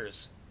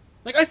matters.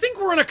 Like, I think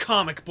we're in a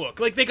comic book.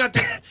 Like, they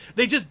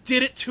just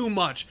did it too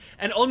much.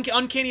 And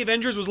Uncanny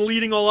Avengers was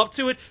leading all up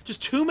to it.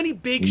 Just too many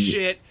big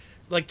shit.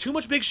 Like, too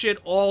much big shit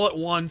all at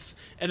once.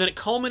 And then it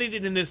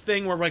culminated in this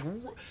thing where, like,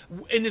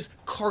 in this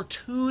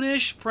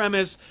cartoonish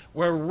premise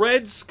where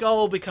Red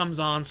Skull becomes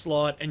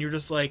Onslaught, and you're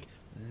just like...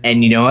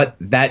 And you know what?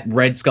 That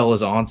Red Skull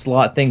is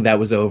Onslaught thing, that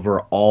was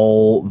over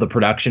all the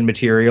production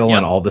material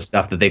and all the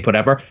stuff that they put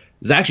over.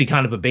 It's actually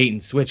kind of a bait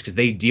and switch because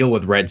they deal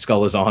with Red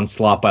Skull as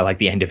Onslaught by like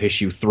the end of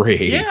issue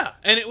 3. Yeah,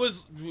 and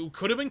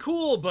could have been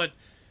cool, but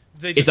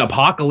it's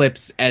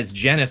Apocalypse as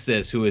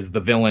Genesis, who is the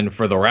villain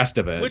for the rest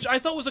of it. Which I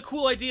thought was a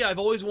cool idea. I've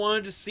always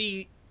wanted to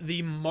see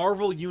the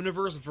Marvel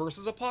Universe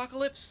versus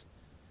Apocalypse,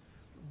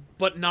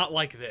 but not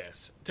like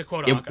this, to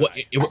quote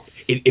Hawkeye.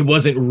 It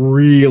wasn't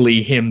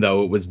really him,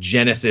 though. It was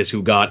Genesis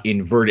who got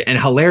inverted. And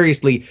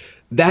hilariously,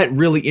 that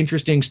really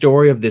interesting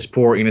story of this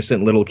poor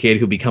innocent little kid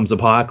who becomes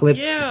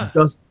Apocalypse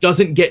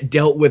doesn't get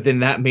dealt with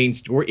in that main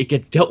story. It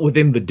gets dealt with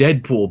in the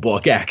Deadpool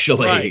book,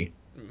 actually. Right.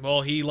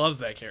 Well, he loves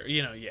that character,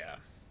 yeah.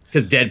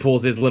 Because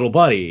Deadpool's his little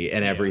buddy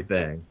and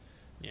everything.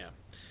 Yeah.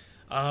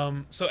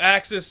 So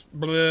Axis,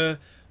 blah.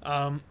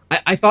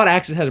 I thought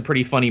Axis had a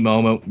pretty funny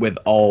moment with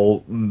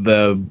all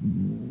the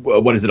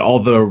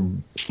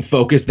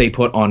focus they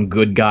put on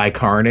good guy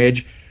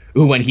Carnage,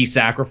 who when he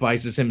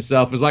sacrifices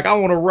himself is like, I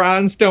want a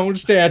rhinestone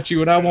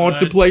statue and I want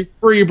to play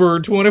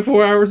Freebird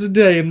 24 hours a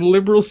day in the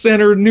liberal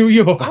center of New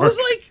York. I was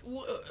like,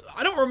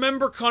 I don't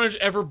remember Carnage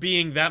ever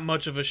being that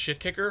much of a shit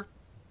kicker,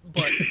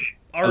 but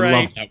all I right.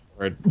 love that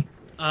word. The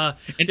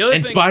And, other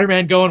and thing-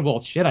 Spider-Man going, well,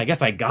 shit, I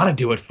guess I gotta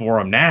do it for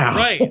him now.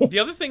 Right. The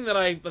other thing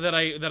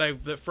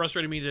that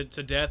frustrated me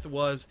to death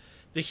was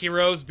the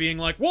heroes being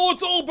like, "Well,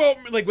 it's all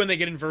about me," like when they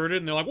get inverted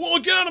and they're like, "Well,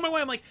 get out of my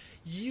way." I'm like,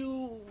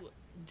 you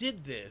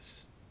did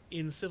this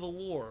in Civil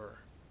War,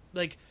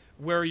 like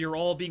where you're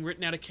all being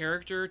written out of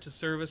character to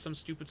service some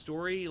stupid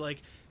story,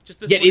 like just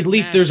this. Yeah, one at is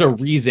least there's a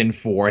magic. reason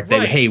for it that,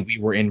 Right. hey, we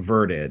were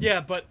inverted.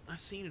 Yeah, but I've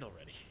seen it already.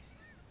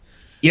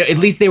 You know, at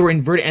least they were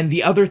inverted. And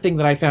the other thing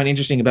that I found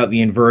interesting about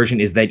the inversion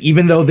is that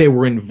even though they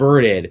were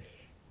inverted,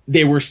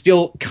 they were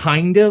still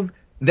kind of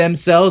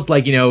themselves.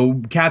 Like, you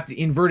know,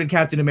 inverted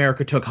Captain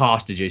America took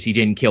hostages. He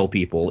didn't kill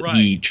people. Right.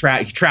 He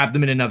trapped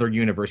them in another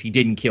universe. He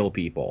didn't kill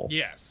people.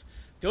 Yes.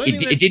 The only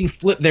thing It didn't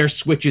flip their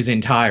switches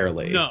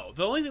entirely. No,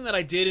 the only thing that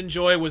I did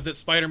enjoy was that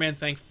Spider-Man,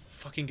 thank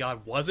fucking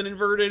God, wasn't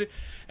inverted,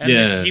 and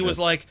Yeah. that he was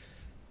like,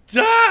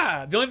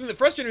 "Duh!" The only thing that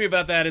frustrated me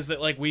about that is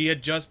that like we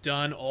had just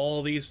done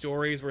all these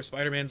stories where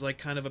Spider-Man's like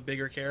kind of a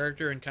bigger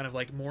character and kind of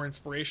like more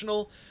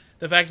inspirational.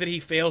 The fact that he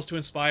fails to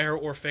inspire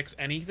or fix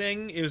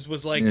anything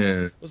was like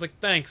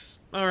thanks,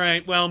 all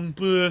right, well,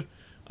 bleh.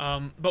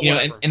 But You know,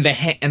 whatever.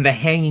 and the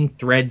hanging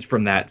threads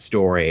from that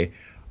story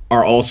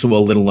are also a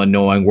little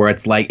annoying, where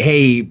it's like,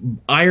 hey,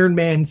 Iron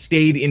Man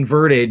stayed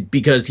inverted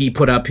because he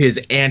put up his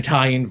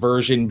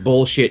anti-inversion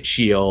bullshit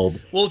shield.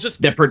 Well,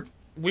 just That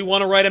we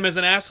want to write him as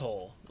an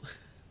asshole.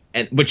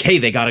 and which, hey,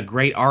 they got a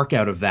great arc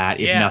out of that,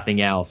 if Yeah. nothing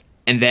else.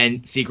 And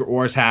then Secret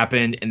Wars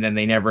happened, and then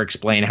they never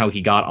explain how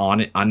he got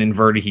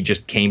uninverted. He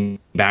just came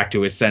back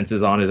to his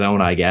senses on his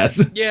own, I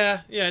guess.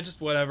 Yeah, just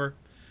whatever.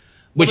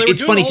 Which Well, they were it's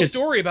doing funny the whole because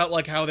story about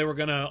like how they were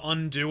gonna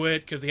undo it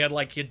because he had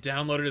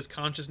downloaded his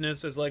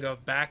consciousness as like a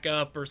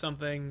backup or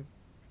something.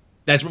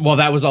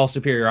 that was all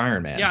Superior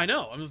Iron Man. Yeah, I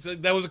know.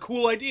 That was a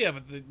cool idea,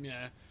 but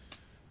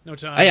no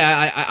time.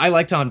 I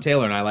like Tom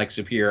Taylor and I like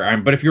Superior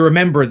Iron, but if you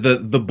remember,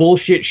 the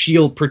bullshit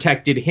shield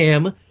protected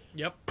him,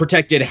 Yep.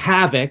 protected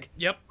Havoc,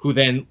 Yep. who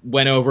then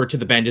went over to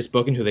the Bendis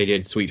book and who they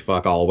did sweet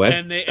fuck all with.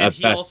 And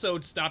he also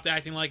stopped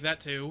acting like that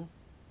too.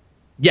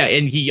 Yeah,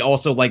 and he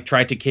also like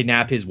tried to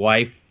kidnap his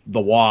wife,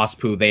 the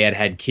Wasp, who they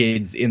had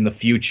kids in the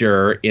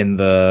future in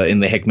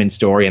the Hickman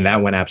story, and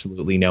that went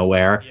absolutely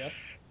nowhere. Yep.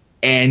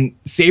 And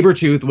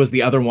Sabretooth was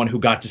the other one who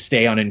got to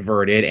stay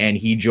uninverted, and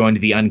he joined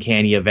the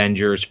Uncanny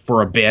Avengers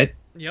for a bit,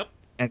 Yep.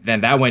 and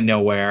then that went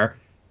nowhere.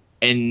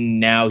 And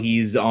now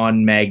he's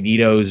on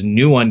Magneto's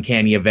new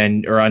Uncanny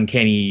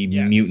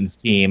Yes. Mutants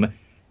team,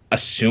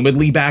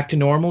 assumedly back to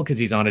normal because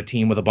he's on a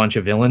team with a bunch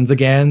of villains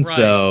again. Right.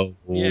 So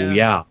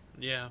Yeah.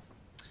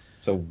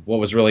 So what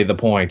was really the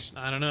point?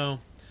 I don't know.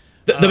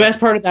 The best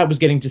part of that was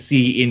getting to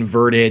see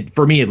inverted,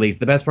 for me at least,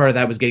 the best part of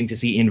that was getting to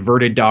see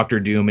inverted Doctor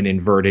Doom and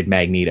inverted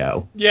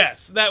Magneto.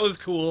 Yes, that was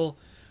cool.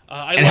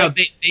 How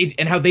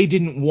they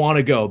didn't want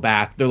to go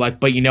back. They're like,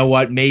 but you know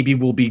what? Maybe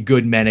we'll be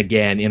good men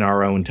again in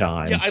our own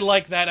time. Yeah, I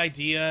like that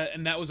idea,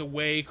 and that was a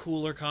way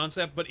cooler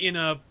concept, but in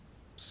a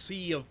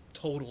sea of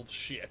total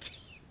shit.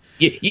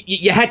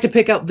 You had to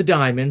pick out the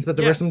diamonds, but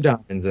there were Yes. some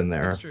diamonds in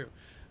there. That's true.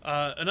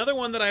 Another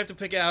one that I have to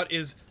pick out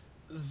is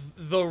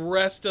the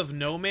rest of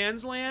No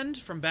Man's Land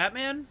from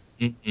Batman.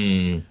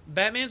 Mm-mm.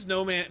 Batman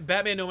No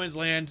Man's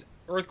Land.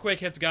 Earthquake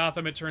hits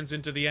Gotham. It turns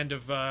into the end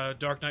of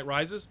Dark Knight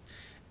Rises,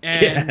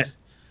 and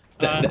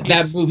That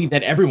it's- movie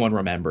that everyone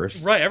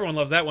remembers. right, everyone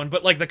loves that one.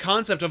 But like the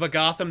concept of a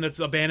Gotham that's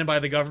abandoned by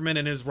the government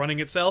and is running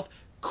itself,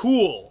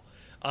 cool.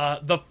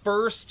 The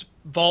first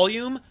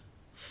volume,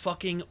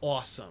 fucking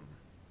awesome.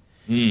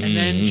 And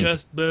then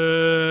just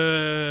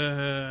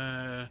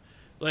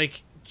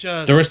like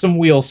just There was some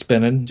wheel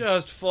spinning.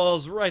 just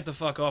falls right the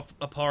fuck off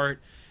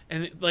apart,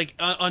 and like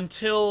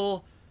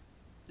until,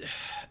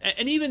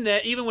 and even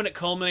when it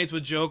culminates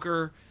with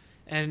Joker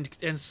and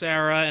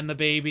Sarah and the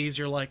babies,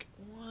 you're like,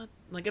 what?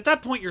 Like at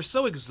that point, you're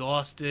so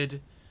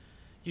exhausted,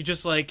 you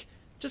just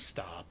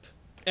stop.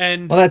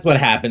 And Well, that's what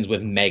happens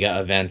with mega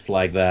events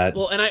like that.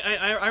 well, and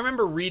I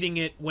remember reading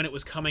it when it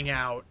was coming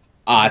out.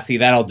 See,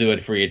 that'll do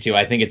it for you too.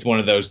 I think it's one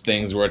of those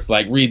things where it's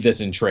like, read this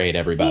and trade,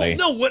 everybody.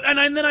 Well, no, what?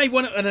 And then I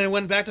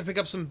went back to pick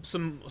up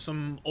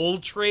some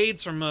old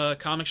trades from a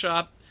comic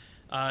shop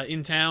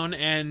in town,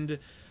 and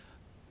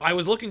I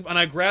was looking, and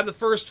I grabbed the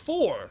first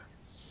 4.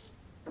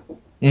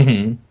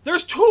 Mm-hmm.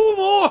 There's 2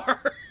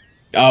 more.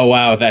 Oh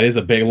wow, that is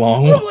a big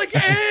long I'm one. like,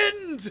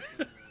 end.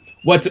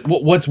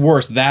 What's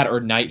worse, that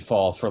or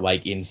Nightfall for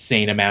like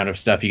insane amount of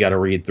stuff you got to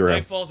read through?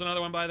 Nightfall's another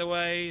one, by the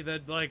way.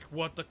 That like,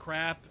 what the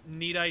crap?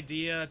 Neat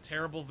idea,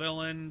 terrible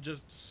villain,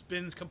 just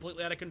spins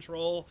completely out of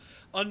control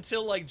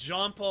until like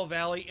John Paul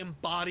Valley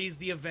embodies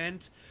the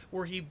event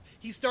where he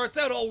starts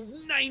out all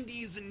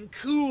 90s and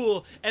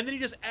cool, and then he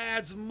just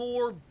adds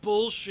more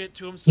bullshit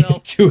to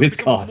himself To his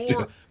becomes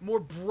costume. more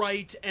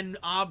bright and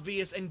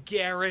obvious and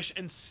garish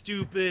and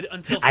stupid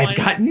until I've finally,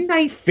 got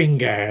knife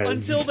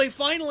fingers. until they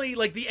finally,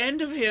 like, the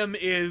end of him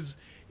is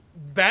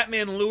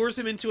Batman lures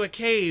him into a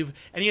cave,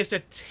 and he has to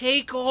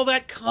take all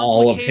that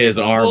All of complicated his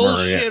armor,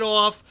 bullshit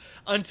off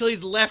until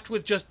he's left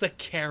with just the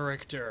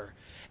character.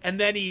 and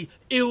then he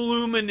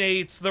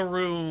illuminates the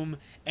room,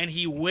 and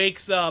he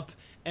wakes up,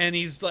 and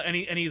he's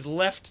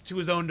left to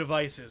his own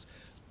devices.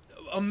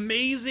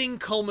 Amazing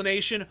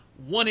culmination.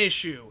 One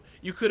issue.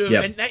 You could have,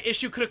 and that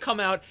issue could have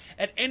come out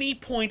at any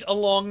point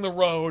along the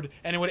road,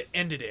 and it would have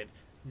ended it.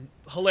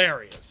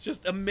 Hilarious,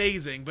 just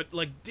amazing. But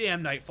like,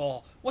 damn,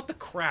 Nightfall, what the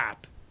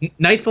crap?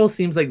 Nightfall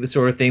seems like the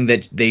sort of thing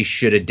that they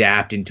should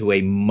adapt into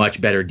a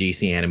much better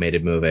DC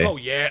animated movie. Oh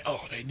yeah,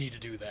 they need to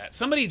do that.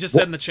 Somebody just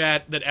said in the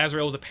chat that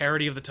Azrael is a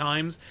parody of the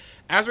times.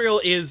 Azrael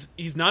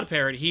he's not a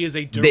parody. He is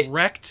a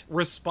direct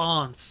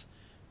response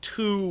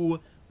to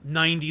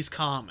 90s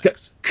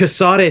comics.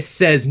 Casades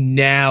says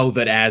now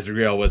that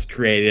Azrael was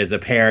created as a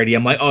parody.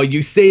 I'm like, oh,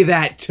 you say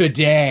that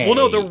today. Well,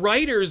 no, the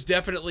writers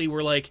definitely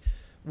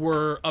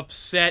were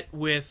upset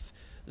with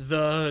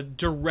the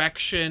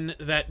direction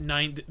that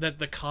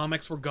the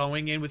comics were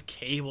going in with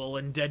Cable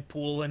and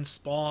Deadpool and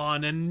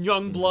Spawn and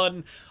Youngblood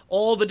and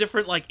all the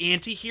different like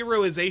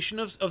anti-heroization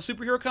of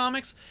superhero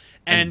comics,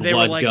 and they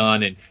were like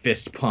Gun and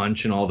Fist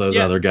Punch and all those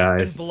other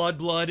guys, and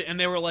Blood, and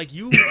they were like,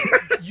 you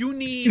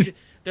need.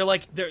 They're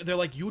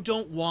like you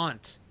don't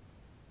want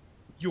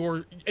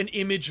an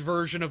image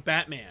version of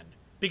Batman.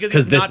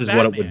 Because this is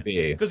what it would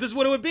be. Because this is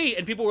what it would be,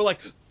 and people were like,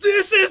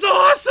 "This is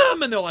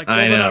awesome!" And they're like, "Well,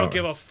 then I don't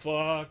give a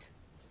fuck."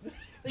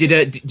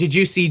 Did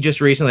you see just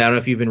recently? I don't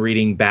know if you've been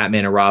reading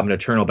Batman and Robin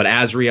Eternal, but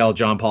Azrael,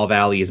 John Paul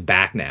Valley is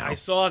back now. I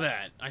saw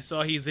that. I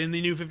saw he's in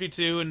the New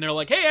 52, and they're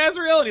like, "Hey,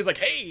 Azrael," and he's like,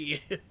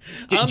 "Hey."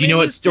 Do you know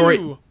what story?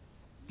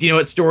 Do you know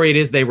what story it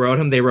is they wrote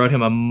him? They wrote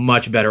him a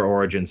much better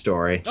origin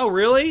story. Oh,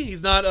 really?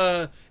 He's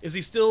not, is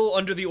he still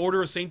under the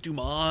Order of St.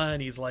 Dumas,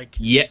 and he's like...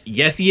 Yeah,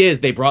 yes, he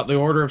is. They brought the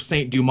Order of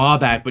St. Dumas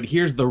back, but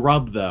here's the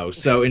rub, though.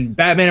 So in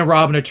Batman and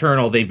Robin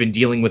Eternal, they've been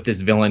dealing with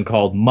this villain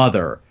called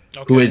Mother,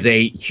 who is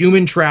a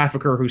human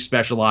trafficker who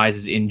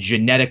specializes in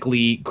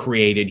genetically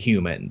created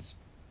humans.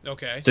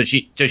 Okay. So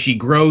she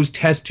grows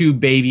test tube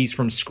babies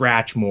from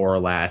scratch, more or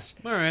less.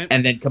 All right.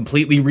 And then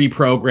completely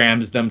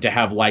reprograms them to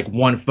have like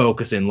one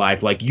focus in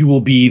life. Like, you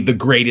will be the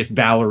greatest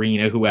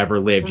ballerina who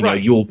ever lived. You know,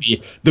 you will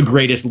be the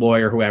greatest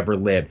lawyer who ever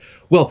lived.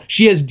 Well,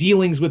 she has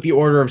dealings with the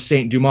Order of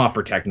St. Dumas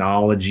for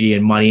technology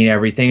and money and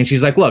everything. And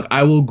she's like, look,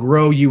 I will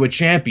grow you a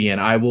champion.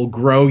 I will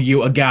grow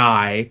you a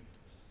guy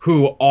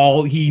who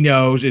all he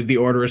knows is the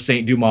Order of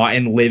St. Dumas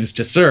and lives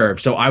to serve.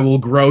 So I will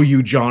grow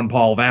you John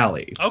Paul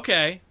Valley.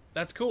 Okay,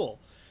 that's cool.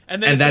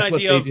 And then it's an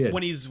idea of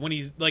when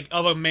he's like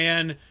of a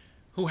man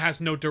who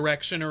has no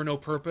direction or no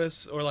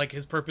purpose, or like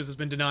his purpose has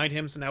been denied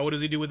him. So now what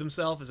does he do with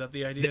himself? Is that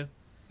the idea?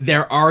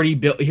 They're already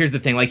built. Here's the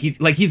thing: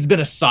 he's been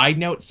a side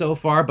note so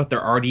far, but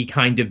they're already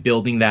kind of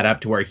building that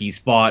up to where he's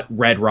fought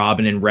Red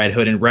Robin and Red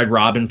Hood, and Red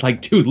Robin's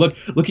like, dude, look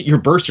at your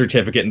birth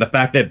certificate and the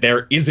fact that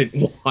there isn't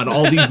one.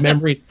 All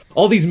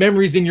these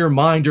memories in your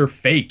mind are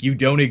fake. You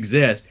don't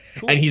exist.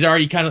 Cool. And he's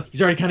already kind of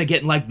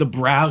getting like the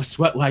brow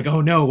sweat, like,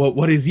 oh no,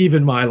 what is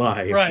even my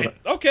life? Right.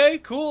 Okay.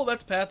 Cool.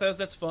 That's pathos.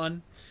 That's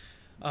fun.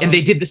 And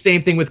they did the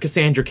same thing with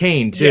Cassandra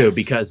Cain, too,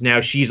 because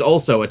now she's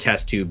also a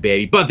test tube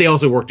baby. But they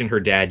also worked in her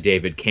dad,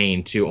 David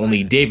Cain, too.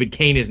 Only David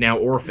Cain is now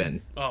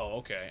orphan. Oh,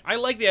 okay. I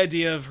like the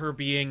idea of her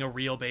being a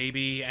real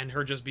baby and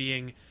her just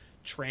being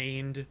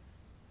trained.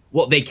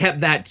 Well, they kept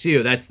that,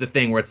 too. That's the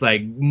thing, where it's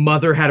like,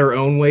 Mother had her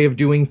own way of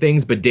doing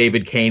things, but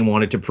David Cain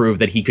wanted to prove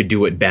that he could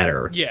do it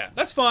better. Yeah,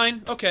 that's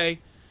fine. Okay.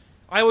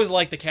 I always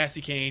liked the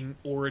Cassie Cain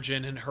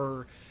origin and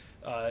her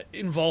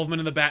involvement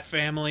in the Bat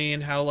family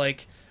and how,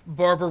 like,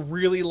 Barbara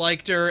really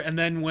liked her, and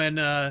then when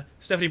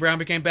Stephanie Brown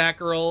became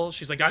Batgirl,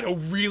 she's like, I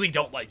really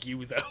don't like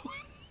you, though.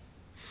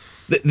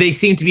 They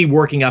seem to be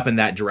working up in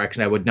that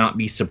direction. I would not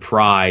be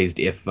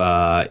surprised if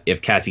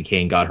Cassie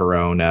Cain got her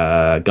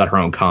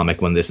own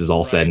comic when this is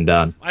all said and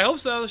done. I hope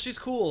so. She's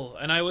cool,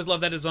 and I always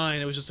loved that design.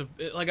 It was just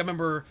I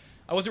remember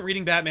I wasn't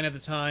reading Batman at the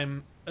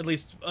time, at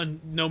least on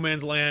No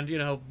Man's Land,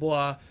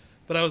 blah.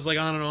 But I was like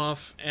on and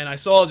off, and I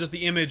saw just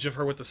the image of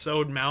her with the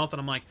sewed mouth, and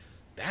I'm like,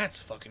 that's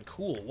fucking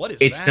cool. What is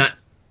that?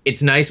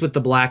 It's nice with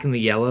the black and the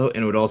yellow,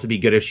 and it would also be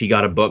good if she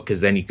got a book,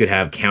 because then you could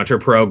have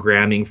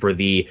counter-programming for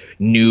the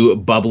new,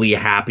 bubbly,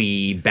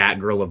 happy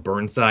Batgirl of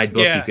Burnside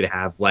book. Yeah. You could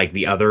have, like,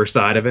 the other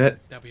side of it.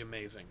 That'd be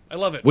amazing. I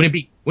love it. Wouldn't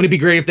it be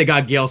great if they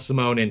got Gail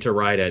Simone in to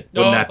write it?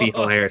 Wouldn't that be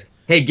hilarious?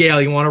 Hey, Gail,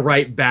 you want to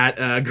write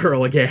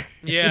Batgirl again?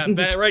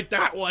 Yeah, write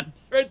that one.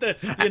 Write the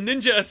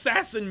ninja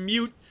assassin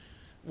mute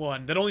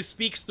one that only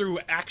speaks through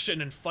action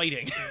and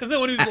fighting. The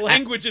one whose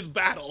language is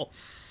battle.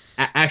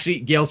 Actually,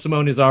 Gail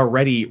Simone is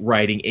already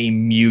writing a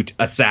mute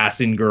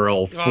assassin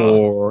girl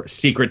for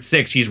Secret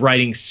Six. She's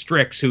writing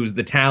Strix, who's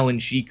the Talon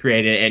she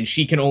created, and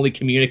she can only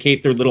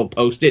communicate through little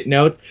Post-it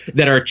notes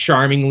that are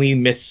charmingly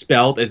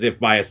misspelled as if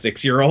by a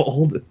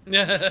 6-year-old.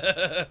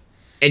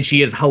 And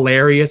she is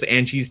hilarious,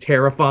 and she's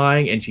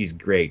terrifying, and she's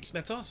great.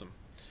 That's awesome.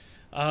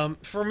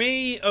 For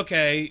me,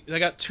 okay, I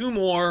got two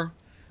more.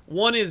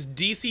 One is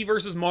DC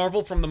versus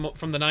Marvel from the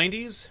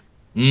 90s.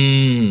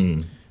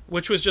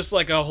 Which was just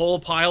like a whole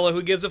pile of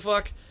who gives a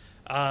fuck.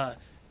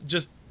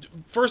 Just,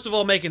 first of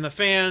all, making the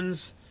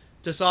fans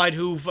decide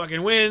who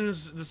fucking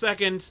wins. The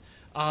second,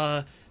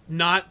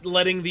 not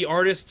letting the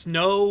artists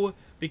know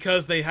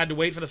because they had to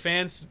wait for the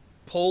fans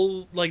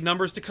poll like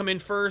numbers to come in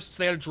first.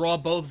 So they had to draw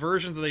both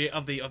versions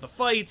of the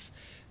fights.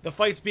 The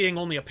fights being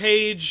only a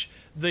page.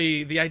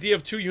 The idea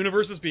of two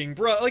universes being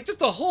brought, like just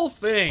the whole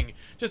thing.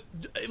 Just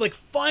like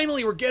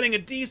finally we're getting a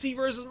DC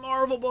versus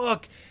Marvel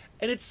book.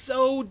 And it's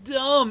so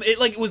dumb.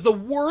 It was the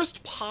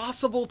worst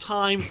possible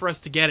time for us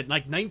to get it,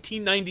 like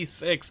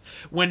 1996,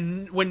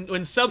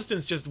 when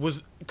Substance just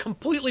was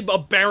completely a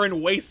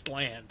barren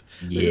wasteland.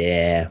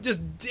 Yeah.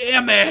 Just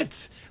damn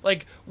it.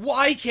 Like,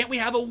 why can't we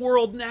have a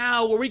world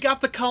now where we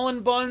got the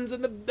Cullen Bunns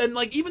and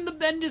like even the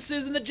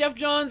Bendises and the Jeff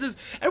Johnses,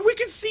 and we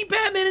can see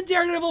Batman and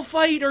Daredevil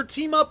fight or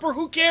team up or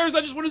who cares? I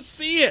just want to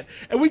see it,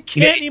 and we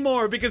can't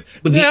anymore because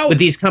with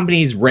these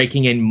companies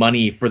raking in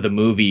money for the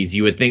movies,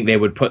 you would think they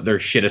would put their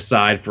shit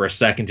aside for a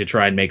second to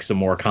try and make some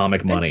more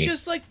comic money. And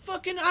just like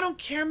fucking, I don't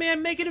care,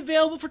 man. Make it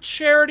available for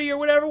charity or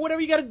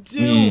whatever you got to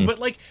do. But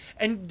like,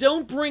 and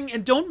don't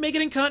make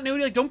it in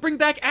continuity. Like, don't bring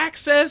back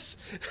Access.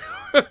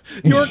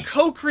 Your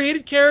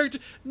co-created character.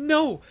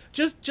 No,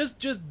 just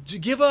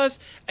give us.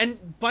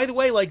 And by the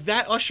way, like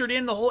that ushered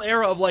in the whole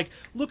era of like,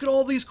 look at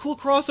all these cool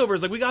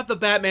crossovers. Like we got the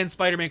Batman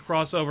Spider-Man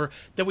crossover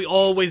that we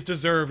always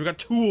deserved. We got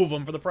 2 of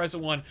them for the price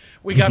of 1.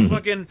 We got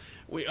fucking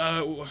we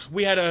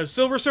had a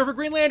Silver Surfer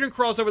Green Lantern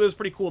crossover that was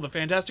pretty cool. The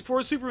Fantastic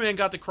Four Superman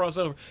got to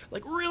crossover.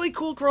 Like really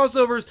cool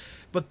crossovers.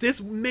 But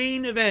this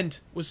main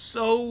event was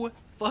so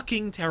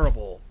fucking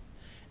terrible,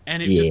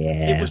 and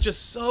it was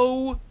just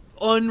so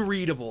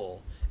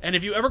unreadable. And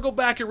if you ever go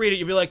back and read it,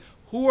 you'll be like,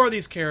 who are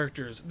these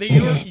characters? They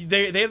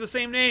have the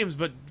same names,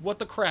 but what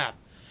the crap?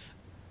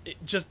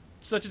 Just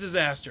such a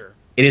disaster.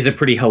 It is a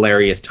pretty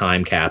hilarious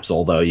time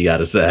capsule, though, you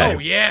gotta say. Oh,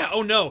 yeah.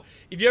 Oh, no.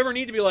 If you ever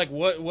need to be like,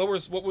 what were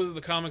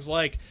the comics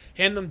like?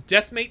 Hand them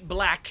Deathmate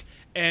Black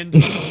and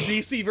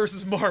DC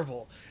versus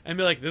Marvel. And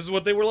be like, this is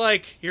what they were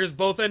like. Here's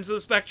both ends of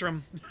the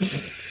spectrum.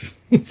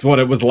 It's what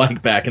it was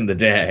like back in the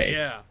day.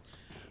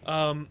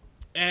 Yeah.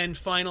 And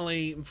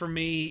finally, for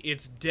me,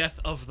 it's Death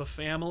of the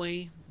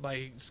Family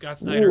by Scott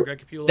Snyder and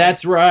Greg Capullo.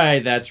 That's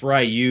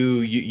right.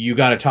 You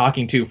got a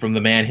talking to from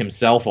the man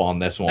himself on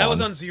this one. That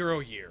was on Zero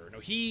Year.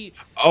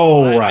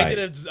 No, right.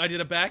 I did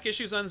a back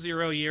issues on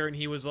Zero Year, and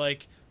he was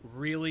like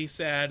really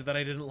sad that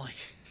I didn't like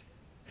it.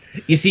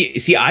 You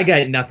see, I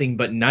got nothing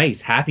but nice,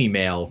 happy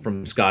mail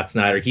from Scott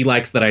Snyder. He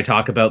likes that I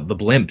talk about the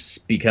blimps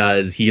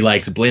because he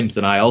likes blimps,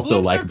 and I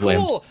also like blimps.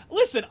 Cool.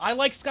 Listen, I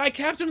like Sky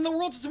Captain and the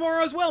World of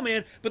Tomorrow as well,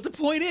 man. But the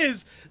point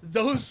is,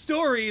 those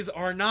stories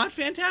are not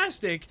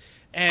fantastic,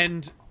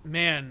 and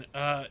man,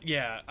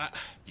 yeah.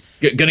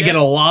 Gonna get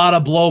a lot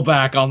of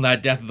blowback on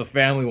that Death of the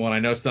Family one. I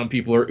know some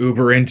people are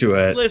uber into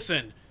it.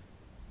 Listen,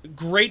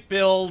 great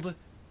build,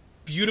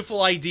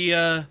 beautiful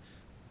idea.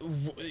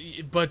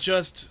 But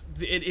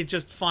it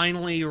just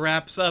finally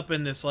wraps up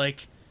in this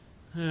like.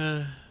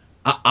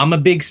 I'm a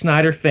big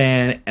Snyder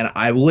fan, and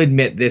I will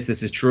admit this.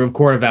 This is true of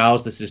Court of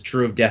Owls. This is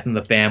true of Death in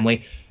the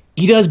Family.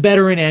 He does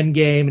better in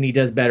Endgame, and he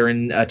does better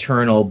in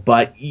Eternal,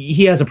 but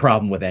he has a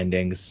problem with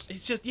endings.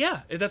 It's just,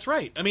 yeah, that's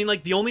right. I mean,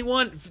 like, the only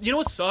one. You know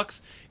what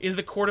sucks? Is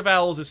the Court of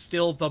Owls is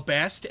still the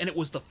best, and it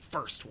was the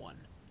first one.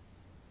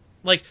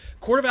 Like,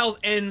 Court of Owls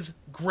ends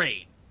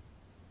great.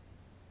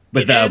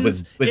 With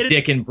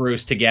Dick and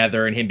Bruce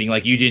together and him being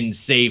like, you didn't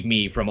save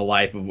me from a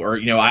life of, or,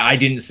 I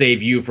didn't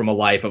save you from a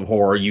life of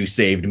horror, you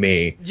saved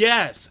me.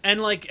 Yes,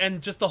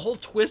 and just the whole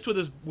twist with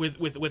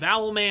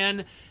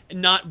Owlman,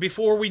 not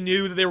before we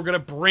knew that they were going to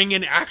bring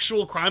an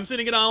actual crime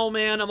syndicate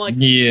Owlman. I'm like,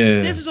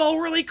 yeah, this is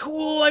all really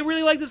cool. I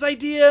really like this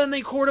idea, and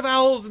the Court of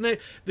Owls, and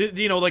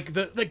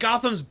the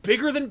Gotham's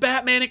bigger than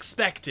Batman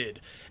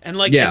expected, and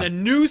and a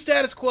new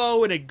status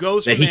quo, and it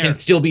goes that from he there. Can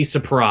still be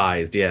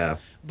surprised, yeah.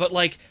 But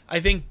like I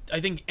think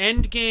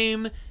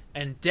Endgame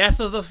and Death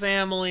of the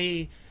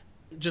Family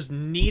just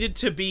needed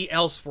to be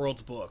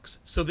Elseworlds books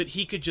so that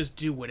he could just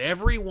do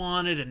whatever he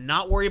wanted and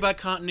not worry about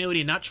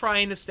continuity and not try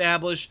and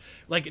establish,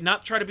 like,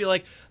 not try to be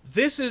like,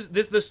 this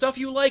the stuff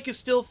you like is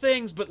still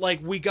things, but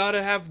like we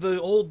gotta have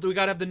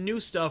the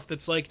new stuff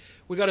that's like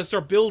we gotta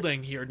start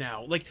building here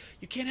now. Like,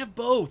 you can't have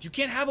both. You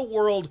can't have a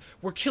world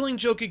where Killing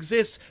Joke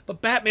exists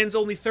but Batman's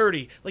only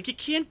 30. Like, you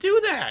can't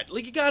do that.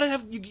 Like, you gotta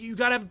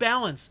have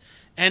balance.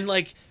 And,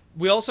 like,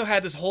 we also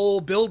had this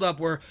whole build-up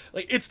where,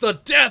 like, it's the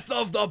death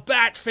of the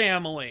Bat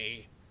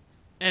family.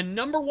 And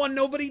number 1,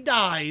 nobody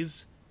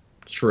dies.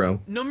 It's true.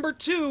 Number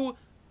 2,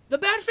 the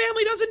Bat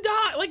family doesn't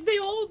die. Like,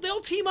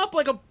 they'll team up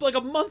like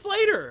a month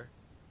later.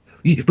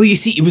 But you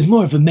see, it was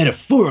more of a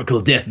metaphorical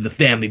death of the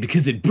family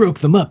because it broke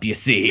them up, you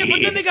see. Yeah,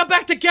 but then they got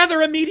back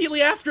together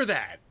immediately after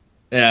that.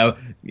 Yeah,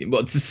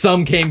 well,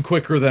 some came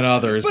quicker than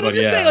others. But I'm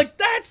just saying, like,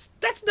 that's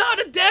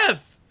not a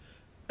death.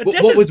 A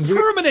death what is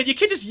permanent. Weird? You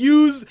can't just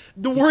use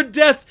the word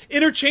death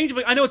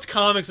interchangeably. I know it's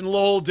comics and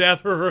lol,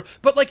 death,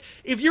 but like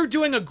if you're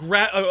doing a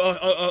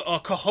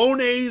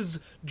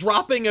cojones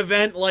dropping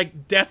event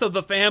like Death of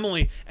the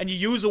Family and you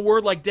use a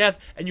word like death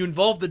and you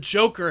involve the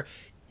Joker,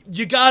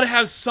 you gotta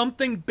have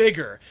something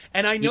bigger.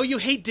 And I know you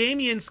hate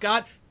Damian,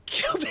 Scott.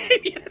 Kill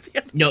Damian at the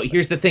end. No,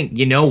 here's the thing.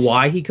 You know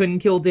why he couldn't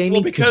kill Damian?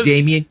 Well, because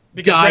Damian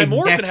because died Grant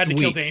Morrison next had to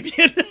week. kill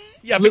Damian.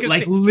 Yeah,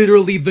 because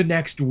literally the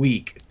next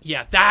week.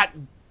 Yeah, that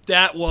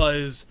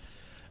was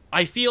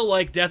I feel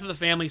like Death of the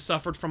Family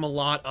suffered from a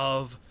lot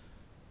of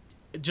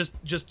just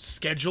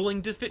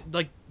scheduling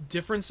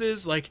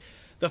differences, like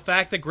the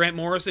fact that Grant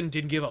Morrison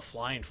didn't give a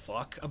flying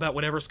fuck about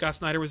whatever Scott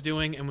Snyder was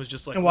doing and was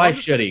just like, And why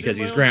should he? Because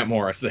he's Grant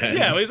Morrison.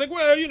 Yeah, he's like,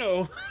 well, you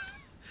know,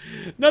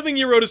 nothing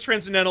you wrote is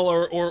transcendental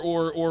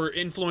or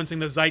influencing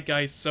the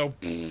zeitgeist, so...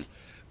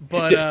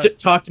 But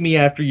talk to me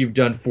after you've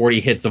done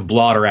 40 hits of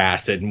blotter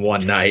acid in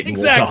one night, and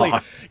exactly. we'll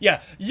talk.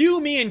 Yeah, you,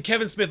 me, and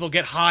Kevin Smith will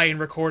get high and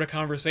record a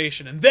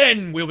conversation, and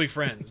then we'll be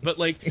friends. But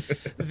like,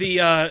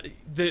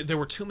 there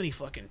were too many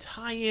fucking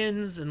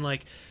tie-ins, and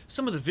like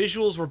some of the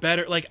visuals were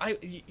better. Like I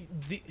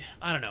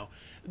don't know.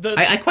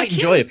 I quite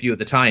enjoyed a few of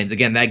the tie-ins.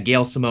 Again, that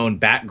Gail Simone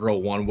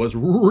Batgirl one was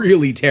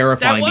really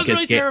terrifying. That was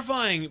really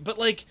terrifying. But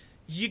like,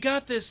 you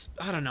got this.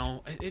 I don't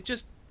know.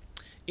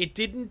 It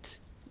didn't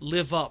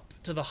live up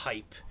to the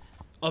hype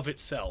of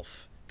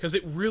itself, because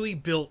it really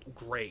built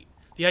great.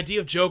 The idea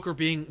of Joker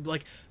being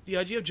like, the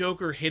idea of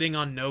Joker hitting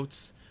on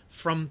notes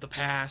from the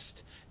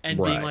past and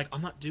being like,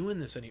 I'm not doing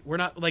this anymore. We're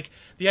not, like,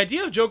 the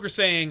idea of Joker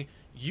saying,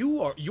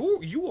 your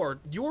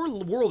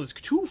world is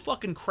too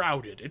fucking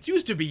crowded. It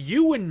used to be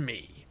you and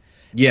me.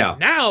 Yeah. And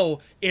now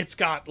it's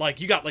got like,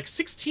 you got like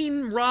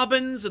 16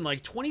 Robins and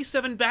like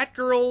 27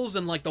 Batgirls,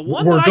 and like the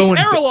one that I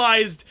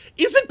paralyzed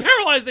isn't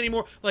paralyzed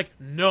anymore. Like,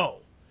 no.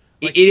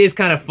 Like, it is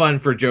kind of fun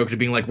for Joker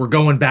being like, we're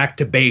going back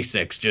to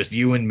basics, just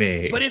you and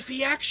me. But if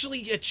he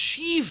actually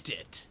achieved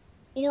it,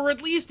 or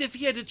at least if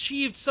he had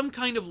achieved some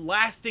kind of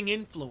lasting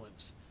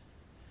influence,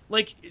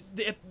 like,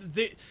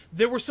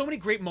 there were so many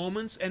great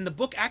moments, and the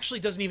book actually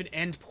doesn't even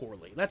end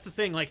poorly. That's the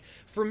thing. Like,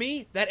 for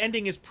me, that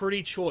ending is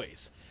pretty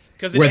choice.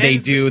 Where they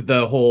do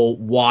the whole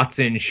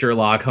Watson,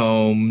 Sherlock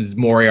Holmes,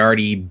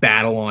 Moriarty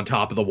battle on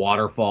top of the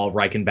waterfall,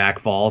 Reichenbach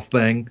Falls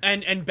thing.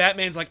 And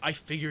Batman's like, I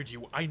figured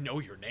you, I know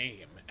your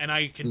name. And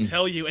I can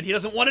tell you, and he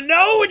doesn't want to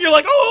know, and you're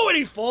like, oh, and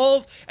he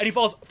falls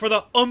for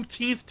the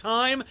umpteenth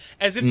time,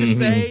 as if to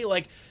say,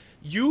 like,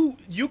 you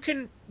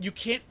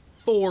can't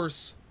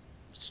force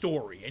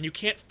story, and you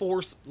can't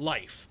force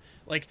life.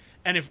 Like,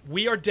 and if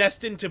we are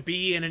destined to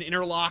be in an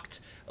interlocked,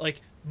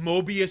 like,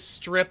 Mobius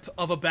strip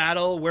of a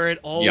battle where it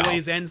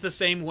always ends the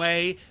same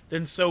way,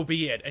 then so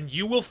be it. And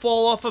you will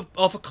fall off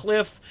a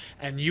cliff,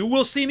 and you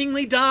will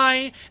seemingly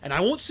die, and I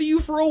won't see you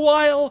for a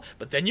while,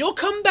 but then you'll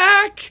come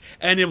back,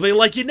 and it'll be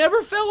like you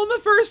never fell in the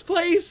first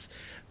place.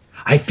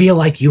 I feel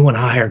like you and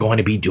I are going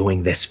to be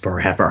doing this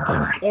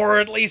forever. Or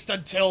at least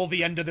until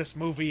the end of this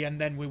movie,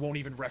 and then we won't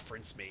even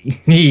reference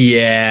me.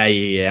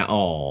 Yeah.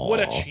 Oh, what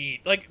a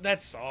cheat! Like,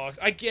 that sucks.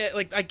 I get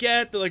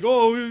that, like,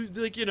 oh,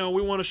 like, you know,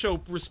 we want to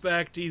show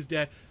respect. He's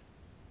dead,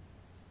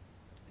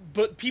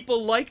 but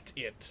people liked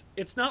it.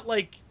 It's not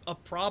like a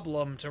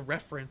problem to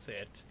reference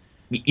it.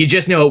 You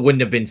just know it wouldn't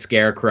have been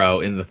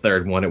Scarecrow in the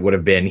third one. It would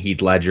have been Heath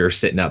Ledger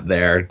sitting up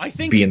there,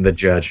 being the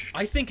judge.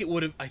 I think it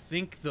would have. I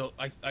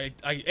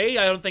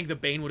don't think the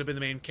Bane would have been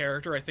the main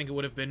character. I think it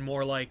would have been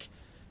more like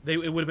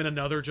it would have been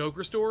another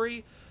Joker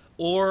story,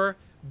 or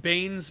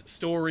Bane's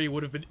story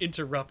would have been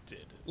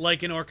interrupted,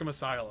 like in Arkham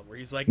Asylum, where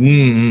he's like,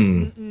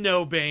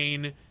 "No,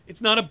 Bane, it's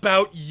not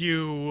about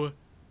you.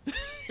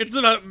 It's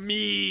about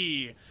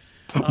me."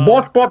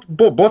 But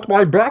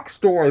my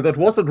backstory, that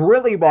wasn't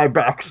really my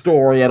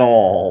backstory at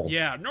all.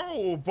 Yeah,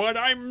 no, but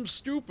I'm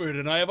stupid,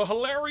 and I have a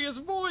hilarious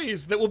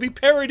voice that will be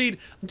parodied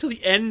until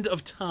the end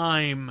of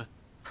time.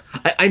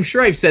 I'm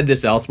sure I've said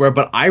this elsewhere,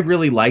 but I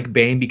really like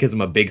Bane because I'm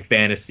a big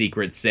fan of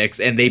Secret Six,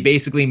 and they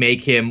basically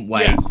make him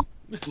like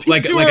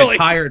a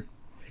tired...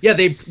 Yeah,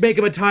 they make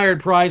him a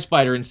tired prize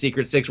fighter in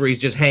Secret Six, where he's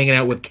just hanging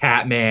out with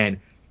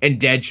Catman and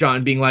Deadshot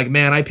and being like,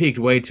 man, I peaked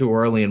way too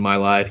early in my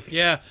life.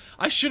 Yeah,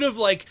 I should have,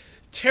 like,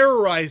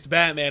 terrorized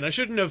Batman. I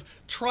shouldn't have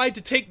tried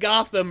to take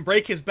Gotham,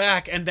 break his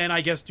back, and then,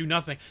 I guess, do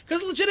nothing.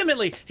 Because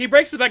legitimately, he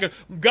breaks his back, goes,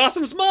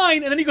 Gotham's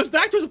mine, and then he goes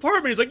back to his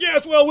apartment. He's like,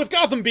 yes, well, with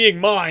Gotham being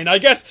mine, I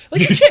guess.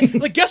 Like, you can't,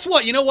 like, guess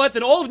what? You know what?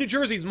 Then all of New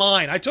Jersey's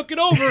mine. I took it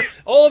over.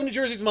 All of New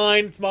Jersey's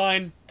mine. It's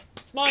mine.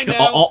 It's mine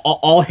now.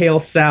 All hail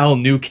Sal,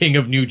 new king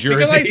of New Jersey.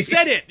 Because I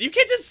said it. You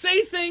can't just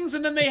say things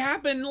and then they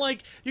happen.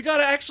 Like, you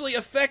gotta actually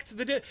affect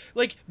the...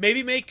 Like,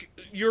 maybe make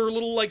your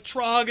little, like,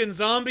 Trog and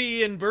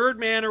Zombie and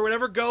Birdman or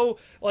whatever go,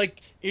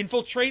 like,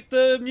 infiltrate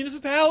the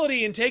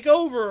municipality and take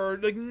over. Or,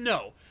 like,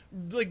 no.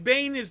 Like,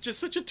 Bane is just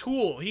such a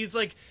tool. He's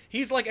like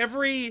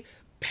every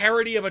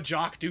parody of a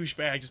jock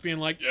douchebag, just being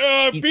like,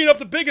 yeah, I beat up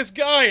the biggest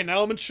guy and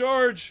now I'm in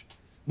charge.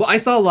 Well, I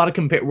saw a lot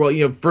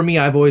of for me,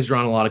 I've always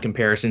drawn a lot of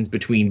comparisons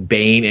between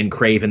Bane and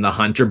Kraven the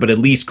Hunter, but at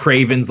least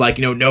Kraven's like,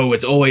 no,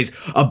 it's always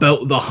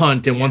about the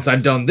hunt, and once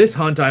I've done this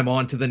hunt, I'm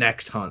on to the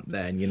next hunt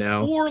then, you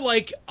know? Or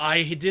like,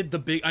 I've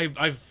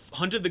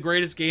hunted the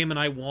greatest game and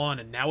I won,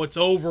 and now it's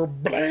over,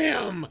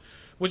 blam!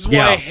 Which is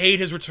why I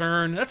hate his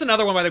return. That's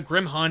another one by the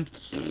Grim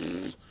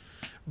Hunt.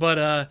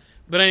 But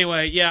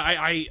anyway, yeah,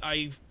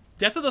 I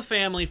Death of the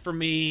Family, for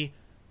me,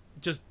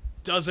 just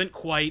doesn't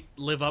quite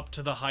live up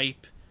to the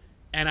hype.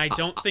 And I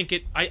don't think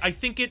it... I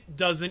think it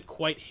doesn't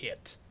quite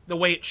hit the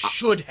way it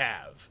should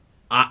have.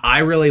 I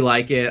really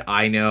like it.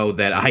 I know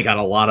that I got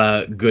a lot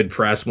of good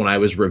press when I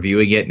was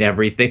reviewing it and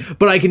everything,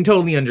 but I can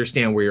totally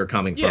understand where you're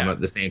coming from at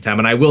the same time.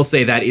 And I will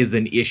say that is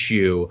an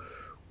issue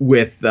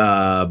with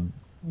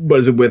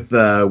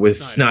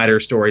Snyder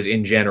stories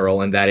in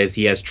general, and that is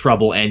he has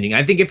trouble ending.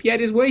 I think if he had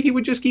his way, he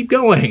would just keep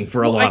going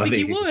for a lot of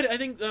these. I think he would. I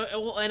think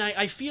and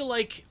I feel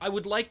like I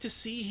would like to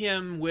see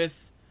him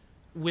with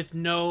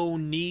no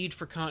need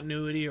for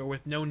continuity or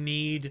with no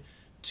need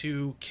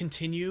to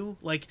continue.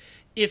 Like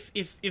if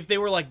they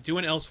were like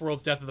doing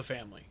Elseworlds Death of the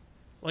Family,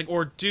 like,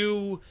 or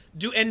do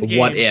Endgame.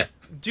 What if?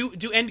 Do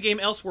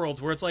Endgame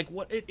Elseworlds, where it's like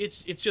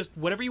it's just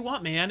whatever you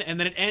want, man. And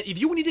then if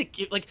you need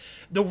to, like,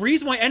 the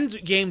reason why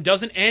Endgame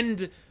doesn't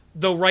end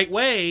the right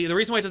way, the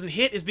reason why it doesn't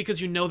hit is because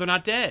you know they're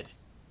not dead.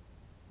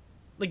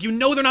 Like, you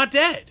know they're not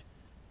dead,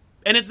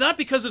 and it's not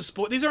because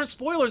of these aren't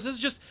spoilers. This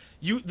is just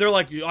they're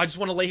like, I just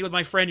want to lay here with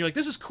my friend. You're like,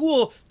 this is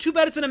cool. Too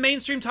bad it's in a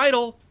mainstream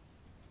title.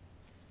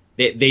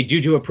 They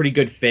do a pretty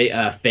good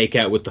fake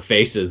out with the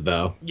faces,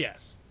 though.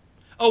 Yes.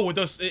 Oh, with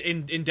those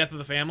in Death of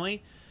the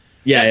Family?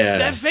 Yeah,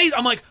 that face,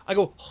 I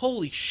go,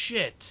 holy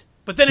shit.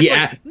 But then it's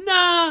like,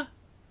 nah.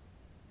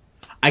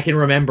 I can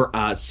remember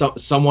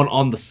someone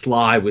on the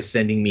sly was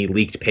sending me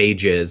leaked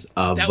pages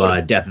of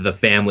Death of the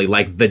Family,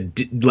 like the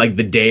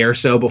day or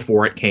so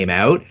before it came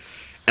out.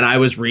 And I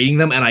was reading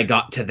them, and I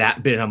got to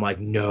that bit, and I'm like,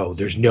 no,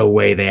 there's no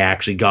way they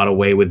actually got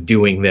away with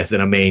doing this in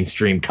a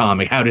mainstream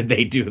comic. How did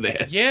they do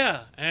this?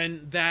 Yeah,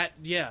 and that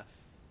and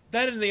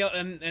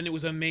it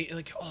was amazing.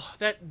 Like, oh,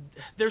 that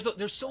there's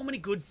so many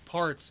good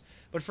parts,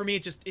 but for me,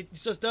 it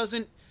just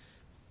doesn't.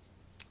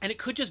 And it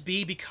could just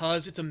be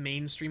because it's a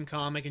mainstream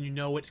comic, and you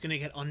know it's gonna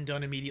get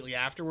undone immediately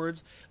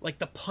afterwards. Like,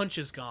 the punch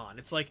is gone.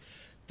 It's like,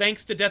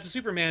 thanks to Death of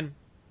Superman,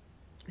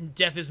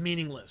 death is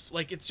meaningless.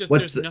 Like, it's just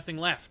there's nothing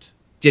left.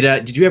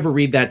 Did you ever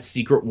read that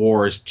Secret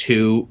Wars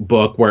 2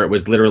 book where it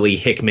was literally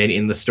Hickman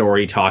in the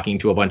story talking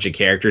to a bunch of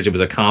characters? It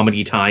was a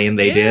comedy tie-in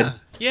they did.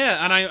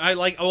 Yeah, and I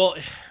like, well,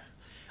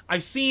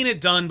 I've seen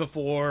it done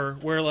before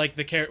where like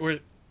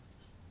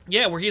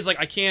where he's like,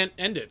 I can't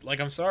end it. Like,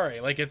 I'm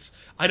sorry. Like,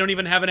 I don't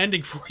even have an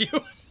ending for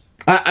you.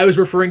 I was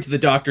referring to the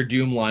Doctor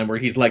Doom line where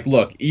he's like,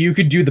 look, you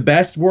could do the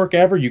best work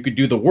ever, you could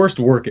do the worst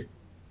work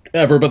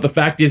ever, but the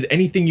fact is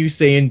anything you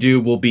say and do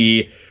will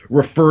be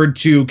referred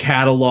to,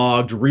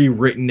 cataloged,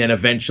 rewritten, and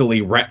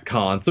eventually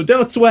retconned, so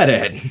don't sweat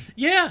it.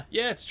 Yeah,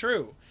 it's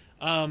true.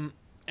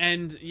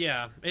 And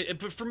yeah,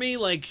 but for me,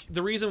 like,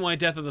 the reason why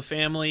Death of the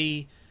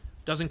Family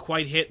doesn't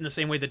quite hit in the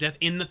same way that Death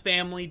in the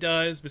Family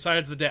does,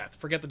 besides the death,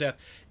 forget the death,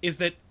 is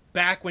that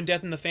back when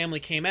Death in the Family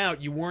came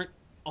out, you weren't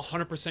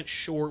 100%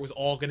 sure it was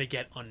all going to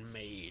get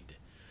unmade.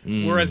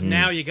 Mm-hmm. Whereas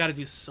now you got to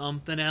do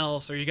something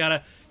else, or you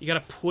got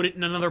to put it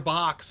in another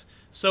box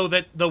so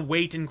that the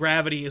weight and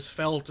gravity is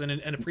felt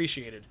and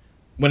appreciated.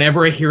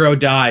 Whenever a hero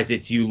dies,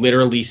 it's you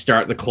literally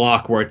start the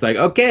clock where it's like,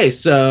 okay,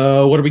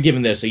 so what are we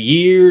giving this? A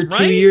year,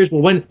 2 years?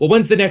 Well,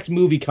 when's the next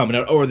movie coming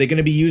out? Oh, are they going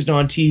to be used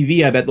on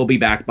TV? I bet they'll be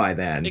back by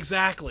then.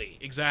 Exactly.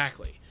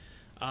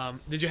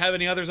 Did you have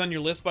any others on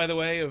your list, by the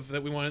way,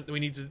 that we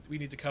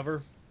need to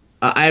cover?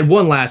 I had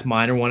one last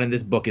minor one, and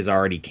this book is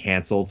already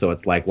canceled, so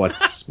it's like,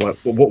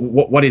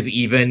 what is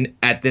even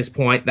at this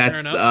point?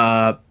 That's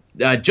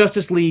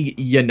Justice League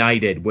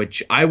United,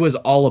 which I was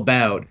all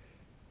about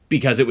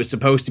because it was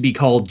supposed to be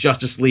called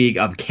Justice League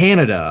of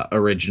Canada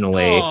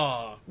originally,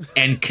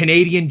 and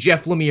Canadian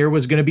Jeff Lemire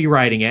was going to be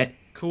writing it.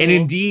 Cool. And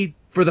indeed,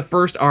 for the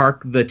first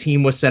arc, the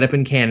team was set up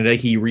in Canada.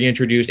 He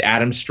reintroduced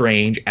Adam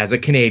Strange as a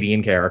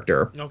Canadian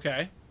character.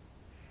 Okay.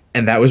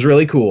 And that was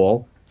really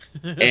cool.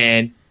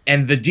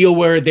 And the deal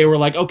where they were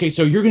like, okay,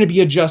 so you're going to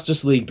be a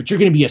Justice League, but you're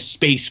going to be a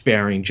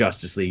spacefaring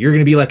Justice League. You're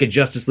going to be like a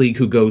Justice League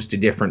who goes to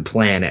different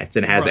planets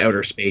and has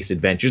outer space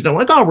adventures. And I'm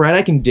like, all right,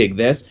 I can dig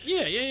this.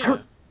 Yeah.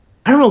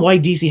 I don't know why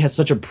DC has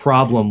such a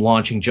problem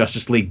launching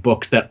Justice League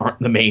books that aren't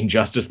the main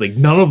Justice League.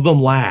 None of them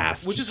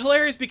last. Which is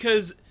hilarious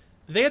because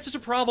they had such a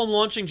problem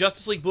launching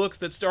Justice League books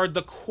that starred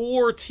the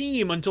core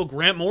team until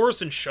Grant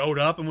Morrison showed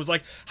up and was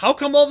like, how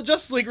come all the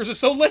Justice Leaguers are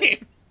so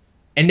lame?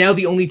 And now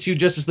the only two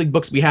Justice League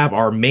books we have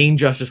are Main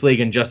Justice League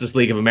and Justice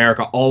League of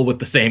America, all with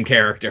the same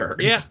characters.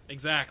 Yeah,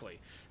 exactly.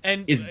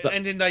 And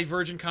in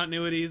divergent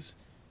continuities,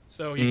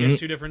 so you get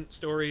two different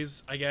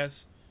stories, I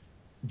guess.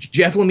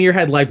 Jeff Lemire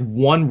had like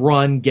one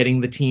run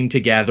getting the team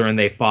together, and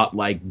they fought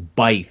like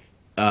Byth,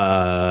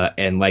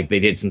 and like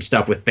they did some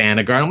stuff with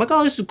Thanagar. I'm like,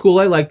 oh, this is cool.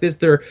 I like this.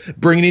 They're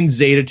bringing in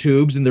Zeta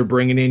tubes, and they're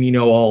bringing in,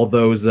 all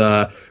those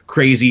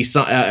crazy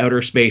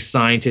outer space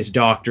scientists,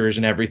 doctors,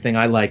 and everything.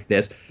 I like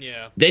this.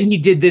 Yeah. Then he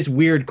did this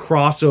weird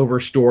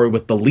crossover story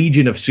with the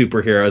Legion of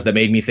Superheroes that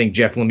made me think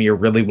Jeff Lemire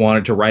really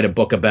wanted to write a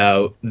book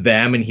about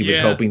them, and he was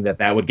hoping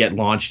that would get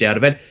launched out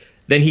of it.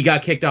 Then he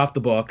got kicked off the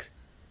book.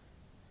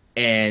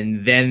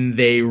 And then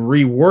they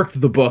reworked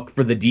the book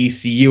for the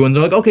DCU, and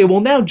they're like, okay, well,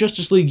 now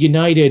Justice League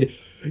United,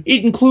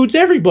 it includes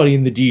everybody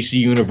in the DC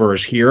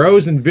universe,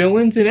 heroes and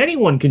villains, and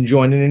anyone can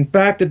join. And in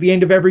fact, at the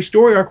end of every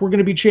story arc, we're going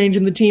to be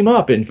changing the team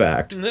up, in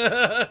fact.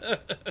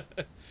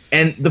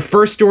 And the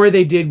first story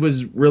they did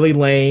was really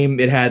lame.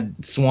 It had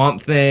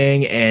Swamp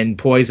Thing and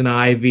Poison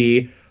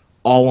Ivy.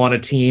 all on a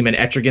team, and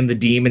Etrigan the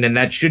Demon, and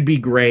that should be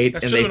great.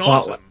 That and should they have been fought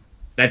awesome.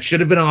 that should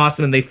have been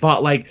awesome. And they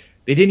fought like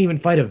they didn't even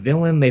fight a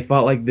villain. They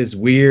fought like this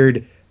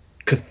weird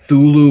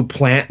Cthulhu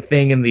plant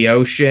thing in the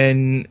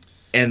ocean,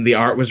 and the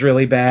art was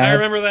really bad. I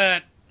remember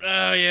that.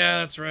 Oh yeah,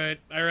 that's right.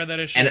 I read that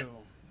issue.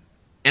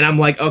 And I'm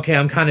like, okay,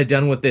 I'm kind of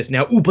done with this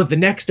now. Ooh, but the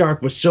next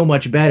arc was so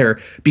much better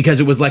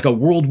because it was like a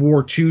World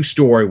War II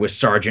story with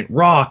Sergeant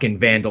Rock and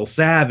Vandal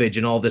Savage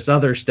and all this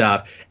other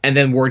stuff. And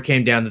then word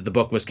came down that the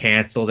book was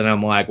canceled, and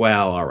I'm like,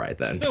 well, all right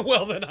then.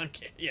 Well, then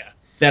yeah.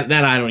 Then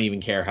I don't even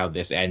care how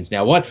this ends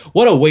now. What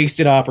a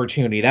wasted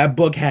opportunity. That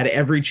book had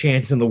every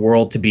chance in the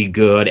world to be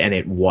good, and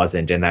it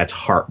wasn't, and that's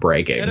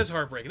heartbreaking. That is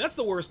heartbreaking. That's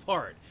the worst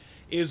part,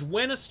 is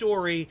when a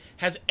story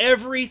has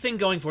everything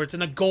going for it. It's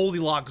in a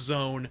Goldilocks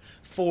zone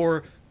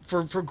for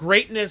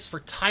greatness,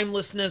 for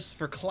timelessness,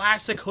 for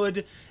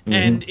classichood,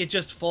 and it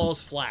just falls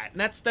flat.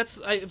 And that's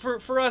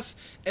for us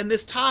and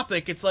this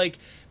topic. It's like,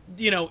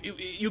 you know,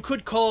 you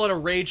could call it a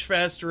rage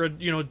fest or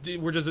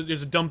we're just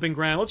there's a dumping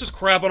ground. Let's just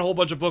crap on a whole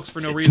bunch of books for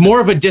no reason. It's more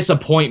of a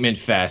disappointment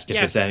fest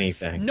if it's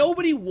anything.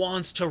 Nobody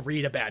wants to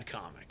read a bad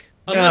comic.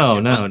 Never.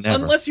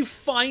 Unless you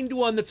find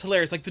one that's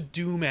hilarious, like the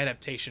Doom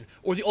adaptation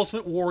or the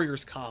Ultimate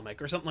Warriors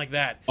comic or something like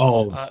that.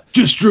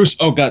 Distrust.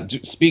 Oh God!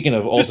 Speaking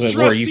of Ultimate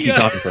Warrior, you keep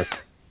talking first.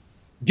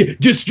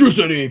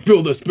 Distrusity,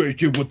 fill the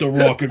spaceship with the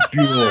rocket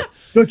fuel.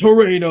 The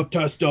terrain of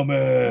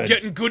testament.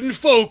 Getting good and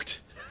folked.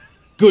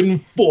 Good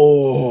and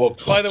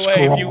folk. By the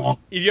way,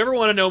 if you ever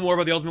want to know more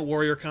about the Ultimate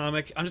Warrior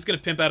comic, I'm just going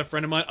to pimp out a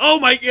friend of mine. Oh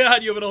my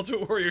God, you have an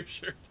Ultimate Warrior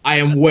shirt. I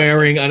am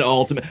wearing an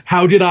Ultimate.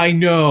 How did I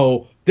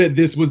know that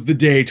this was the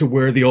day to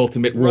wear the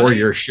Ultimate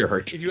Warrior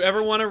shirt? If you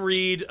ever want to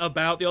read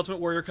about the Ultimate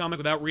Warrior comic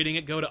without reading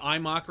it, go to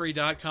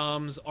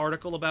imockery.com's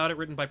article about it,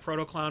 written by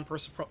Protoclown,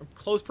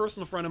 close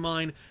personal friend of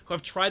mine, who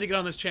I've tried to get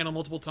on this channel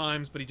multiple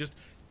times, but he just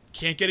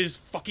can't get his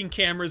fucking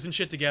cameras and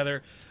shit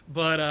together.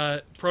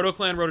 But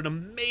Protoclan wrote an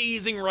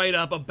amazing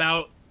write-up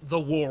about the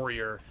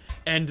Warrior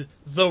and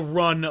the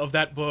run of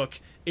that book.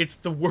 It's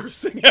the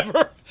worst thing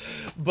ever.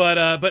 But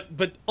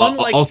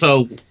unlike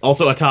also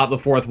Atop the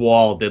Fourth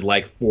Wall did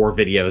like 4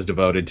 videos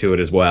devoted to it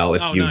as well.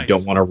 If you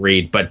don't want to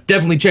read, but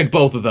definitely check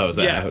both of those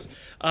out.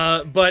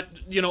 But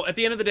you know, at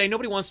the end of the day,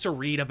 nobody wants to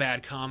read a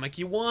bad comic.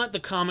 You want the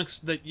comics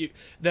that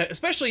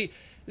especially.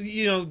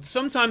 You know,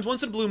 sometimes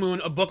once in a blue moon,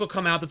 a book will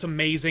come out that's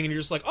amazing, and you're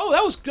just like, "Oh,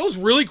 that was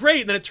really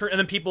great," and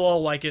then people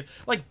all like it,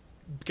 like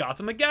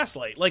Gotham at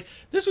Gaslight. Like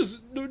this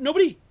was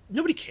nobody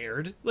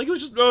cared. Like it was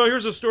just, oh,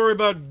 here's a story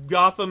about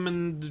Gotham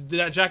and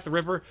Jack the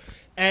Ripper,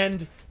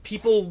 and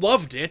people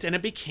loved it, and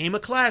it became a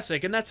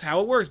classic, and that's how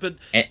it works. But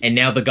and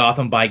now the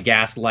Gotham by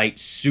Gaslight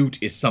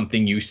suit is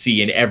something you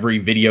see in every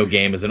video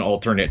game as an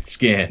alternate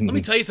skin. Let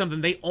me tell you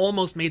something. They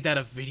almost made that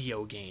a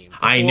video game.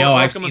 I know.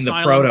 I've seen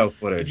the proto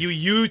footage. If you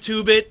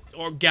YouTube it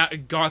or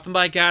Gotham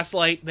by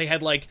Gaslight, they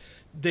had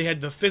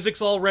the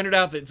physics all rendered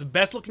out. It's the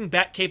best looking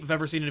Batcape I've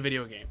ever seen in a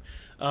video game.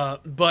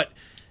 But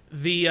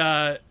we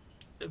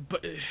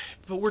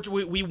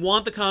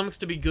want the comics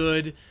to be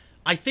good.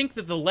 I think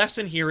that the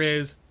lesson here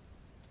is,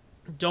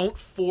 don't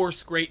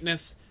force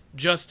greatness,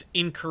 just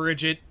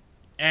encourage it,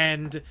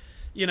 and,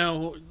 you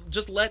know,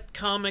 just let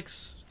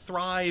comics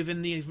thrive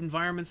in the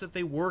environments that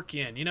they work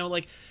in. You know,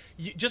 like,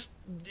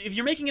 if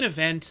you're making an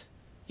event,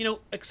 you know,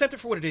 accept it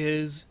for what it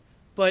is,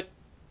 but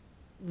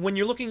when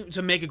you're looking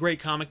to make a great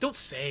comic, don't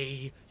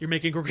say you're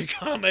making a great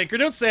comic, or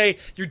don't say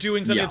you're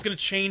doing something that's going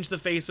to change the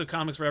face of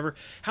comics forever.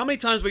 How many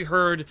times have we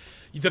heard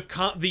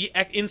the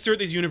insert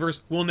this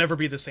universe will never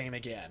be the same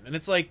again? And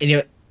it's like... And, you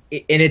know,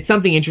 and it's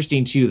something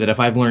interesting, too, that if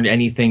I've learned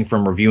anything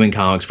from reviewing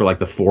comics for, like,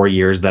 the 4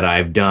 years that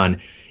I've done,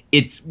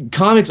 it's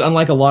comics,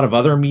 unlike a lot of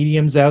other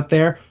mediums out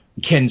there,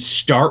 can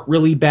start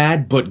really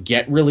bad but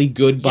get really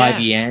good by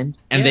the end.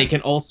 And they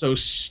can also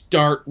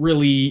start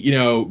really, you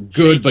know,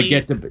 good shaky, but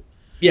get to...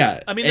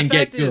 Yeah, I mean, the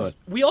fact is,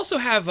 we also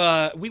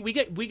have we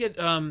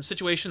get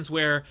situations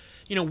where,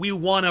 you know, we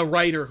want a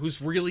writer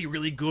who's really,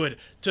 really good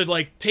to,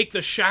 like, take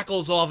the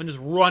shackles off and just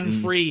run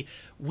free.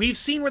 We've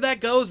seen where that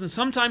goes, and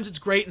sometimes it's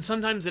great, and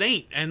sometimes it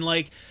ain't. And,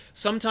 like,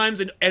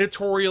 sometimes an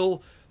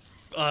editorial,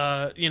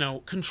 you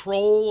know,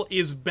 control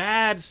is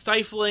bad,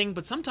 stifling,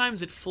 but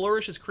sometimes it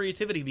flourishes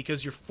creativity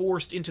because you're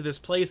forced into this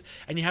place,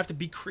 and you have to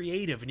be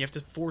creative, and you have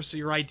to force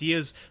your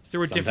ideas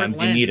through a different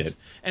lens. You need it.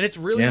 And it's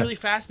really, really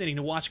fascinating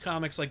to watch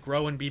comics, like,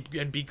 grow and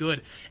be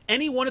good.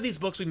 Any one of these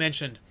books we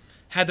mentioned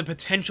had the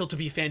potential to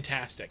be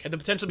fantastic, had the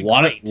potential to be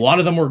great. A lot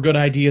of them were good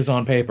ideas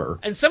on paper.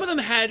 And some of them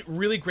had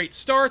really great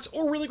starts,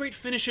 or really great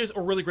finishes,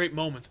 or really great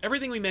moments.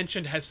 Everything we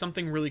mentioned has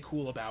something really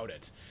cool about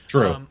it.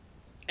 True.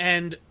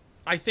 And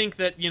I think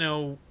that, you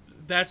know,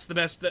 that's the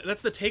best,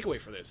 that's the takeaway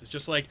for this. It's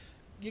just like,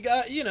 you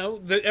got, you know,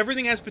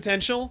 everything has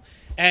potential,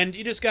 and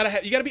you just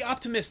gotta you gotta be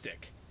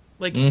optimistic.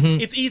 Like,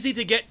 it's easy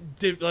to get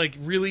like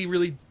really,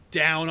 really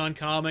down on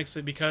comics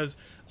because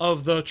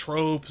of the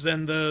tropes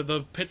and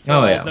the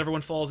pitfalls that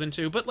everyone falls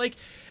into. But, like,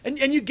 and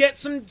you get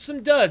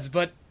some duds,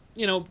 but,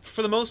 you know,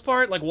 for the most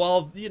part, like,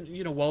 while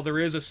there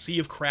is a sea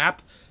of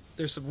crap,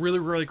 there's some really,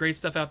 really great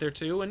stuff out there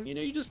too. And, you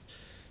know, you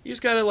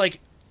just gotta, like,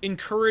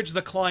 encourage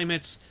the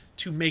climates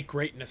to make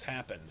greatness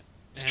happen.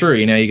 It's true.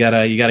 You know, you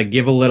gotta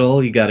give a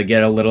little, you gotta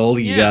get a little,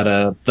 you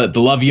gotta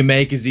the love you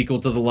make is equal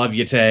to the love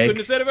you take. Couldn't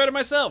have said it better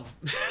myself.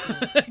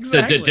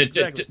 Exactly.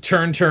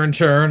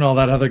 Turn, all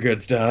that other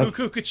good stuff.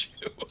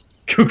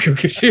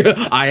 Cuckoo-ca-choo.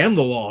 I am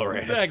the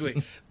walrus.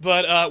 Exactly.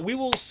 But we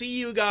will see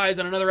you guys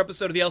on another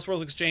episode of the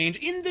Elseworlds Exchange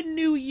in the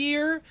new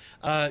year.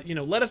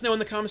 Let us know in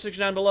the comment section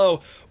down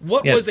below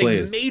what was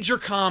a major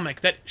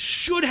comic that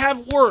should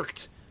have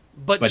worked,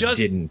 but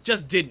just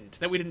didn't,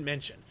 that we didn't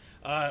mention.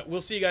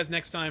 We'll see you guys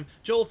next time.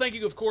 Joel, thank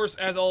you, of course,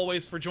 as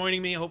always, for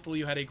joining me. Hopefully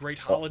you had a great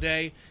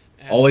holiday.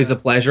 And, always a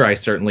pleasure. I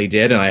certainly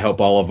did, and I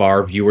hope all of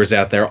our viewers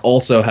out there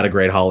also had a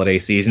great holiday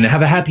season.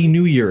 Have a happy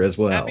New Year as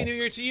well. Happy New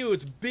Year to you.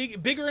 It's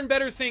bigger and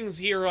better things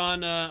here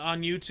on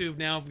YouTube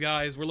now,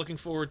 guys. We're looking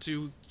forward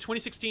to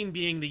 2016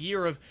 being the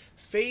year of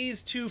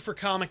Phase 2 for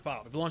Comic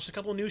Pop. We've launched a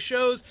couple of new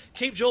shows.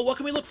 Cape, Joel, what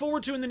can we look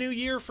forward to in the new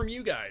year from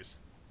you guys?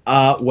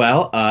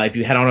 If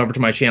you head on over to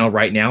my channel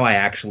right now, I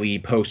actually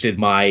posted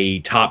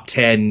my top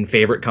 10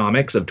 favorite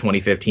comics of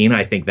 2015.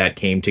 I think that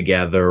came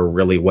together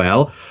really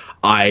well.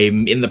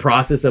 I'm in the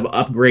process of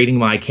upgrading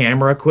my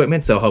camera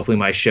equipment, so hopefully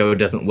my show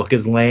doesn't look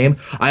as lame.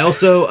 I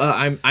also,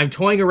 I'm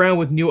toying around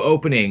with new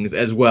openings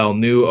as well,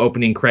 new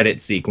opening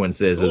credit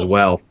sequences as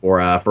well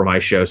for my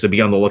show. So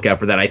be on the lookout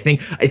for that. I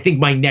think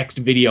my next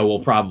video will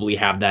probably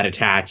have that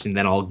attached, and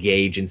then I'll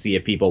gauge and see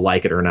if people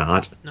like it or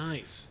not.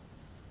 Nice.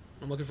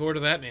 I'm looking forward to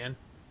that, man.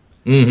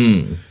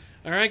 Mm-hmm.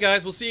 All right,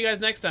 guys. We'll see you guys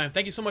next time.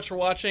 Thank you so much for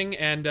watching.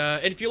 And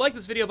if you like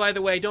this video, by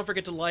the way, don't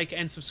forget to like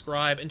and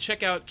subscribe. And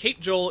check out Cape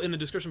Joel in the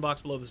description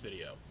box below this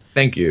video.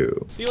 Thank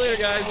you. See you later,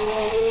 guys.